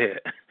 Go ahead.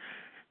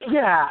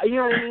 Yeah, you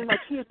know what I mean? Like,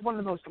 he is one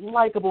of the most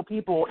likable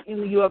people in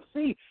the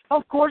UFC.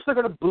 Of course they're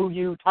going to boo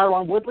you,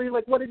 Tyron Woodley.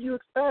 Like, what did you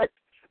expect?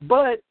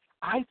 But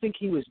I think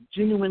he was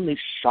genuinely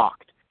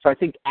shocked. So I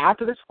think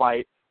after this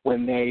fight,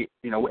 when they,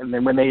 and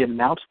then when they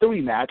announced the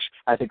rematch,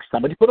 I think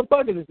somebody put a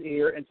bug in his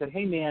ear and said,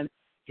 hey, man,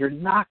 you're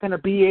not going to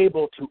be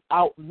able to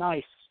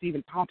out-nice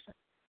Stephen Thompson.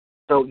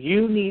 So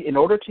you need, in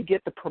order to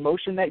get the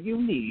promotion that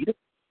you need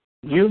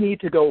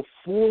to go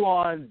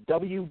full-on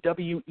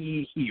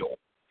WWE heel.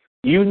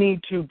 You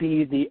need to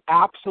be the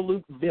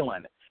absolute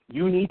villain.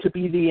 You need to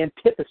be the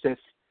antithesis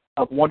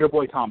of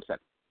Wonderboy Thompson.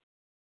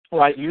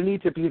 Right? You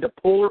need to be the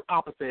polar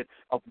opposite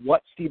of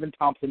what Stephen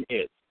Thompson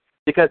is.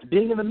 Because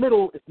being in the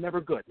middle is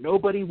never good.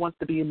 Nobody wants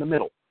to be in the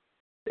middle.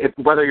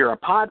 Whether you're a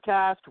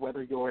podcast,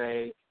 whether you're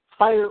a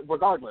fighter,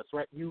 regardless,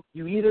 right? You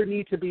either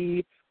need to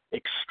be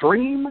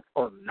extreme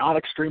or not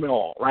extreme at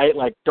all, right?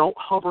 Like, don't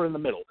hover in the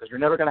middle because you're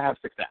never going to have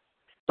success.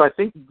 So I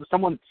think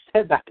someone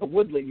said that to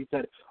Woodley. He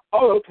said,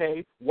 oh,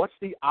 okay, what's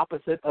the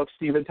opposite of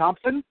Stephen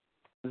Thompson?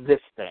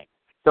 This thing.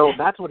 So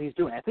that's what he's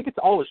doing. I think it's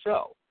all a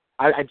show.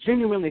 I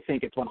genuinely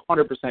think it's 100%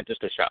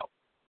 just a show.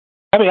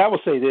 I mean, I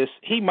will say this.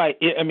 He might.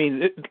 I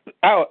mean,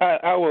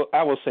 I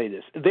will say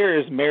this. There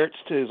is merits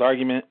to his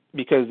argument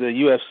because the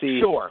UFC.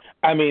 Sure.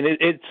 I mean,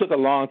 it took a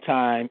long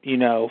time,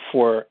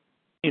 for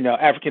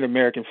African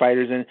American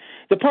fighters, and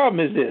the problem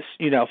is this.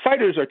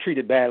 Fighters are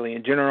treated badly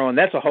in general, and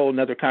that's a whole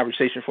another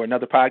conversation for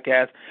another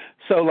podcast.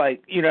 So,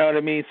 like, you know what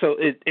I mean. So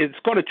it's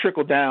going to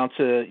trickle down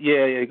to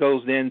it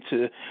goes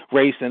into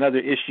race and other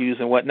issues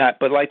and whatnot.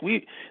 But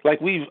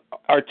we've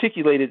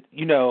articulated,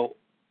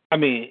 I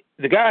mean,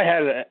 the guy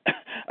had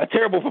a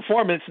terrible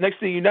performance. Next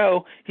thing you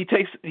know, he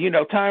takes,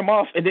 time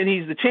off, and then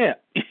he's the champ.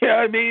 You know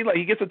what I mean? Like,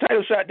 he gets a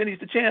title shot, then he's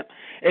the champ.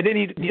 And then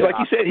like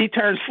you said, he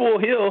turns full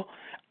heel.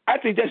 I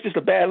think that's just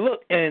a bad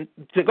look. And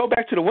to go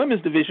back to the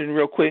women's division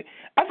real quick,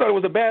 I thought it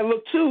was a bad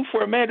look, too,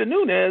 for Amanda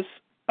Nunes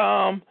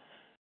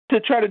to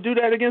try to do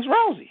that against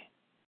Rousey.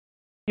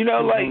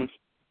 Like,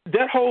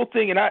 that whole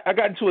thing, and I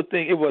got into a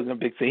thing. It wasn't a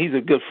big thing. He's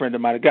a good friend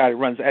of mine, a guy that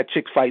runs at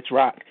Chick Fights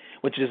Rock,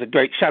 which is a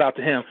great shout out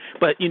to him.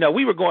 But,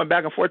 we were going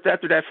back and forth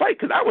after that fight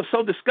because I was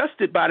so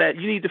disgusted by that.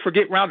 You need to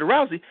forget Ronda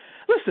Rousey.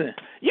 Listen,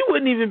 you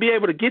wouldn't even be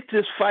able to get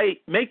this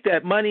fight, make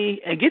that money,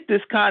 and get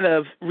this kind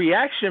of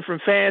reaction from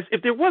fans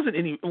if there wasn't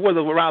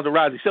Ronda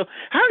Rousey. So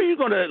how are you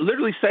going to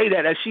literally say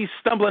that as she's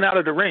stumbling out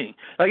of the ring?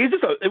 Like,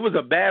 it was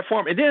a bad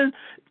form. And then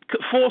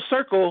full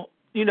circle,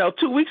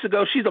 2 weeks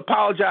ago, she's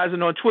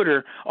apologizing on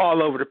Twitter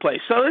all over the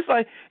place. So it's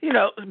like,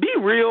 be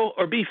real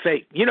or be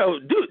fake.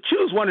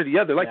 Choose one or the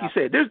other. Like you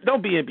said,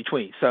 don't be in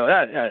between. So,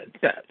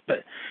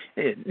 but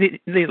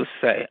needless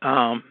to say.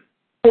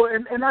 Well,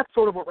 and that's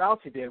sort of what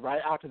Rousey did, right?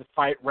 After the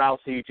fight,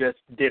 Rousey just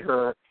did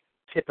her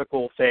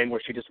typical thing where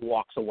she just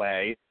walks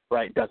away,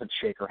 right? Doesn't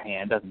shake her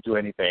hand, doesn't do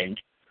anything,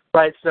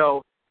 right?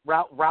 So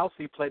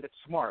Rousey played it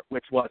smart,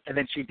 and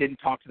then she didn't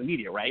talk to the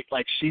media, right?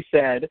 Like, she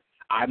said,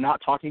 I'm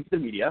not talking to the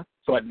media,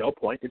 so at no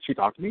point did she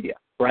talk to media,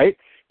 right?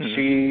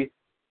 Mm-hmm.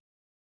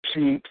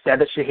 She said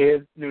that she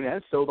hated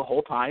Nunes, so the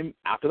whole time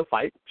after the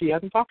fight, she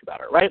hasn't talked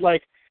about her, right?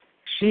 Like,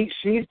 she's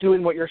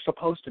doing what you're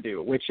supposed to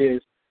do, which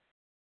is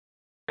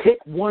pick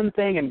one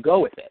thing and go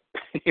with it.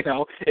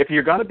 If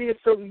you're going to be a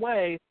certain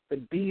way,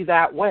 then be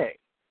that way.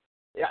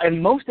 And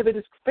most of it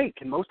is fake,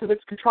 and most of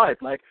it's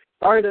contrived. Like,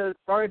 sorry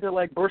to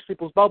like burst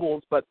people's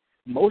bubbles, but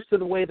most of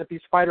the way that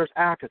these fighters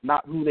act is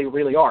not who they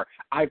really are.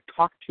 I've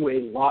talked to a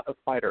lot of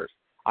fighters.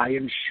 I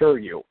assure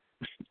you,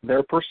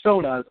 their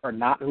personas are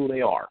not who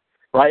they are,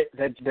 right?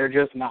 They're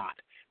just not.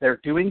 They're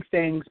doing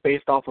things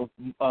based off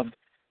of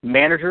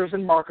managers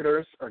and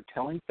marketers are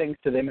telling things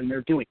to them, and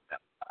they're doing them.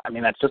 I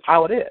mean, that's just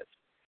how it is.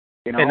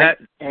 And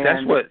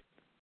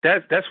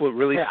that's what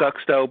really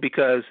sucks, though,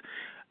 because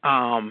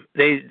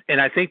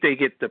I think they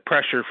get the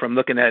pressure from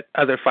looking at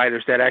other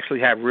fighters that actually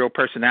have real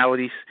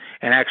personalities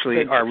and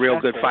actually are real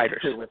good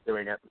fighters. With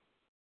doing it.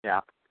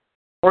 Yeah.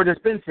 Or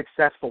just been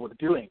successful with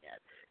doing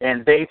it.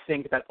 And they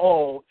think that,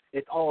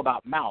 it's all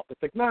about mouth.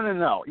 It's like,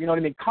 no. You know what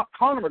I mean?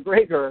 Conor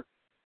McGregor,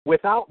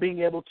 without being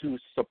able to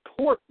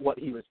support what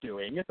he was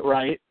doing,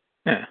 right,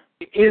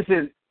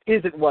 isn't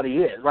what he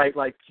is, right?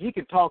 Like, he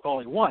can talk all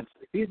he wants.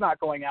 If he's not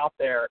going out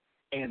there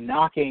and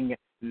knocking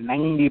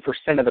 90%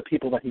 of the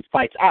people that he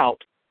fights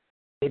out,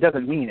 it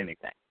doesn't mean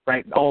anything,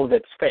 right? All of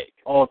it's fake.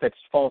 All of it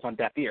falls on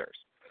deaf ears.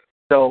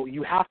 So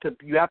you have to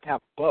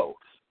have both.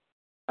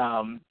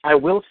 I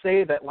will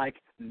say that, like,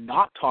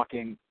 not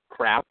talking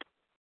crap,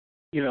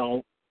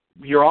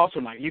 you're also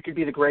not. You could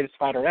be the greatest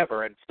fighter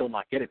ever and still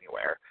not get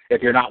anywhere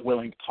if you're not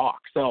willing to talk.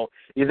 So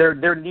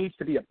there needs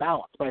to be a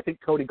balance. But I think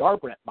Cody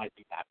Garbrandt might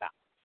be that balance,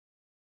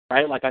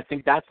 right? Like, I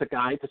think that's the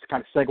guy, just to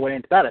kind of segue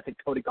into that, I think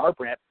Cody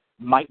Garbrandt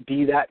might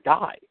be that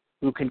guy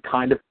who can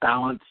kind of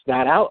balance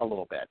that out a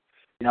little bit,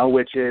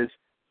 which is,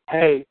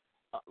 hey,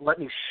 let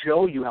me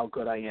show you how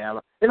good I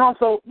am. And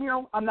also,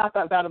 I'm not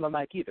that bad on the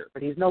mic either,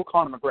 but he's no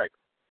Conor McGregor,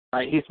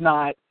 right? He's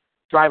not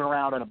driving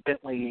around in a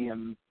Bentley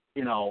and,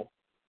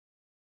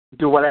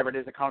 do whatever it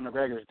is that Conor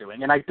McGregor is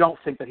doing. And I don't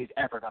think that he's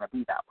ever going to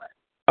be that way.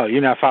 Oh,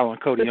 you're not following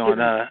Cody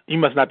on. You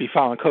must not be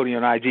following Cody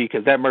on IG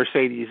because that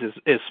Mercedes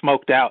is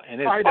smoked out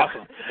and it's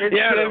awesome. It's you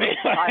know true.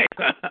 what I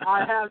mean?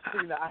 I have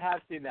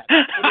seen that.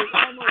 And it's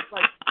almost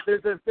like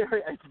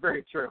it's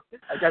very true.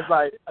 I guess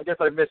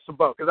I missed some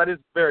boat because that is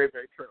very,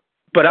 very true.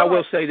 But I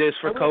will say this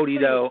for Cody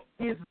though.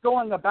 He's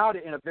going about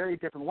it in a very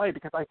different way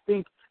because I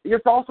think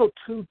there's also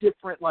two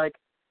different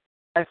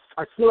I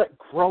feel like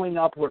growing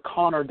up where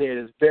Connor did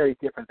is very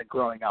different than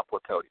growing up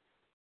with Cody.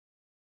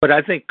 But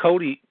I think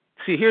Cody.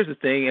 See, here's the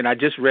thing, and I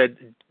just read,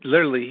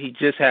 literally, he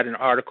just had an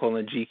article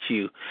in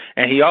GQ,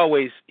 and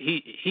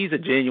he's a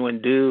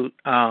genuine dude,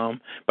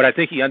 but I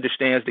think he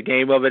understands the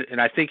game of it,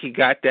 and I think he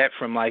got that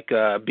from,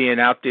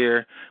 being out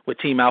there with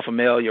Team Alpha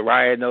Male,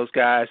 Uriah and those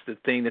guys, the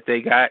thing that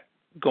they got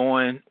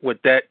going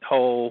with that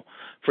whole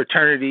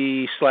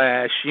fraternity /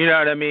 you know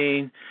what I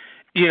mean,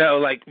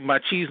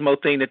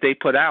 machismo thing that they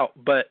put out,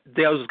 but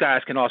those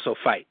guys can also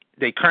fight.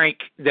 They crank,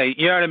 you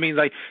know what I mean?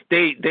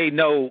 They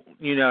know,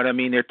 you know what I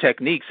mean, their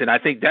techniques. And I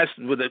think that's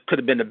what could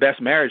have been the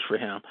best marriage for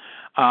him.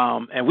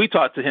 And we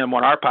talked to him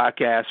on our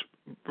podcast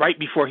right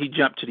before he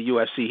jumped to the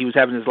UFC. He was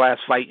having his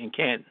last fight in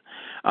Canton.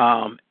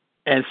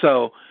 And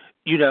so,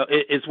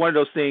 it's one of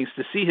those things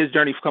to see his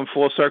journey come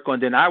full circle.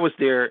 And then I was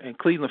there in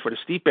Cleveland for the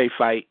Stipe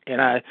fight,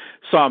 and I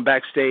saw him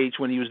backstage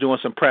when he was doing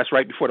some press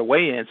right before the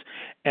weigh-ins.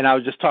 And I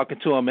was just talking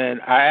to him, and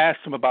I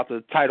asked him about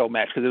the title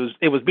match because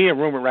it was being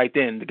rumored right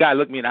then. The guy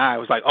looked me in the eye. I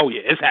was like, "Oh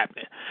yeah, it's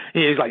happening."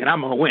 He's like, "And I'm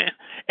gonna win."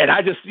 And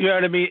I just, you know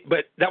what I mean.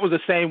 But that was the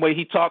same way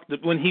he talked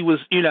when he was,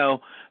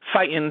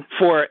 fighting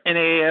for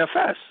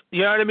NAAFS.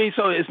 You know what I mean?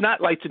 So it's not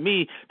like, to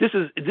me, this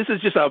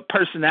is just a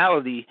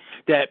personality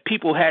that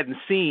people hadn't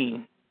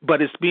seen, but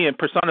it's being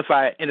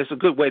personified, and it's a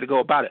good way to go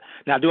about it.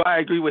 Now, do I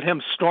agree with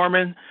him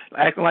storming,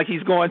 acting like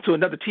he's going to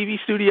another TV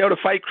studio to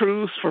fight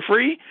Cruz for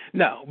free?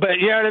 No.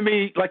 But you know what I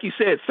mean? Like you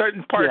said,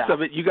 certain parts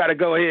of it, you got to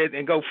go ahead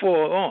and go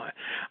full on.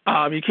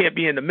 You can't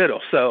be in the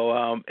middle.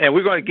 So, and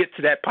we're going to get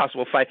to that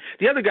possible fight.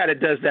 The other guy that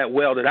does that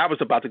well that I was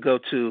about to go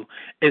to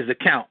is the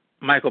Count,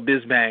 Michael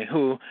Bisping,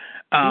 who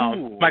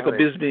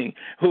Bisping,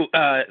 who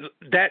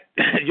that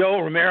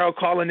Yoel Romero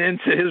calling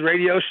into his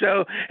radio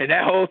show and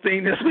that whole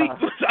thing this week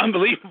was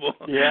unbelievable.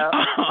 Yeah.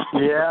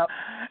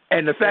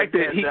 And the fact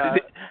that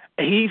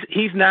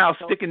he's now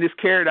sticking this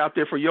carrot out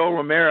there for Yoel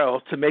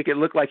Romero to make it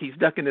look like he's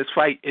ducking this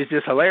fight is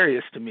just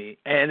hilarious to me,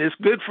 and it's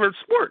good for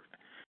sport.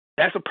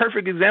 That's a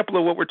perfect example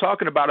of what we're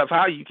talking about of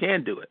how you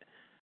can do it.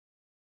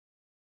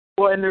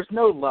 Well, and there's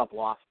no love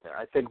lost there.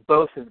 I think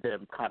both of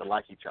them kind of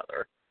like each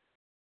other.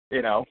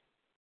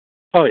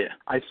 Oh yeah.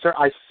 I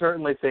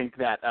certainly think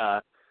that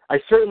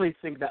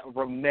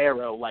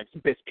Romero likes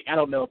Bisping. I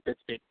don't know if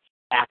Bisping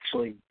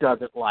actually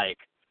doesn't like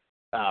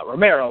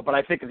Romero, but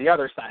I think on the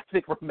other side, I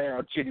think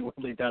Romero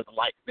genuinely doesn't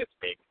like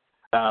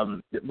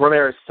Bisping.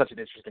 Romero is such an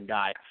interesting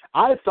guy.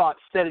 I thought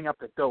setting up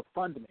the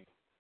GoFundMe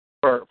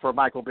for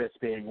Michael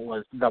Bisping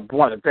was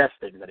one of the best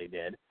things that he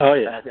did. Oh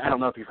yeah. I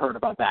don't know if you've heard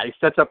about that. He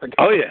sets up a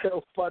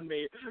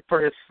GoFundMe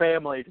for his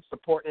family to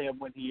support him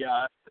when he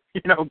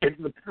gets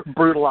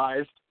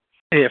brutalized.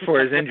 Yeah, for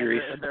his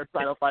injuries. in their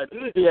title fight.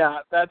 Yeah,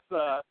 that's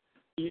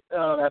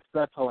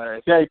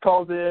hilarious. Yeah, he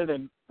calls in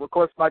and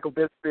requests Michael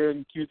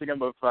Bisping, accusing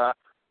him of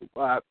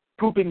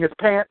pooping his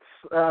pants,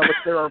 which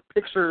there are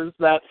pictures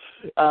that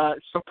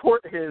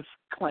support his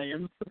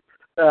claims.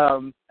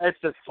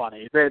 It's just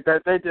funny. They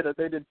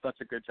did such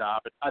a good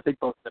job. I think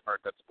both of them are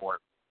a good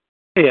sport.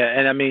 Yeah,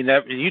 and I mean,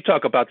 you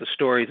talk about the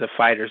stories of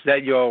fighters.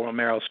 That Yoel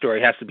Romero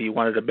story has to be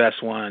one of the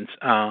best ones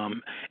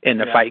in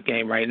the fight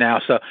game right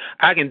now. So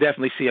I can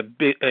definitely see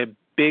a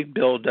big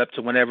build up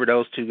to whenever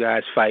those two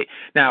guys fight.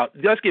 Now,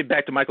 let's get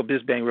back to Michael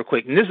Bisping real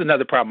quick. And this is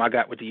another problem I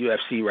got with the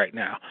UFC right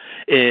now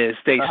is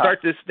they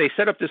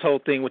set up this whole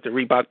thing with the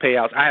Reebok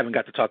payouts. I haven't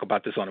got to talk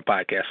about this on the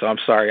podcast, so I'm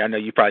sorry. I know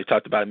you probably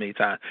talked about it many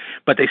times.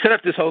 But they set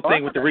up this whole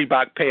thing with the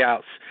Reebok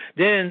payouts.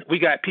 Then we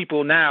got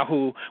people now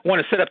who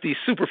want to set up these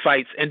super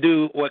fights and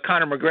do what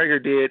Conor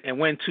McGregor did and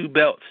win 2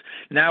 belts.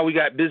 Now we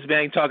got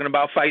Bisping talking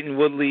about fighting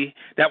Woodley.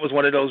 That was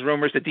one of those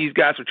rumors that these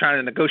guys were trying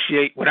to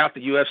negotiate without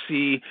the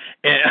UFC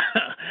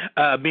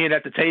and being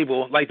at the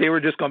table, like they were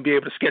just going to be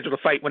able to schedule the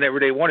fight whenever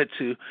they wanted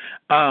to.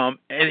 And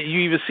you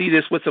even see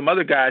this with some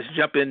other guys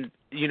jumping,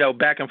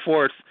 back and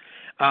forth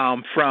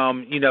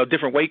from,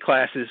 different weight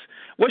classes.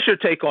 What's your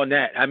take on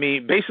that? I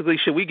mean, basically,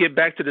 should we get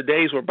back to the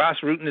days where Bas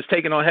Rutten is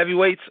taking on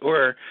heavyweights,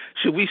 or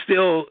should we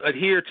still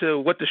adhere to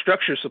what the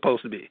structure is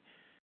supposed to be?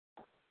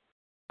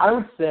 I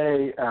would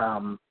say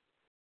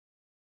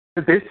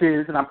this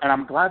is, and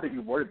I'm glad that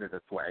you worded it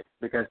this way,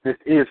 because this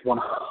is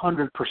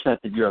 100%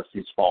 the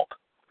UFC's fault.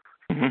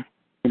 Mm-hmm.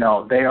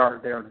 They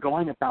are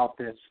going about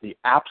this the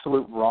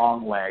absolute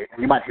wrong way.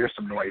 And you might hear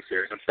some noise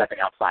here as I'm stepping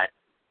outside.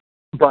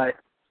 But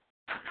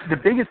the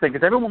biggest thing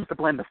is everyone wants to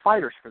blame the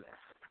fighters for this.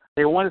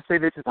 They want to say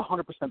this is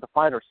 100% the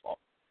fighters' fault.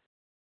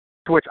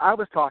 To which I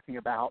was talking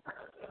about, I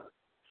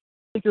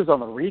think it was on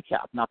the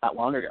recap not that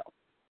long ago.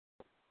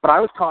 But I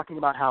was talking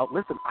about how,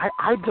 listen,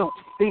 I don't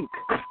think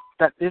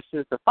that this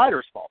is the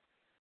fighters' fault.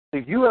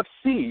 The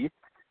UFC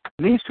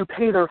needs to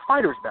pay their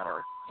fighters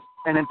better.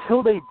 And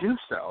until they do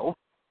so,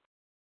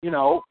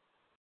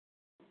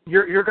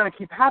 you're going to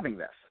keep having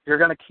this. You're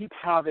going to keep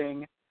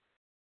having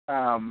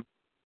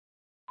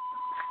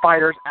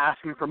fighters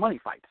asking for money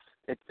fights.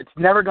 It's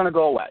never going to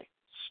go away.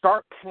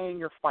 Start paying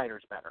your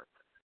fighters better,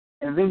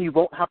 and then you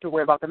won't have to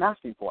worry about them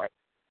asking for it,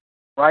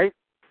 right?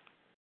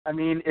 I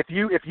mean, if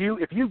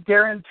you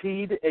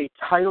guaranteed a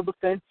title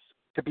defense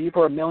to be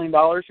for $1 million,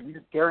 if you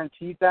just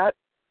guaranteed that,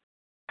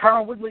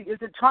 Tyron Woodley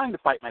isn't trying to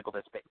fight Michael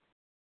Bisping,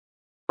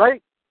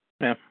 right?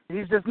 Yeah.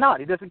 He's just not.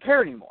 He doesn't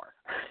care anymore,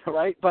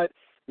 right? But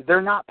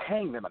they're not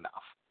paying them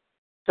enough.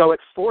 So it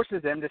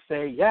forces them to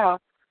say, yeah,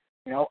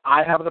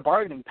 I have the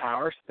bargaining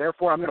power, so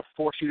therefore I'm going to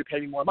force you to pay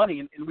me more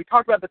money. And we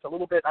talked about this a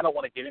little bit. I don't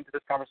want to get into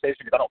this conversation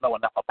because I don't know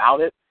enough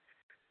about it.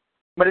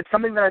 But it's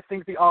something that I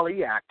think the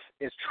Ali Act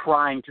is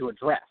trying to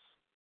address,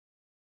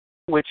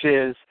 which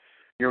is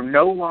you're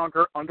no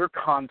longer under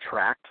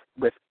contract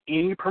with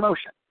any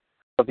promotion.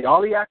 So the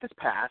Ali Act is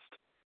passed.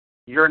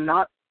 You're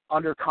not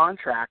under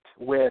contract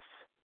with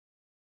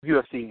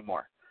UFC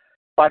anymore.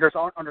 Fighters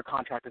aren't under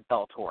contract with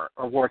Bellator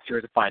or World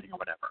Series of Fighting or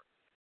whatever,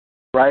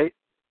 right?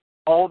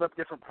 All the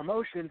different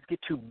promotions get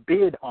to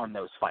bid on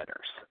those fighters.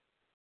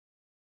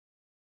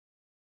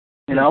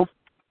 Yeah.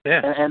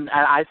 And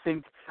I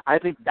think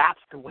that's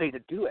the way to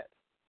do it.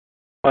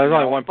 Well, there's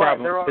only one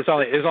problem.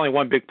 There's only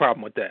one big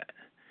problem with that.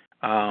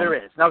 There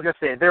is. I was going to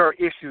say there are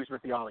issues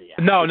with the Ali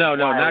Act. No,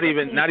 not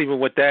even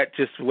with that.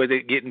 Just with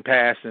it getting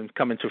passed and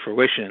coming to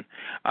fruition.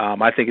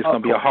 I think it's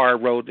going to be a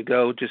hard road to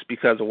go, just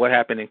because of what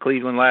happened in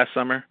Cleveland last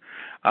summer.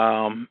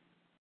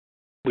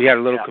 We had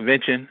a little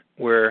convention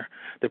where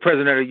the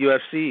president of the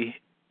UFC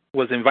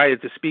was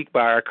invited to speak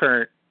by our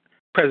current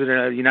president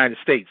of the United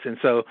States. And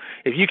so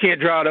if you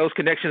can't draw those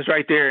connections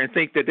right there and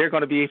think that they're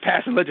going to be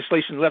passing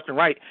legislation left and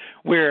right,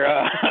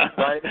 where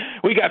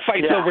we got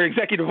fights over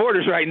executive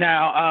orders right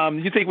now,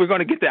 you think we're going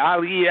to get the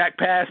Ali Act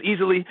passed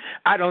easily?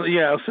 I don't,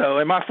 so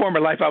in my former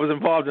life, I was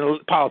involved in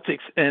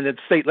politics and at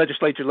the state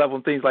legislature level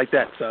and things like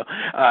that. So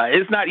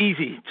it's not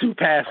easy to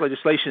pass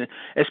legislation,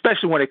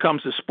 especially when it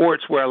comes to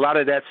sports, where a lot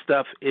of that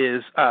stuff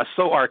is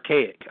so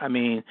archaic. I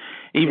mean,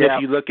 even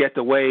if you look at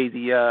the way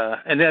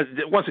and then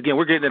once again,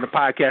 we're getting into the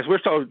podcast.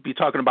 We're supposed to be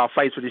talking about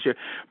fights for this year,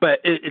 but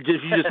if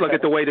you just look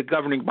at the way the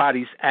governing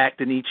bodies act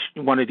in each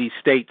one of these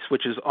states,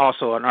 which is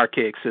also an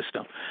archaic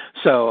system.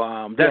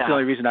 So that's the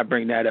only reason I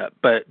bring that up.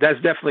 But that's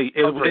definitely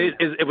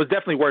it was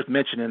definitely worth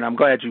mentioning. And I'm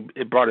glad you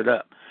brought it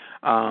up.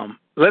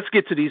 Let's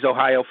get to these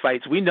Ohio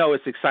fights. We know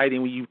it's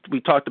exciting.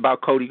 We talked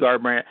about Cody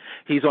Garbrandt.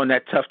 He's on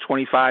that tough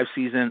 25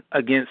 season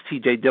against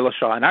T.J.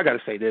 Dillashaw. And I got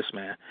to say this,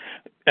 man.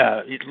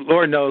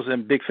 Lord knows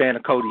I'm a big fan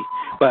of Cody,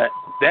 but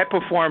that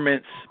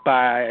performance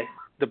by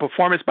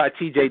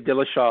T.J.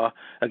 Dillashaw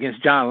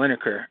against John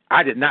Lineker,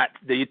 I did not.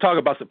 You talk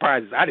about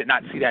surprises. I did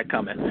not see that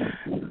coming.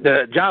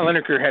 John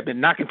Lineker had been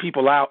knocking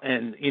people out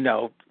and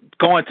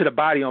going to the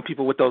body on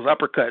people with those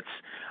uppercuts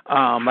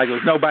like it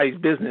was nobody's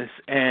business.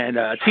 And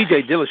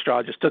T.J.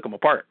 Dillashaw just took him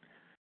apart.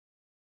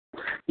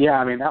 Yeah,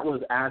 I mean, that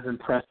was as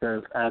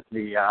impressive as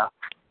the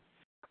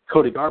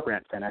Cody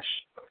Garbrandt finish,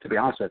 to be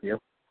honest with you.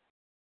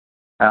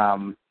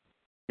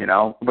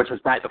 Which was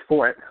right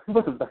before it. It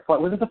wasn't the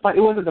fight.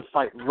 It wasn't the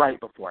fight right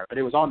before it, but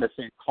it was on the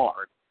same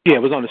card. Yeah,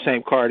 it was on the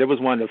same card. It was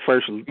one of the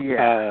first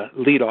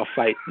leadoff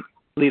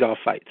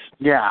fights.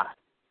 Yeah.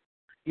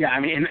 Yeah, I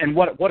mean, and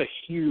what a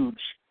huge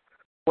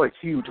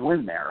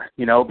win there,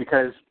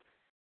 because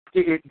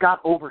it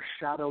got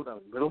overshadowed a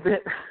little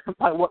bit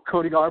by what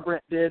Cody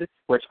Garbrandt did,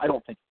 which I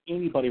don't think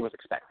anybody was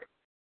expecting.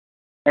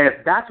 And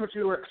if that's what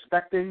you were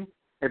expecting,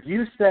 if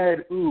you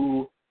said,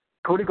 ooh,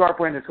 Cody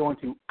Garbrandt is going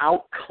to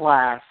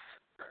outclass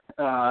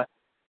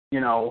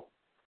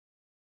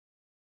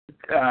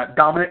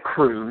Dominic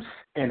Cruz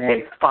in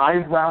a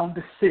 5-round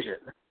decision,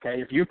 okay?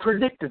 If you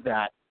predicted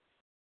that,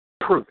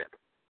 prove it.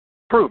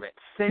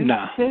 Send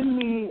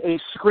me a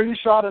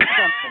screenshot of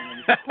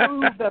something and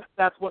prove that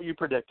that's what you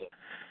predicted.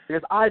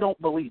 Because I don't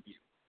believe you.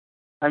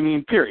 I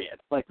mean, period.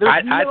 Like,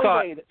 there's no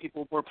way that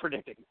people were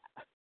predicting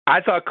that. I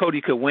thought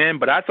Cody could win,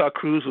 but I thought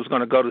Cruz was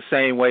going to go the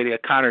same way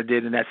that Conor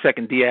did in that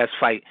second Diaz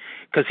fight,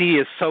 because he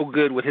is so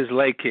good with his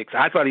leg kicks.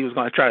 I thought he was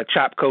going to try to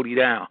chop Cody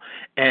down,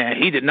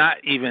 and he did not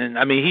even.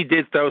 I mean, he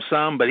did throw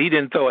some, but he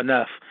didn't throw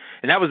enough.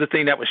 And that was the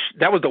thing that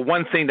was the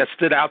one thing that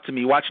stood out to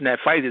me watching that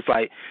fight. It's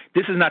like,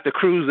 this is not the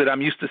Cruz that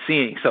I'm used to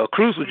seeing. So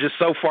Cruz was just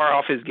so far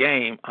off his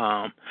game.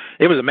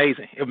 It was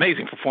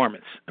amazing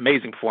performance.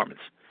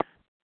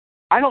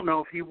 I don't know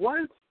if he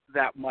was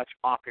that much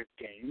off his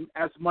game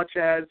as much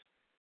as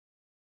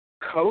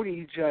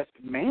Cody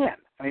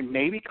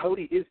maybe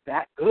Cody is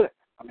that good.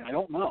 I mean, I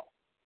don't know.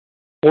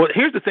 Well,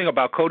 here's the thing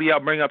about Cody I'll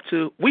bring up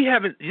too.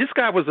 This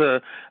guy was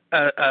a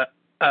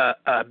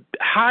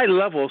high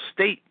level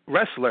state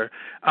wrestler,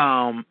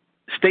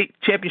 state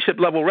championship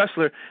level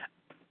wrestler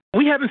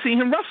we haven't seen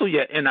him wrestle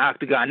yet in the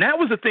octagon. That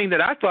was the thing that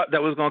I thought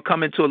that was going to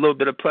come into a little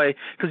bit of play,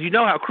 because you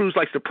know how Cruz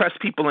likes to press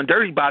people in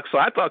dirty box. So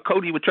I thought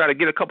Cody would try to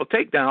get a couple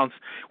takedowns,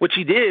 which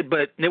he did,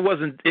 but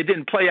it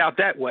didn't play out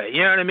that way.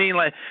 You know what I mean?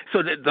 Like,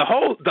 so the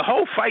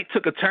whole fight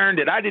took a turn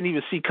that I didn't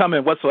even see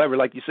coming whatsoever.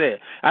 Like you said,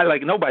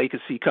 nobody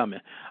could see coming.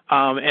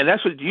 And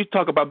that's what you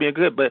talk about being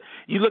good. But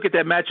you look at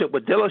that matchup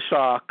with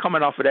Dillashaw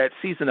coming off of that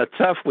season of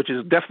Tough, which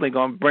is definitely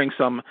going to bring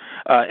some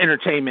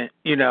entertainment,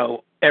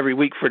 every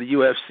week for the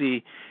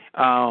UFC.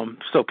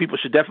 So people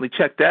should definitely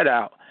check that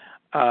out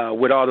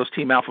with all those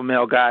Team Alpha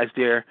Male guys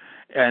there,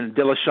 and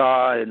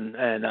Dillashaw and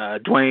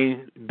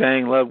Dwayne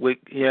Bang Ludwig.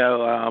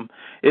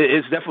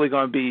 It's definitely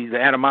going to be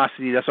the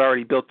animosity that's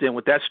already built in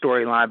with that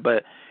storyline.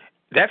 But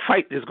that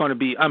fight is going to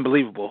be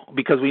unbelievable,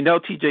 because we know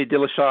TJ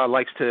Dillashaw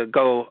likes to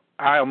go,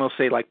 I almost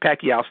say like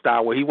Pacquiao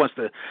style, where he wants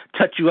to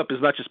touch you up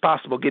as much as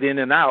possible, get in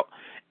and out.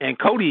 And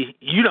Cody,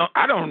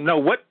 I don't know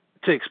what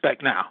to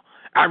expect now.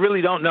 I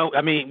really don't know.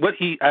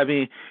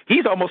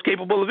 He's almost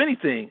capable of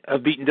anything,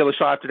 of beating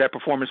Dillashaw after that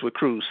performance with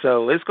Cruz.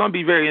 So it's going to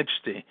be very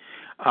interesting.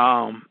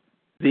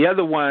 The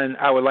other one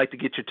I would like to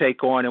get your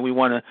take on, and we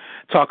want to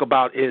talk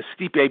about, is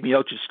Stipe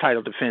Miocic's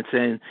title defense.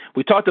 And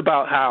we talked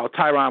about how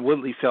Tyron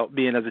Woodley felt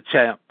being as a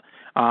champ,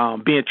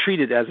 being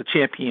treated as a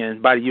champion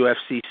by the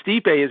UFC.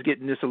 Stipe is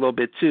getting this a little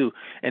bit too.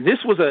 And it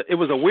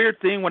was a weird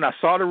thing when I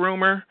saw the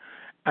rumor,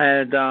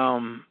 and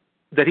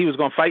that he was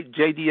going to fight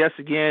JDS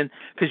again,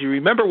 because you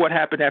remember what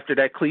happened after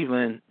that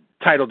Cleveland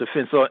title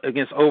defense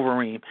against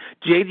Overeem.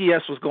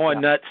 JDS was going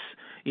nuts,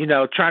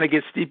 trying to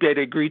get Stipe to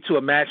agree to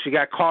a match. He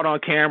got caught on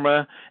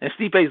camera, and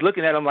Stipe's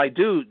looking at him like,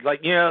 dude,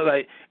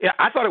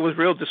 I thought it was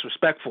real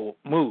disrespectful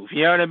move.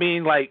 You know what I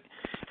mean?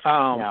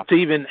 To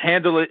even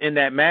handle it in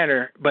that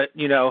manner. But,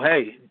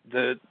 hey,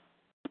 the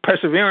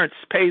perseverance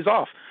pays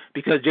off,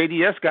 because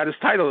JDS got his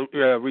title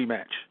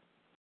rematch.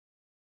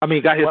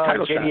 Got his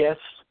title shot.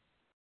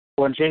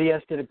 When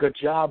JDS did a good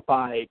job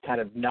by kind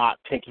of not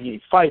taking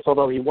any fights,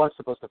 although he was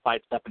supposed to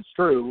fight Stephen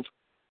Struve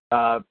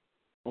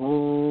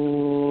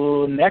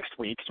next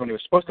week, is when he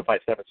was supposed to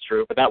fight Stephen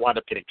Struve, but that wound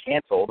up getting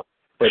canceled.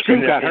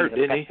 Struve got hurt,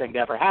 didn't he? Thing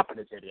never happened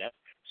to JDS.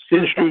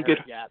 Didn't Struve get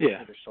hurt? Yeah.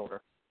 His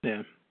shoulder.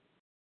 Yeah.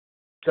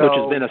 So, which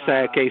has been a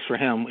sad case for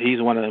him.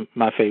 He's one of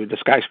my favorite. The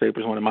Skyscraper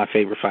is one of my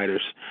favorite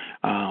fighters.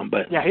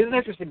 But yeah, he's an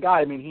interesting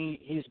guy.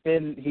 He's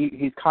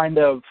kind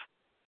of.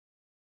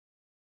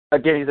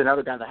 Again, he's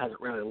another guy that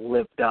hasn't really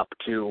lived up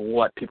to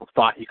what people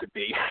thought he could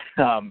be.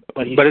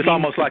 But it's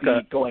almost like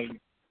going.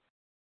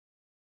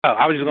 Oh,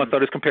 I was just going to throw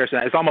this comparison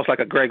out. It's almost like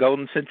a Greg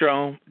Oden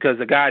syndrome, because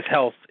the guy's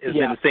health has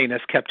been the thing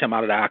that's kept him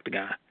out of the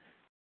octagon.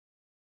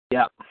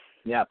 Yeah.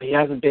 He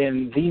hasn't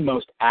been the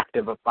most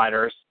active of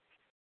fighters.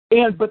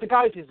 But the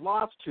guys he's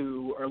lost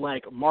to are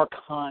like Mark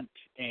Hunt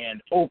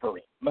and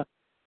Overeem,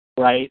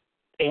 right?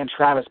 And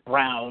Travis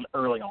Brown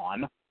early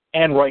on,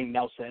 and Roy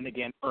Nelson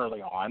again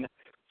early on.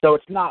 So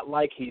it's not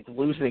like he's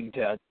losing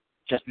to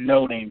just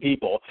no-name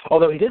people.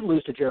 Although he did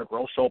lose to Jared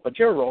Rosholt, but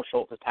Jared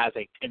Rosholt just has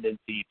a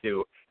tendency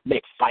to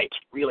make fights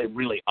really,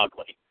 really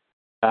ugly.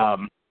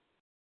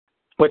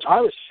 Which I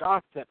was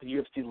shocked that the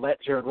UFC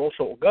let Jared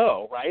Rosholt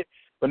go, right?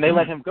 When they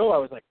let him go, I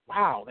was like,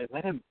 wow, they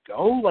let him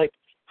go? Like,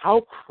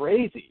 how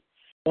crazy.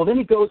 Well, then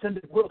he goes into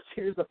the World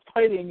Series of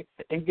Fighting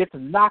and gets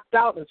knocked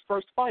out in his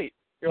first fight.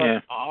 You're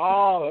like,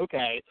 oh,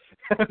 okay.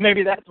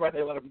 Maybe that's why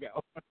they let him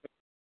go.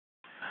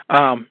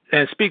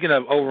 And speaking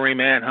of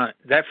Overeem and Hunt,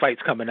 that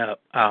fight's coming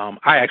up.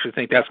 I actually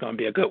think that's going to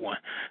be a good one.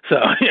 So,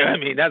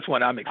 that's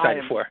one I'm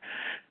excited for.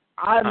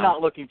 I'm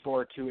not looking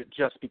forward to it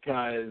just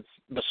because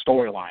the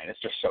storyline is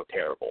just so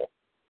terrible.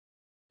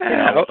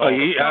 I'll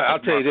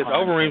tell you this.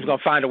 Overeem's going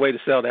to find a way to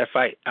sell that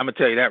fight. I'm going to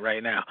tell you that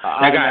right now.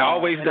 That guy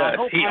always does.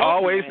 He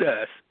always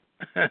does.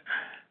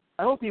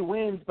 I hope he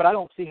wins, but I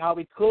don't see how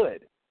he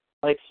could.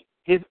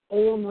 His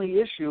only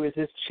issue is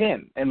his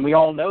chin, and we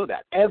all know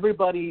that.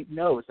 Everybody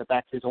knows that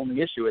that's his only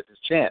issue is his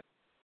chin.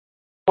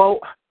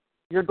 Well,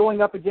 you're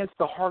going up against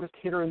the hardest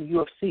hitter in the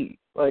UFC.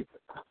 What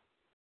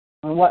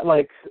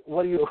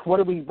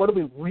do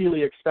we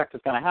really expect is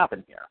going to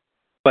happen here?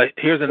 But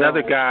here's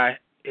another guy.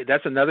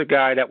 That's another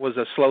guy that was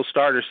a slow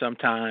starter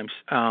sometimes.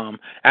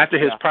 After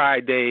his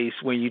Pride days,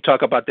 when you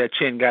talk about that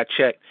chin got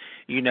checked,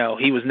 he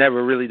was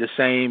never really the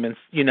same. And,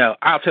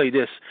 I'll tell you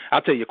this.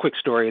 I'll tell you a quick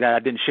story that I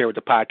didn't share with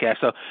the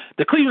podcast. So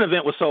the Cleveland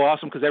event was so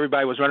awesome because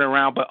everybody was running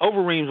around. But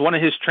Overeem's, one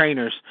of his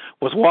trainers,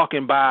 was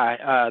walking by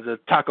the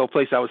taco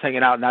place I was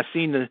hanging out, and I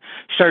seen the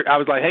shirt. I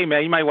was like, hey,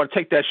 man, you might want to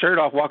take that shirt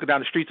off walking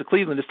down the streets of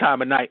Cleveland this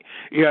time of night.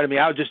 You know what I mean?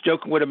 I was just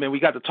joking with him, and we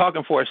got to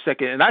talking for a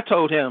second. And I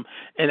told him,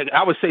 and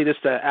I would say this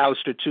to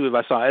Alistair, too, if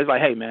I saw it. It's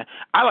like, hey, man,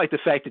 I like the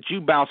fact that you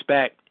bounced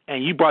back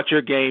and you brought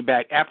your game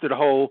back after the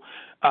whole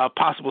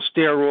possible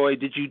steroid,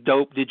 did you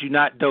dope, did you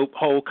not dope,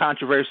 whole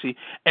controversy,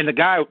 and the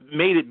guy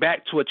made it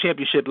back to a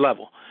championship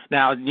level.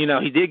 Now,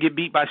 he did get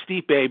beat by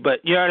Stipe, but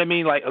you know what I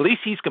mean? At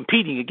least he's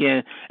competing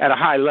again at a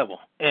high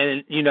level.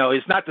 And,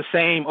 it's not the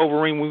same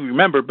Overeem we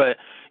remember, but,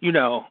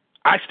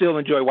 I still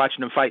enjoy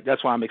watching him fight.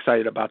 That's why I'm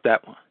excited about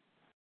that one.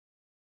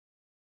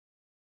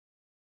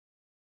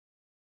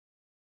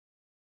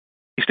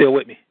 You still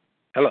with me?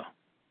 Hello?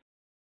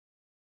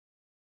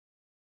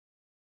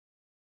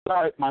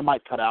 Sorry, my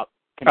mic cut out.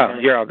 Oh,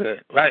 you're all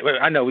good.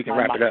 I know we can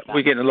wrap it up.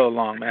 We're getting a little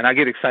long, man. I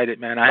get excited,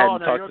 man. I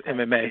haven't talked to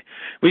MMA.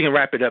 We can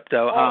wrap it up,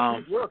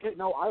 though. You're okay.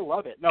 No, I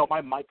love it. No,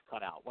 my mic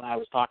cut out when I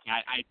was talking.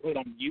 I put it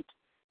on mute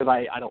because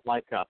I don't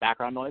like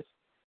background noise.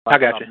 I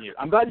got you.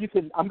 I'm glad you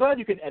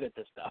can edit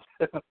this stuff.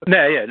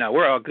 No,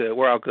 we're all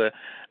good.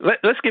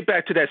 Let's get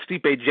back to that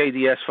Stipe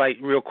JDS fight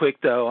real quick,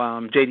 though.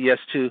 JDS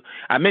 2.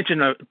 I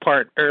mentioned a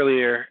part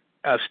earlier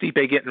of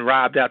Stipe getting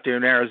robbed out there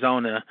in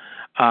Arizona.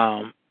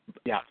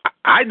 Yeah.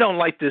 I don't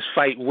like this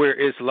fight where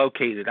it's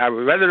located. I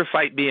would rather the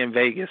fight be in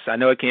Vegas. I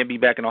know it can't be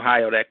back in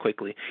Ohio that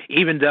quickly,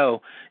 even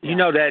though, you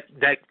know, that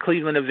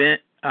Cleveland event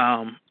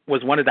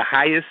was one of the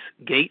highest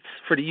gates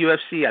for the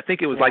UFC. I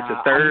think it was like the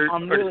third.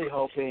 I'm really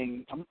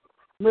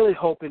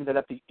hoping that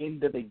at the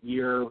end of the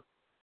year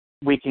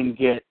we can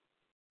get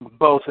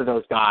both of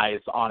those guys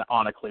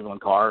on a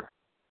Cleveland card.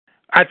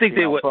 I think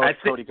they would. Both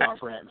Cody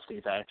Garbrandt and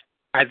Stipe.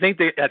 I think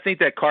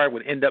that card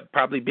would end up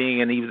probably being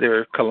in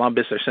either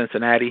Columbus or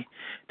Cincinnati.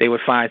 They would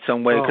find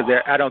some way because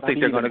I don't think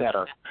they're going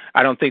to.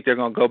 I don't think they're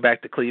going to go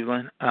back to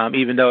Cleveland,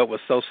 even though it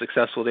was so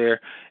successful there.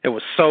 It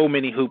was so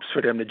many hoops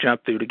for them to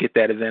jump through to get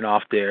that event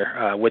off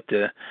there.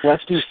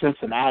 Let's do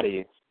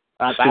Cincinnati.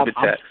 I'm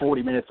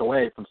 40 minutes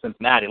away from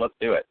Cincinnati. Let's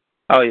do it.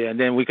 Oh yeah, and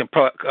then we can,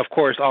 of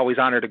course, always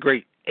honor the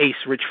great ace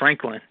Rich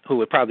Franklin, who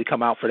would probably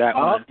come out for that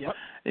one. Yep.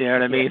 You know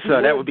what I mean?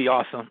 So that would be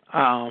awesome.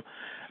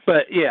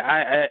 But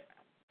yeah,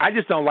 I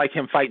just don't like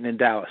him fighting in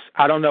Dallas.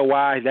 I don't know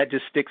why. That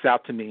just sticks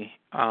out to me.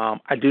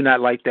 I do not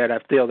like that. I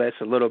feel that's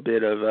a little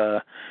bit of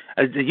the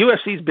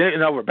UFC's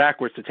bending over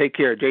backwards to take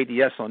care of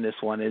JDS on this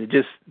one, and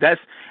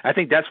I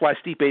think that's why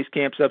Stipe's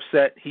camp's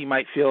upset. He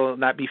might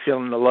not be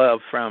feeling the love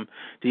from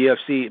the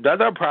UFC. The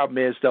other problem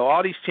is, though,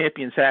 all these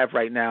champions have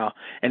right now,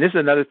 and this is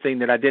another thing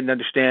that I didn't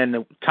understand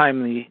the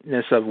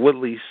timeliness of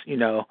Woodley's,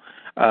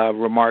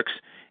 remarks,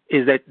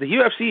 is that the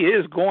UFC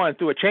is going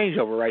through a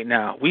changeover right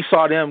now. We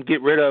saw them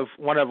get rid of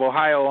one of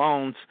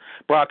Ohio-own's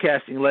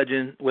broadcasting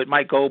legend with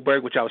Mike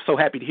Goldberg, which I was so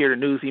happy to hear the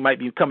news he might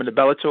be coming to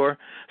Bellator.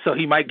 So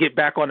he might get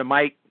back on the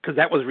mic because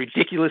that was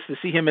ridiculous to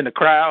see him in the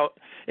crowd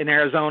in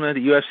Arizona.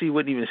 The UFC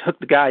wouldn't even hook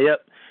the guy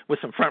up with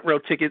some front row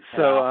tickets.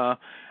 So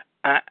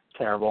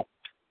terrible.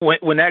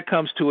 When that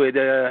comes to it,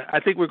 I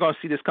think we're going to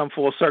see this come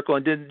full circle.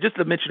 And then just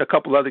to mention a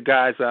couple other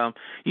guys,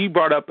 you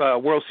brought up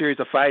World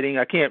Series of Fighting.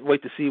 I can't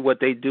wait to see what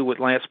they do with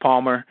Lance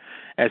Palmer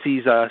as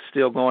he's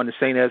still going to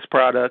St. Ed's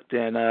product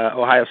and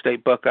Ohio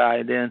State Buckeye.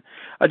 And then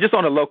just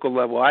on a local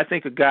level, I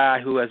think a guy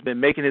who has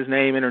been making his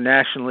name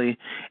internationally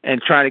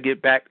and trying to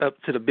get back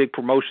up to the big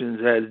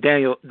promotions as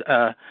Daniel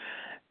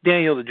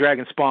the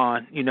Dragon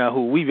Spawn,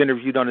 who we've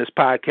interviewed on this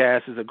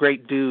podcast, is a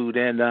great dude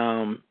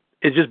and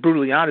is just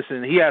brutally honest,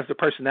 and he has the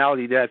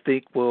personality that I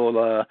think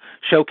will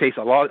showcase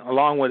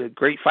along with a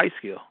great fight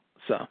skill.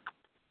 So,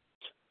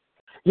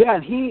 yeah,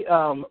 and he,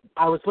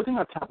 I was looking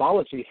at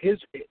Tapology.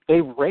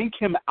 They rank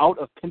him out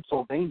of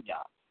Pennsylvania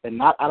and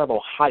not out of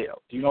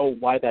Ohio. Do you know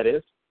why that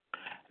is?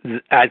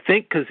 I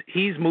think because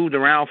he's moved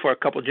around for a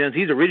couple of gyms.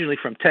 He's originally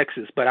from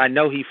Texas, but I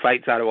know he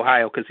fights out of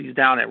Ohio because he's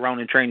down at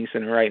Ronin Training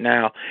Center right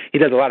now. He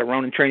does a lot of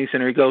Ronin Training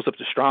Center. He goes up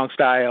to Strong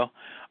Style,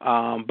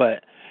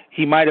 but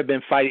he might have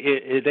been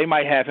fighting. They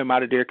might have him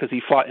out of there because he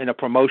fought in a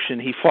promotion.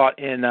 He fought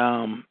in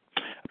a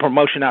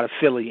promotion out of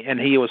Philly, and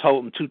he was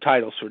holding 2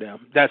 titles for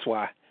them. That's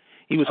why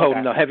he was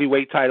holding the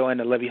heavyweight title and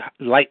the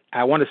light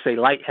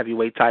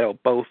heavyweight title,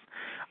 both.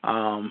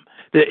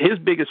 His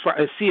biggest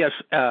fight,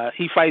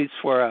 he fights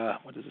for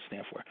what does it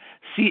stand for?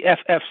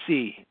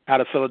 CFFC out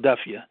of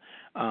Philadelphia.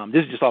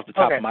 This is just off the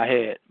top of my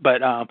head,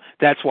 but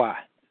that's why.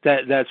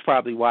 That's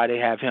probably why they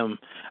have him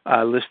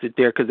listed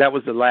there, because that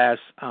was the last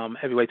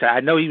heavyweight title.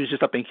 I know he was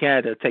just up in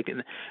Canada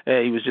taking.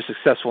 He was just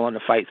successful in the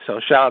fight, so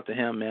shout out to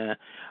him, man.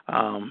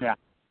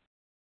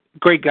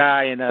 Great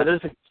guy, and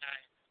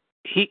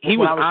he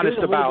was honest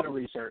about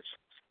research.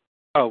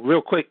 Oh,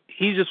 real quick,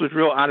 he just was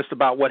real honest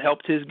about what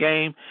helped his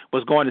game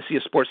was going to see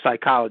a sports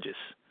psychologist.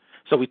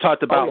 So we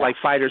talked about like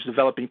fighters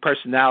developing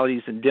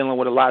personalities and dealing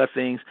with a lot of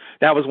things.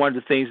 That was one of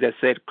the things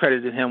that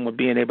credited him with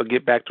being able to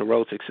get back to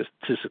road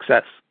to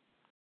success.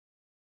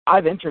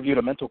 I've interviewed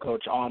a mental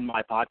coach on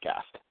my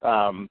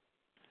podcast,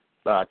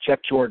 Chuck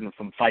Jordan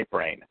from Fight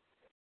Brain.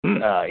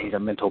 He's a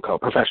mental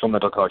coach, professional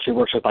mental coach. He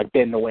works with like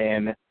Ben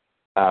Nguyen,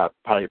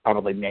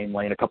 probably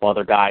mainly, and a couple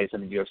other guys in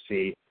the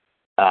UFC.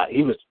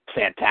 He was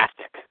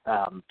fantastic.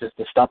 Just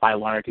the stuff I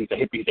learned. He's a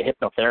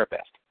hypnotherapist.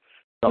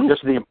 So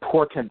just the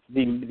importance,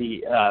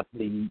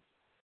 the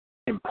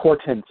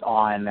importance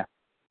on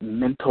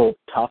mental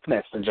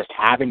toughness and just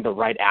having the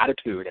right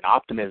attitude and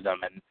optimism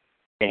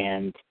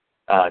and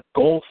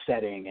goal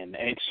setting, and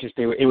it's just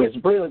it was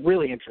really,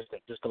 really interesting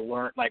just to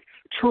learn, like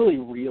truly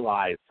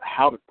realize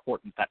how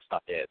important that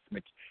stuff is. I mean,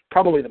 it's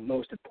probably the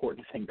most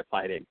important thing to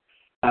fighting.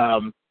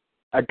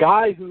 A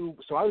guy who,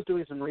 so I was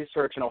doing some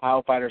research in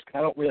Ohio fighters, because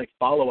I don't really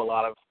follow a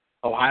lot of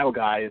Ohio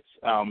guys,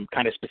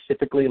 kind of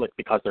specifically, like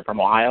because they're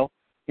from Ohio,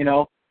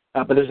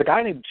 but there's a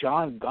guy named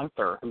John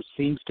Gunther who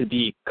seems to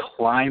be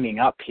climbing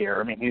up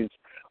here. I mean, he's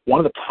one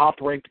of the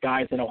top-ranked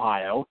guys in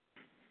Ohio.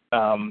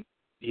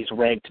 He's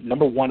ranked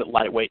number 1 at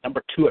lightweight,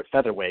 number 2 at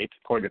featherweight,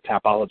 according to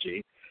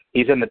Tapology.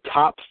 He's in the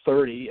top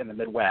 30 in the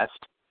Midwest.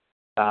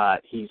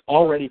 He's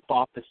already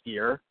fought this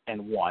year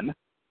and won.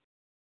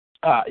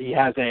 He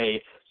has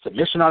a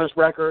submission on his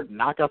record,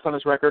 knockouts on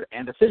his record,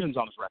 and decisions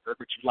on his record,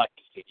 which you'd like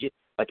to see,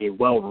 like a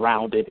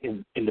well-rounded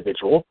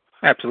individual.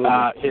 Absolutely.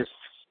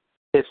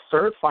 His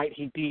third fight,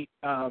 he beat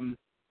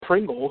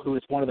Pringle, who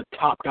is one of the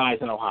top guys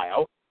in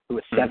Ohio, who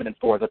was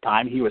 7-4 at the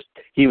time. He was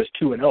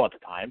 2-0 at the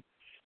time.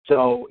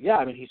 So yeah,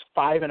 I mean he's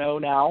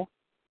 5-0 now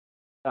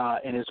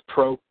in his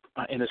pro.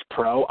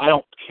 I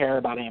don't care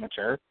about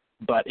amateur,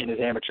 but in his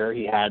amateur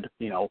he had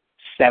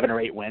 7 or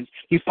 8 wins.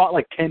 He fought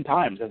like 10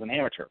 times as an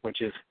amateur,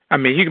 which is. I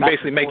mean, you can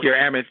basically make your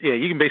amateur. Yeah,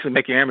 you can basically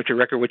make your amateur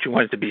record what you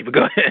want it to be. But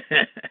go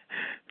ahead.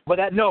 But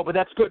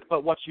that's good.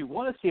 But what you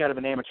want to see out of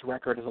an amateur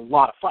record is a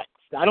lot of fights.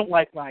 I don't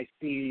like when I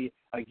see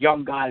a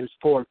young guy who's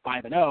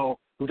 4-5-0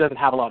 who doesn't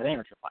have a lot of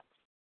amateur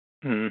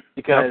fights,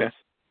 because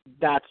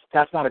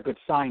that's not a good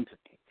sign to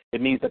me. It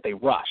means that they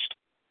rushed.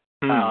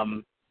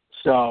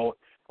 So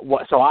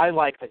I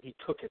like that he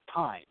took his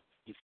time.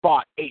 He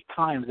fought 8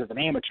 times as an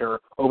amateur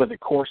over the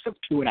course of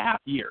 2.5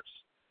 years.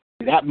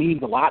 That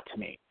means a lot to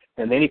me.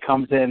 And then he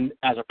comes in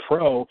as a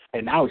pro,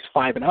 and now he's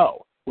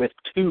 5-0 with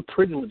 2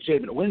 pretty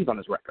legitimate wins on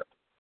his record.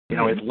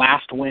 His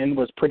last win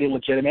was pretty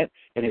legitimate,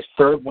 and his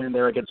third win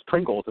there against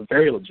Pringle is a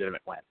very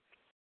legitimate win.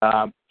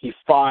 He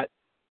fought,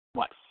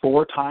 twice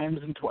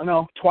in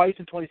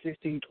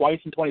 2016, twice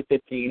in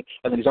 2015,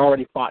 and then he's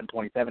already fought in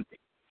 2017.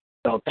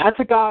 So that's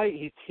a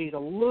guy, he's a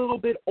little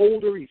bit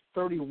older, he's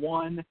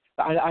 31.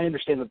 I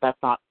understand that that's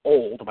not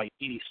old by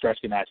any stretch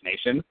of the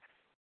imagination,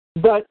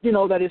 but,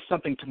 that is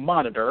something to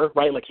monitor,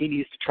 right? Like he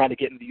needs to try to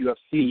get into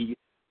the UFC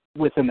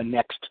within the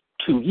next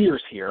 2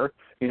 years here.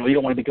 You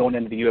don't want to be going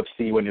into the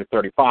UFC when you're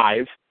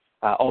 35,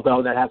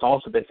 although that has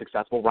also been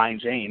successful. Ryan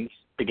James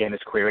began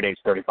his career at age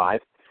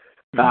 35.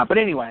 But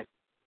anyway,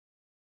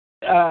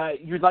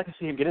 you'd like to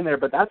see him get in there,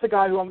 but that's a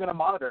guy who I'm going to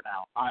monitor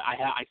now.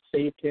 I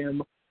saved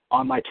him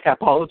on my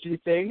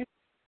Tapology thing,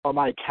 on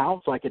my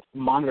account, so I could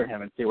monitor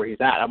him and see where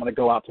he's at. I'm going to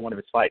go out to one of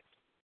his fights,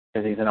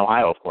 because he's in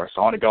Ohio, of course,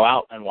 so I want to go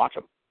out and watch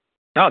him.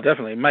 Oh,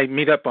 definitely. Might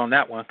meet up on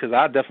that one, because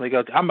I'll definitely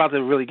go. I'm about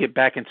to really get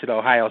back into the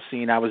Ohio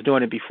scene. I was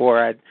doing it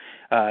before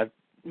I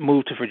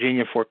moved to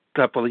Virginia for a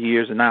couple of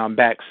years, and now I'm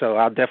back. So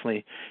I'll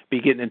definitely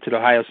be getting into the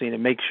Ohio scene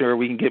and make sure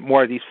we can get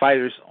more of these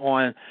fighters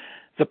on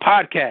the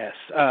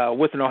podcast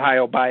with an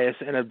Ohio bias,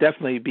 and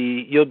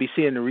you'll be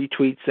seeing the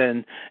retweets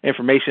and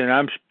information. And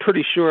I'm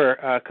pretty sure,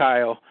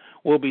 Kyle,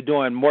 we'll be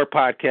doing more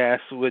podcasts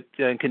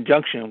in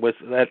conjunction with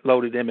that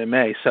Loaded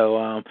MMA.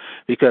 So,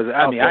 because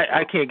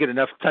I can't get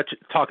enough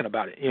talking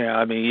about it.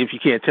 If you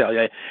can't tell,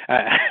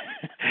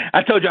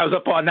 I told you I was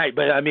up all night,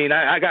 but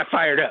I got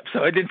fired up,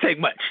 so it didn't take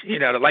much,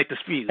 to light the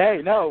speed.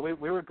 Hey, no,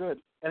 we were good.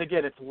 And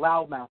again, it's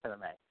Loudmouth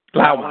MMA.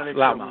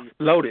 Loudmouth,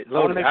 loaded.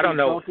 I don't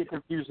know. Don't get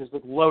confused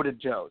with Loaded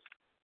Joes.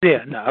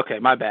 Yeah, no, okay,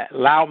 my bad.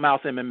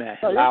 Loudmouth MMA.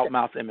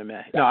 Loudmouth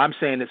MMA. No, I'm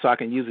saying it so I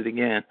can use it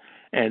again,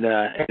 and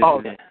that's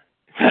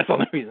the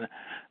only reason.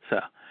 So,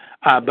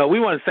 but we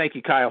want to thank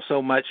you, Kyle, so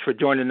much for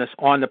joining us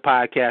on the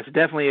podcast.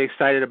 Definitely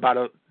excited about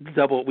a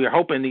double. We're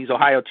hoping these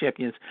Ohio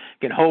champions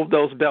can hold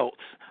those belts,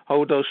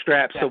 hold those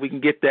straps, so we can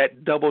get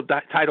that double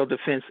title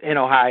defense in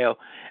Ohio.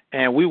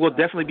 And we will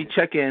definitely be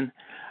checking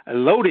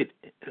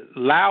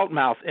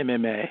Loudmouth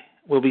MMA.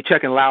 We'll be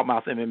checking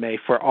Loudmouth MMA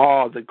for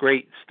all the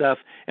great stuff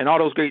and all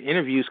those great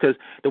interviews, because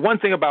the one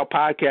thing about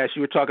podcasts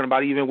you were talking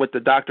about, even with the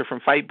doctor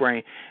from Fight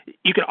Brain,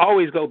 you can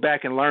always go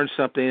back and learn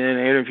something in an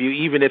interview,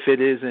 even if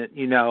it isn't,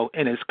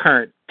 in its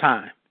current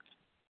time.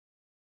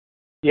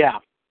 Yeah.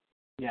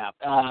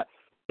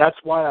 That's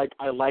why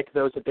I like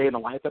those A Day in the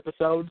Life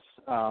episodes,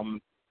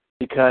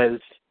 because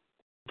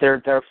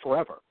they're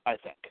forever, I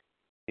think.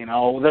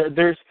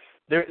 There's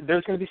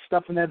going to be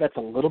stuff in there that's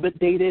a little bit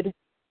dated,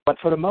 but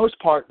for the most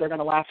part, they're going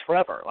to last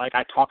forever. Like,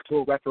 I talk to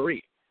a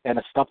referee, and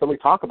the stuff that we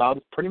talk about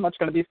is pretty much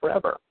going to be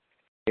forever.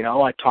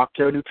 I talk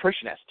to a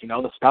nutritionist.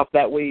 The stuff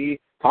that we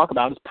talk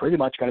about is pretty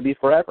much going to be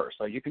forever.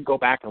 So you can go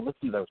back and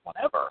listen to those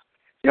whenever.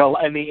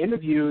 In the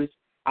interviews,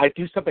 I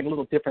do something a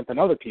little different than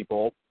other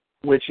people,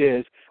 which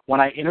is when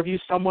I interview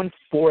someone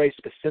for a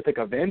specific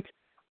event,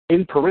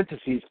 in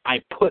parentheses,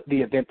 I put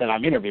the event that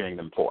I'm interviewing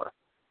them for.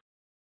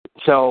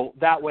 So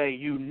that way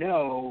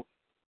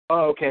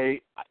okay,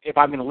 if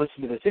I'm going to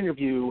listen to this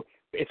interview,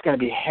 it's going to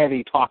be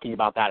heavy talking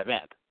about that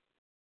event.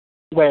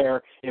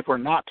 Where if we're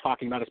not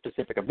talking about a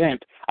specific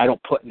event, I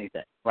don't put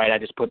anything, right? I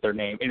just put their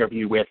name,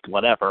 interview with,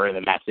 whatever, and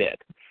then that's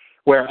it.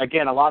 Where,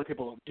 again, a lot of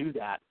people don't do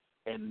that.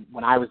 And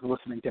when I was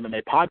listening to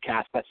MMA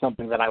podcasts, that's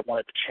something that I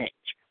wanted to change.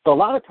 So a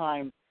lot of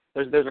times,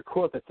 there's a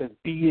quote that says,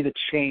 be the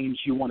change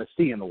you want to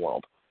see in the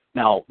world.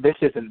 Now, this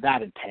isn't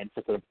that intense.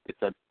 It's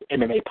a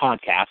MMA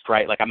podcast,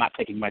 right? Like, I'm not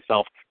taking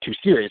myself too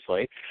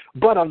seriously.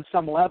 But on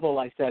some level,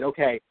 I said,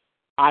 okay,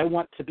 I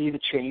want to be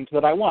the change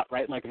that I want,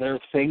 right? Like, there are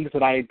things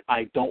that I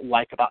don't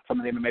like about some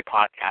of the MMA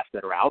podcasts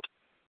that are out.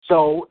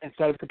 So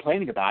instead of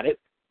complaining about it,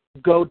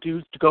 go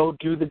do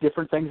the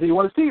different things that you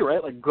want to see,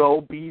 right? Like,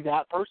 go be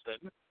that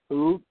person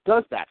who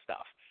does that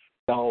stuff.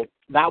 So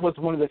that was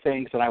one of the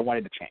things that I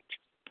wanted to change.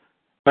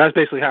 That's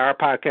basically how our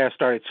podcast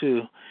started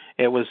too.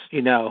 It was,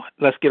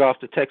 let's get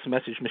off the text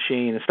message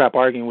machine and stop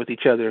arguing with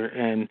each other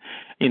and,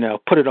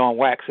 put it on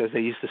wax, as they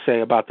used to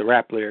say about the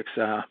rap lyrics.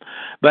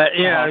 But,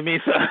 I mean,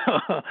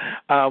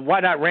 so why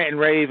not rant and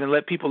rave and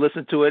let people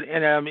listen to it?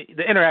 And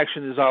the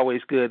interaction is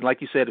always good.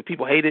 Like you said, if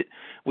people hate it,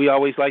 we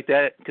always like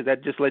that because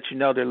that just lets you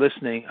know they're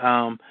listening.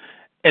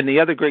 And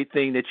the other great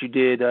thing that you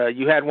did,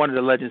 you had one of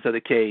the legends of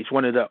the cage,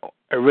 one of the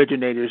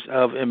originators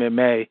of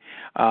MMA.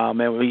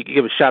 And we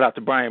give a shout out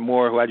to Brian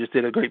Moore, who I just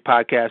did a great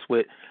podcast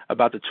with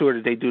about the tour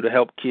that they do to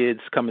help kids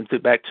coming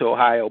back to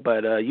Ohio.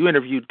 But you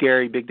interviewed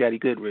Gary Big Daddy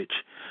Goodrich,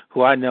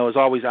 who I know is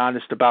always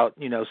honest about,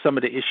 some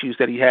of the issues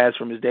that he has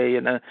from his day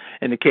in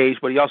the cage.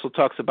 But he also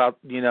talks about,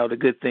 the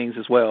good things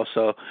as well.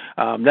 So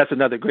that's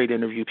another great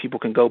interview.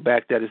 People can go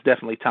back. That is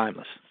definitely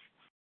timeless.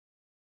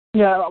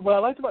 Yeah, what I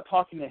liked about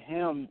talking to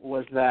him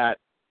was that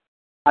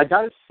I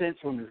got a sense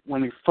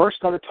when we first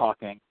started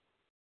talking,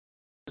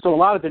 so a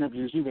lot of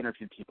interviews, you've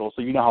interviewed people,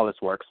 so you know how this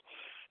works.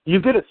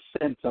 You get a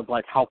sense of,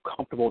 like, how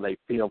comfortable they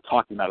feel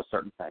talking about a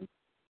certain thing.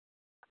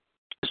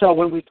 So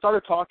when we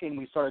started talking,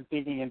 we started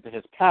digging into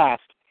his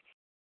past,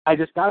 I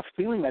just got a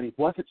feeling that he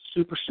wasn't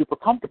super, super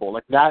comfortable.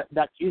 Like, that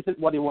isn't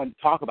what he wanted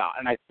to talk about.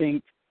 And I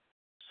think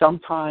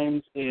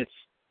sometimes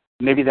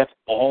maybe that's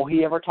all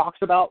he ever talks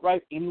about,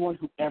 right? Anyone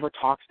who ever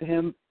talks to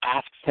him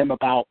asks him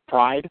about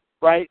pride,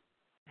 right?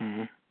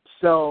 Mm-hmm.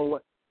 So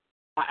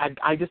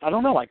I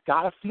don't know. I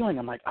got a feeling.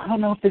 I'm like, I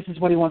don't know if this is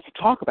what he wants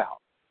to talk about.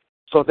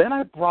 So then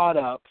I brought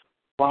up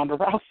Ronda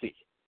Rousey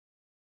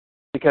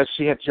because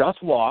she had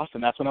just lost,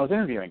 and that's when I was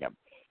interviewing him.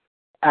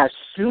 As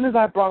soon as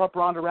I brought up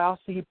Ronda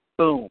Rousey,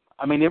 boom.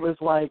 I mean, it was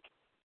like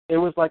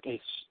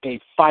a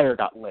fire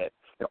got lit.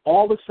 And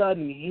all of a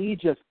sudden, he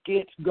just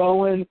gets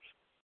going.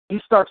 He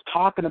starts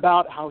talking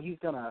about how he's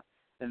gonna,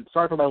 and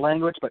sorry for my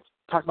language, but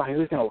talks about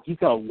how he's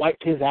gonna wipe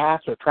his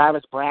ass with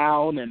Travis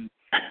Brown, and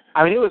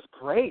I mean, it was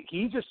great.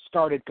 He just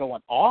started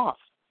going off,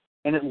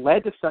 and it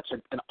led to such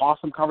an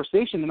awesome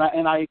conversation.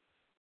 And I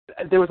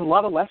there was a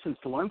lot of lessons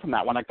to learn from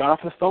that. When I got off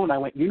the phone, I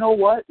went, you know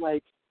what?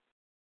 Like,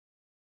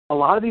 a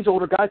lot of these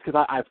older guys,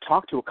 because I've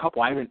talked to a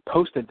couple. I haven't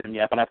posted them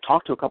yet, but I've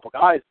talked to a couple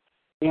guys,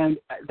 and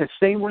the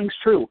same rings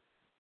true.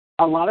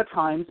 A lot of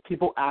times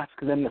people ask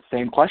them the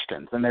same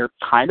questions, and they're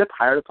kind of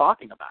tired of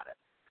talking about it.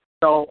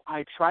 So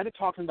I try to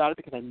talk to them about it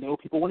because I know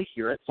people want to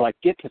hear it, so I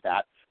get to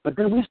that. But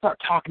then we start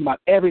talking about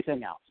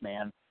everything else,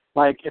 man.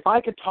 Like, if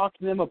I could talk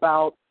to them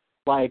about,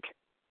 like,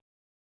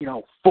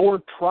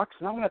 Ford trucks,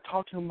 and I'm going to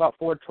talk to them about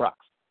Ford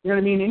trucks. You know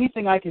what I mean?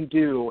 Anything I can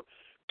do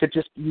to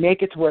just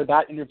make it to where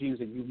that interview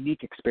is a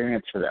unique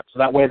experience for them. So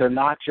that way they're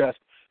not just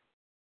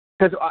 –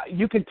 because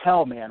you can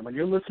tell, man, when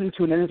you're listening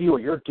to an interview or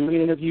you're doing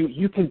an interview,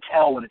 you can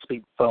tell when it's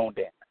being phoned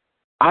in.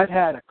 I've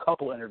had a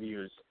couple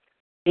interviews.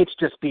 It's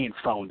just being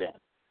phoned in.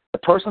 The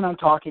person I'm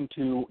talking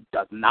to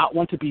does not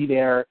want to be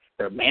there.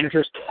 Their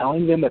manager's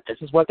telling them that this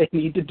is what they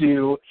need to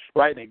do,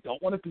 right? They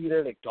don't want to be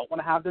there. They don't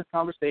want to have this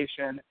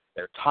conversation.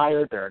 They're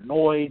tired. They're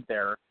annoyed.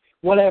 They're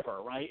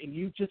whatever, right? And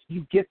you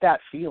get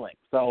that feeling.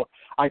 So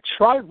I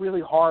try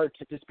really hard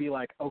to just be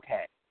like,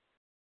 okay,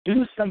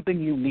 do something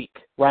unique,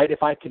 right?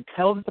 If I can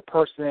tell that the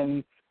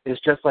person is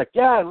just like,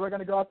 yeah, we're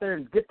going to go out there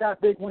and get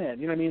that big win,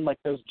 you know what I mean? Like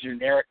those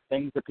generic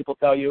things that people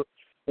tell you.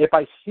 If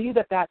I see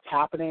that that's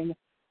happening,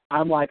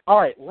 I'm like, all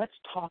right, let's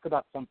talk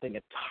about something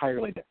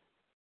entirely different.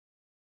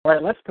 All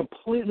right, let's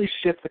completely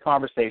shift the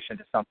conversation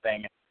to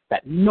something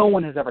that no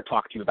one has ever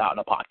talked to you about in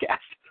a podcast,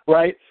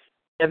 right?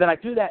 And then I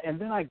do that,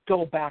 and then I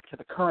go back to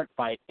the current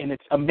fight, and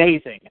it's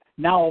amazing.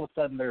 Now all of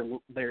a sudden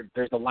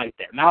there's a light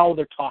there. Now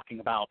they're talking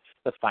about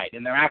the fight,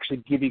 and they're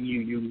actually giving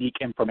you unique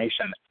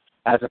information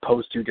as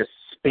opposed to just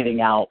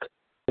spitting out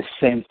the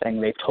same thing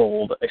they've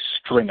told a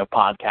string of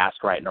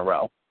podcasts right in a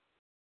row.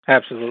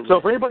 Absolutely. So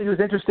for anybody who's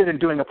interested in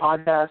doing a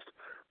podcast,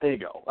 there you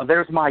go.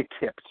 There's my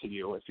tip to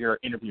you if you're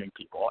interviewing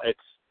people.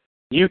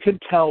 You can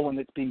tell when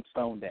it's being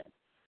phoned in.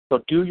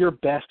 So do your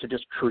best to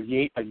just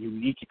create a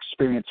unique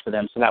experience for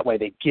them so that way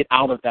they get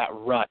out of that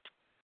rut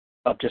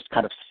of just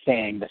kind of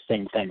saying the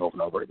same thing over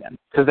and over again.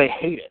 Because they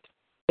hate it.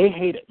 They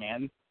hate it,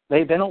 man.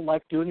 They don't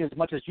like doing it as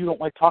much as you don't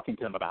like talking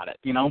to them about it,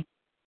 you know?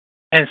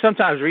 And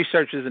sometimes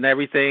research isn't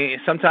everything.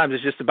 Sometimes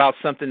it's just about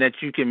something that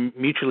you can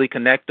mutually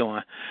connect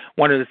on.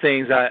 One of the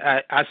things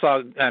I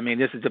saw, I mean,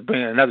 this is to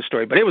bring another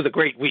story, but it was a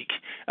great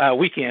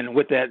weekend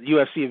with that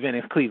UFC event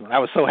in Cleveland. I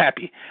was so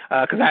happy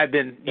because I had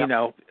been,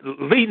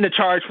 leading the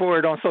charge for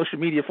it on social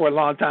media for a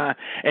long time.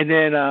 And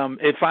then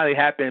it finally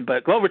happened.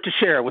 But Glover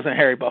Teixeira was in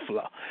Harry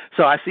Buffalo.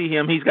 So I see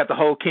him. He's got the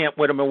whole camp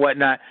with him and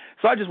whatnot.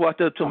 So I just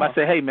walked up to him. I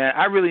said, hey, man,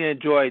 I really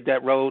enjoyed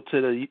that road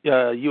to the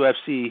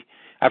UFC.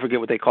 I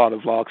forget what they call the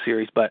vlog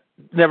series, but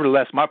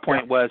nevertheless, my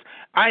point was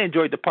I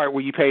enjoyed the part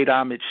where you paid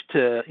homage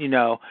to,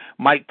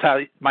 Mike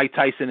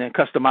Tyson and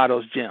Cus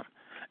D'Amato's gym.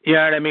 You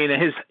know what I mean?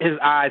 And his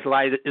eyes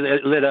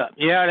lit up.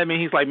 You know what I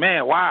mean? He's like,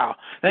 man, wow,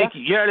 thank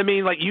you. You know what I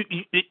mean? Like you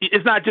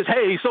it's not just,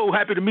 hey, so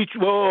happy to meet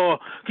you. Oh,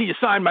 can you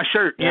sign my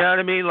shirt? You know what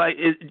I mean? Like,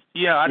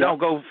 I don't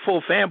go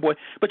full fanboy,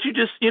 but you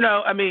just,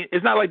 I mean,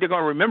 it's not like they're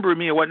gonna remember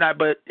me or whatnot.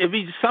 But if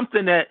it's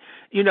something that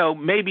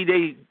maybe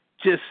they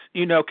just,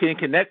 can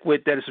connect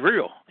with, that is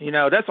real.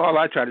 That's all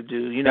I try to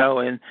do,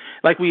 and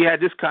like we had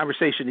this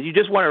conversation, you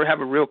just want to have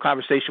a real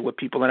conversation with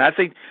people. And I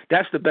think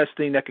that's the best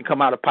thing that can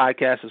come out of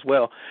podcasts as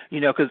well,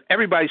 because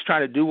everybody's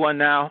trying to do one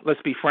now,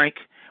 let's be frank,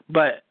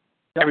 but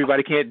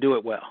everybody can't do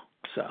it well.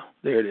 So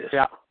there it is.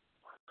 Yeah.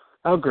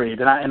 Agreed.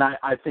 And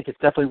I think it's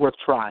definitely worth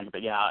trying,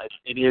 but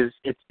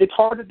it's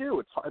hard to do.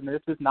 It's hard, and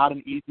this is not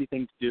an easy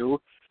thing to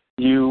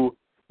do.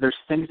 There's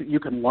things that you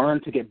can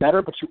learn to get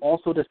better, but you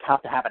also just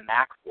have to have a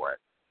knack for it.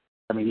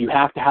 I mean, you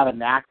have to have a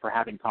knack for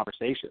having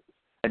conversations.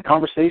 And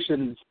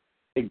conversations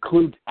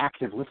include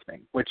active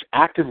listening, which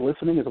active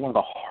listening is one of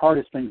the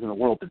hardest things in the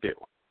world to do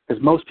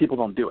because most people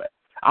don't do it.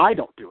 I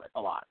don't do it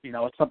a lot.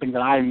 It's something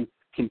that I'm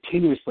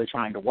continuously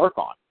trying to work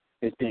on,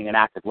 is being an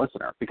active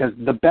listener, because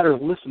the better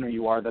listener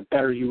you are, the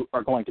better you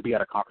are going to be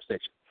at a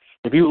conversation.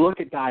 If you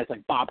look at guys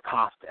like Bob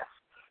Costas,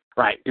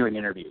 right, doing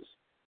interviews,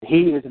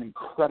 he is an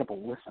incredible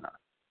listener,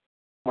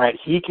 right?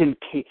 He can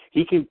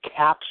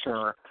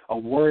capture a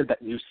word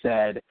that you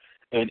said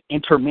and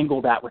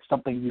intermingle that with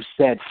something you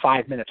said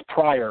 5 minutes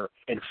prior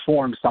and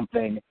form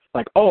something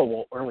like, oh,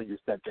 well, earlier you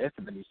said this,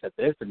 and then you said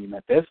this, and you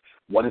meant this.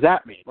 What does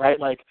that mean, right?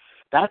 Like,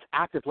 that's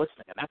active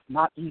listening, and that's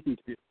not easy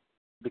to do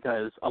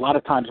because a lot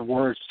of times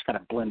words just kind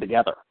of blend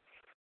together.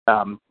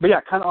 But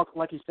yeah, kind of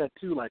like you said,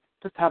 too, like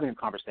just having a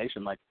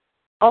conversation, like,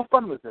 how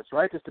fun was this,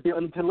 right? Just to be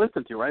to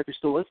listen to, right? If you're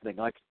still listening,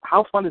 like,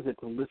 how fun is it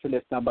to listen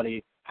to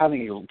somebody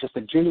having just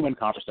a genuine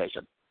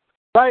conversation,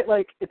 right?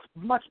 Like, it's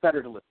much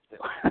better to listen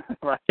to,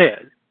 right? Yeah.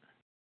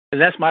 And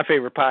that's my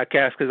favorite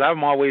podcast because I've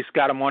always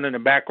got them on in the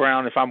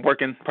background if I'm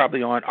working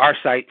probably on our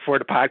site for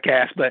the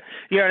podcast. But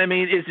you know what I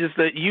mean? It's just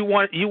that you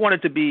want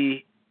it to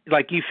be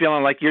like you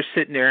feeling like you're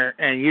sitting there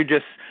and you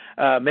just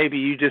maybe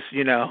you just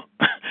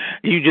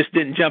you just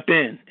didn't jump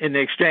in the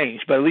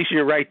exchange, but at least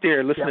you're right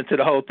there listening to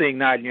the whole thing,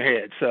 nodding your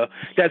head. So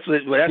that's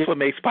what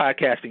makes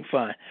podcasting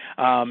fun.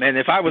 And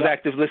if I was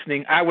active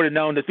listening, I would have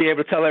known to be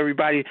able to tell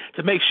everybody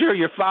to make sure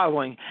you're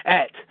following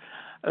at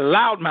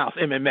Loudmouth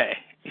MMA.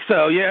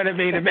 So, you know what I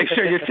mean? And make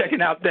sure you're checking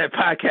out that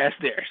podcast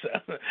there. So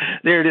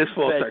there it is,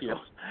 full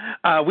circle.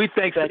 We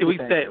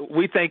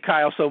thank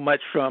Kyle so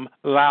much from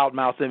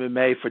Loudmouth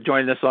MMA for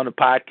joining us on the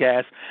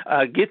podcast.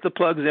 Get the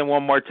plugs in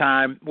one more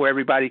time where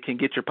everybody can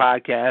get your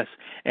podcast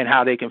and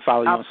how they can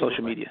follow you on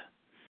social media.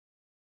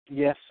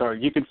 Yes, sir.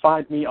 You can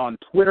find me on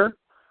Twitter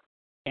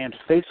and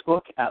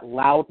Facebook at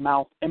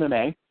Loudmouth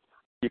MMA.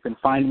 You can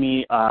find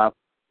me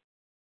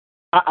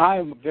I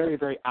am very,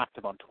 very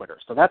active on Twitter,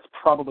 so that's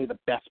probably the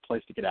best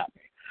place to get at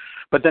me.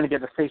 But then again,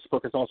 the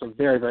Facebook is also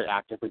very, very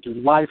active. We do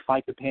live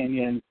fight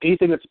companions.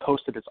 Anything that's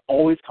posted is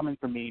always coming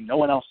from me. No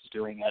one else is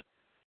doing it.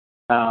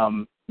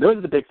 Those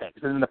are the big things.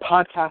 And then the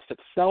podcast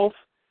itself,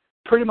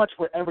 pretty much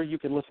wherever you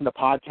can listen to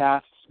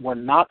podcasts. We're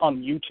not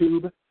on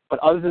YouTube, but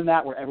other than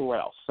that, we're everywhere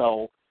else.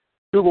 So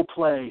Google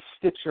Play,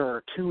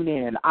 Stitcher,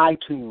 TuneIn,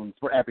 iTunes,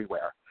 we're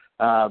everywhere.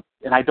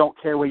 And I don't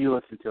care where you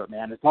listen to it,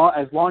 man. As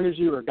long as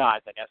you are guys,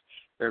 I guess,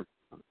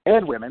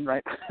 and women,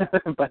 right?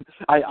 But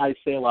I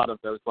say a lot of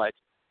those, like,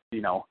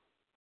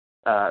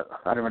 I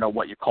don't even know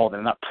what you call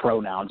them. Not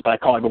pronouns, but I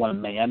call everyone a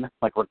man,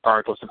 like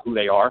regardless of who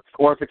they are.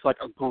 Or if it's like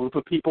a group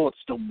of people, it's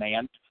still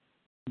man.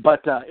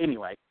 But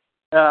anyway,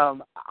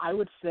 I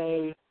would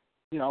say,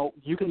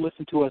 you can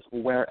listen to us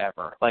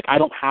wherever. Like, I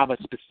don't have a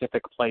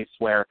specific place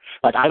where,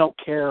 like, I don't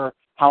care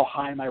how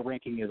high my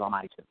ranking is on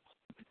iTunes.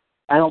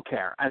 I don't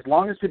care. As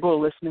long as people are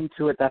listening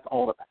to it, that's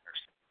all that matters.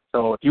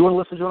 So if you want to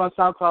listen to it on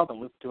SoundCloud, then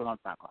listen to it on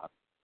SoundCloud.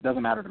 It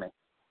doesn't matter to me.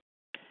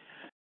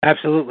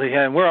 Absolutely,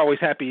 and we're always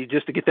happy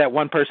just to get that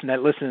one person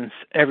that listens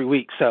every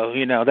week. So,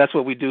 that's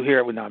what we do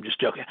here. No, I'm just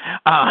joking.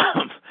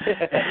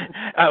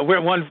 We're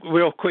one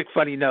real quick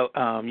funny note.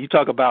 You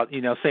talk about,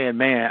 saying,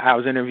 man, I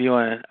was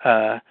interviewing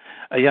a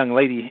young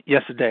lady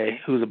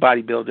yesterday who's a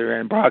bodybuilder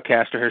and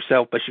broadcaster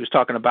herself, but she was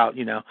talking about,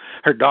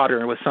 her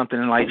daughter with something,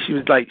 and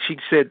she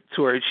said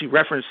to her, she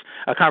referenced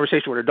a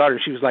conversation with her daughter,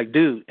 and she was like,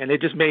 dude, and it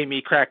just made me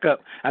crack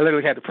up. I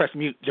literally had to press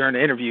mute during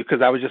the interview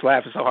because I was just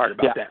laughing so hard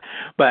about that.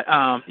 But,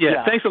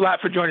 thanks a lot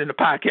for joining the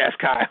podcast,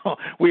 Kyle.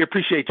 We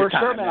appreciate your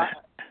time. For sure, man.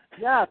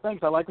 Yeah,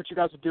 thanks. I like what you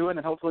guys are doing,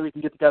 and hopefully we can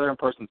get together in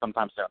person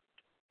sometime soon.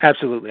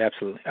 Absolutely.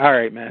 All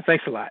right, man.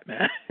 Thanks a lot,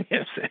 man.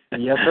 Yes,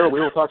 sir. We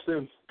will talk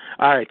soon.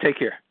 All right, take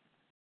care.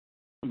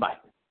 Bye.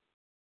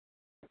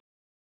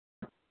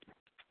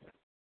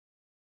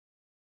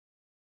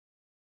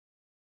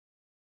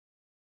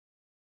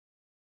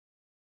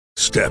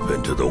 Step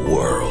into the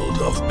world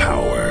of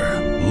power,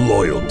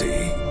 loyalty,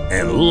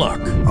 and luck.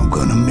 I'm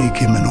gonna make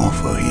him an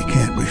offer he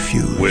can't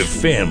refuse. With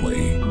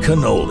family,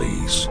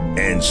 cannolis,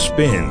 and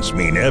spins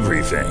mean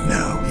everything.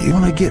 Now, you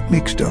wanna get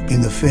mixed up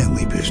in the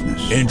family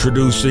business.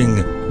 Introducing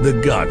The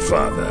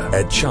Godfather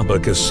at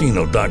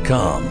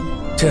ChumbaCasino.com.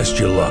 Test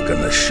your luck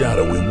in the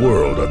shadowy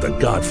world of The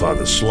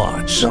Godfather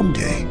slot.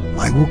 Someday,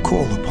 I will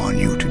call upon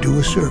you to do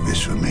a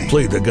service for me.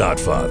 Play The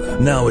Godfather,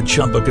 now at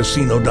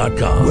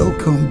ChumbaCasino.com.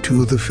 Welcome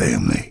to the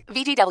family.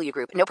 VGW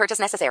Group. No purchase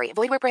necessary.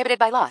 Void where prohibited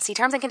by law. See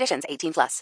terms and conditions. 18+.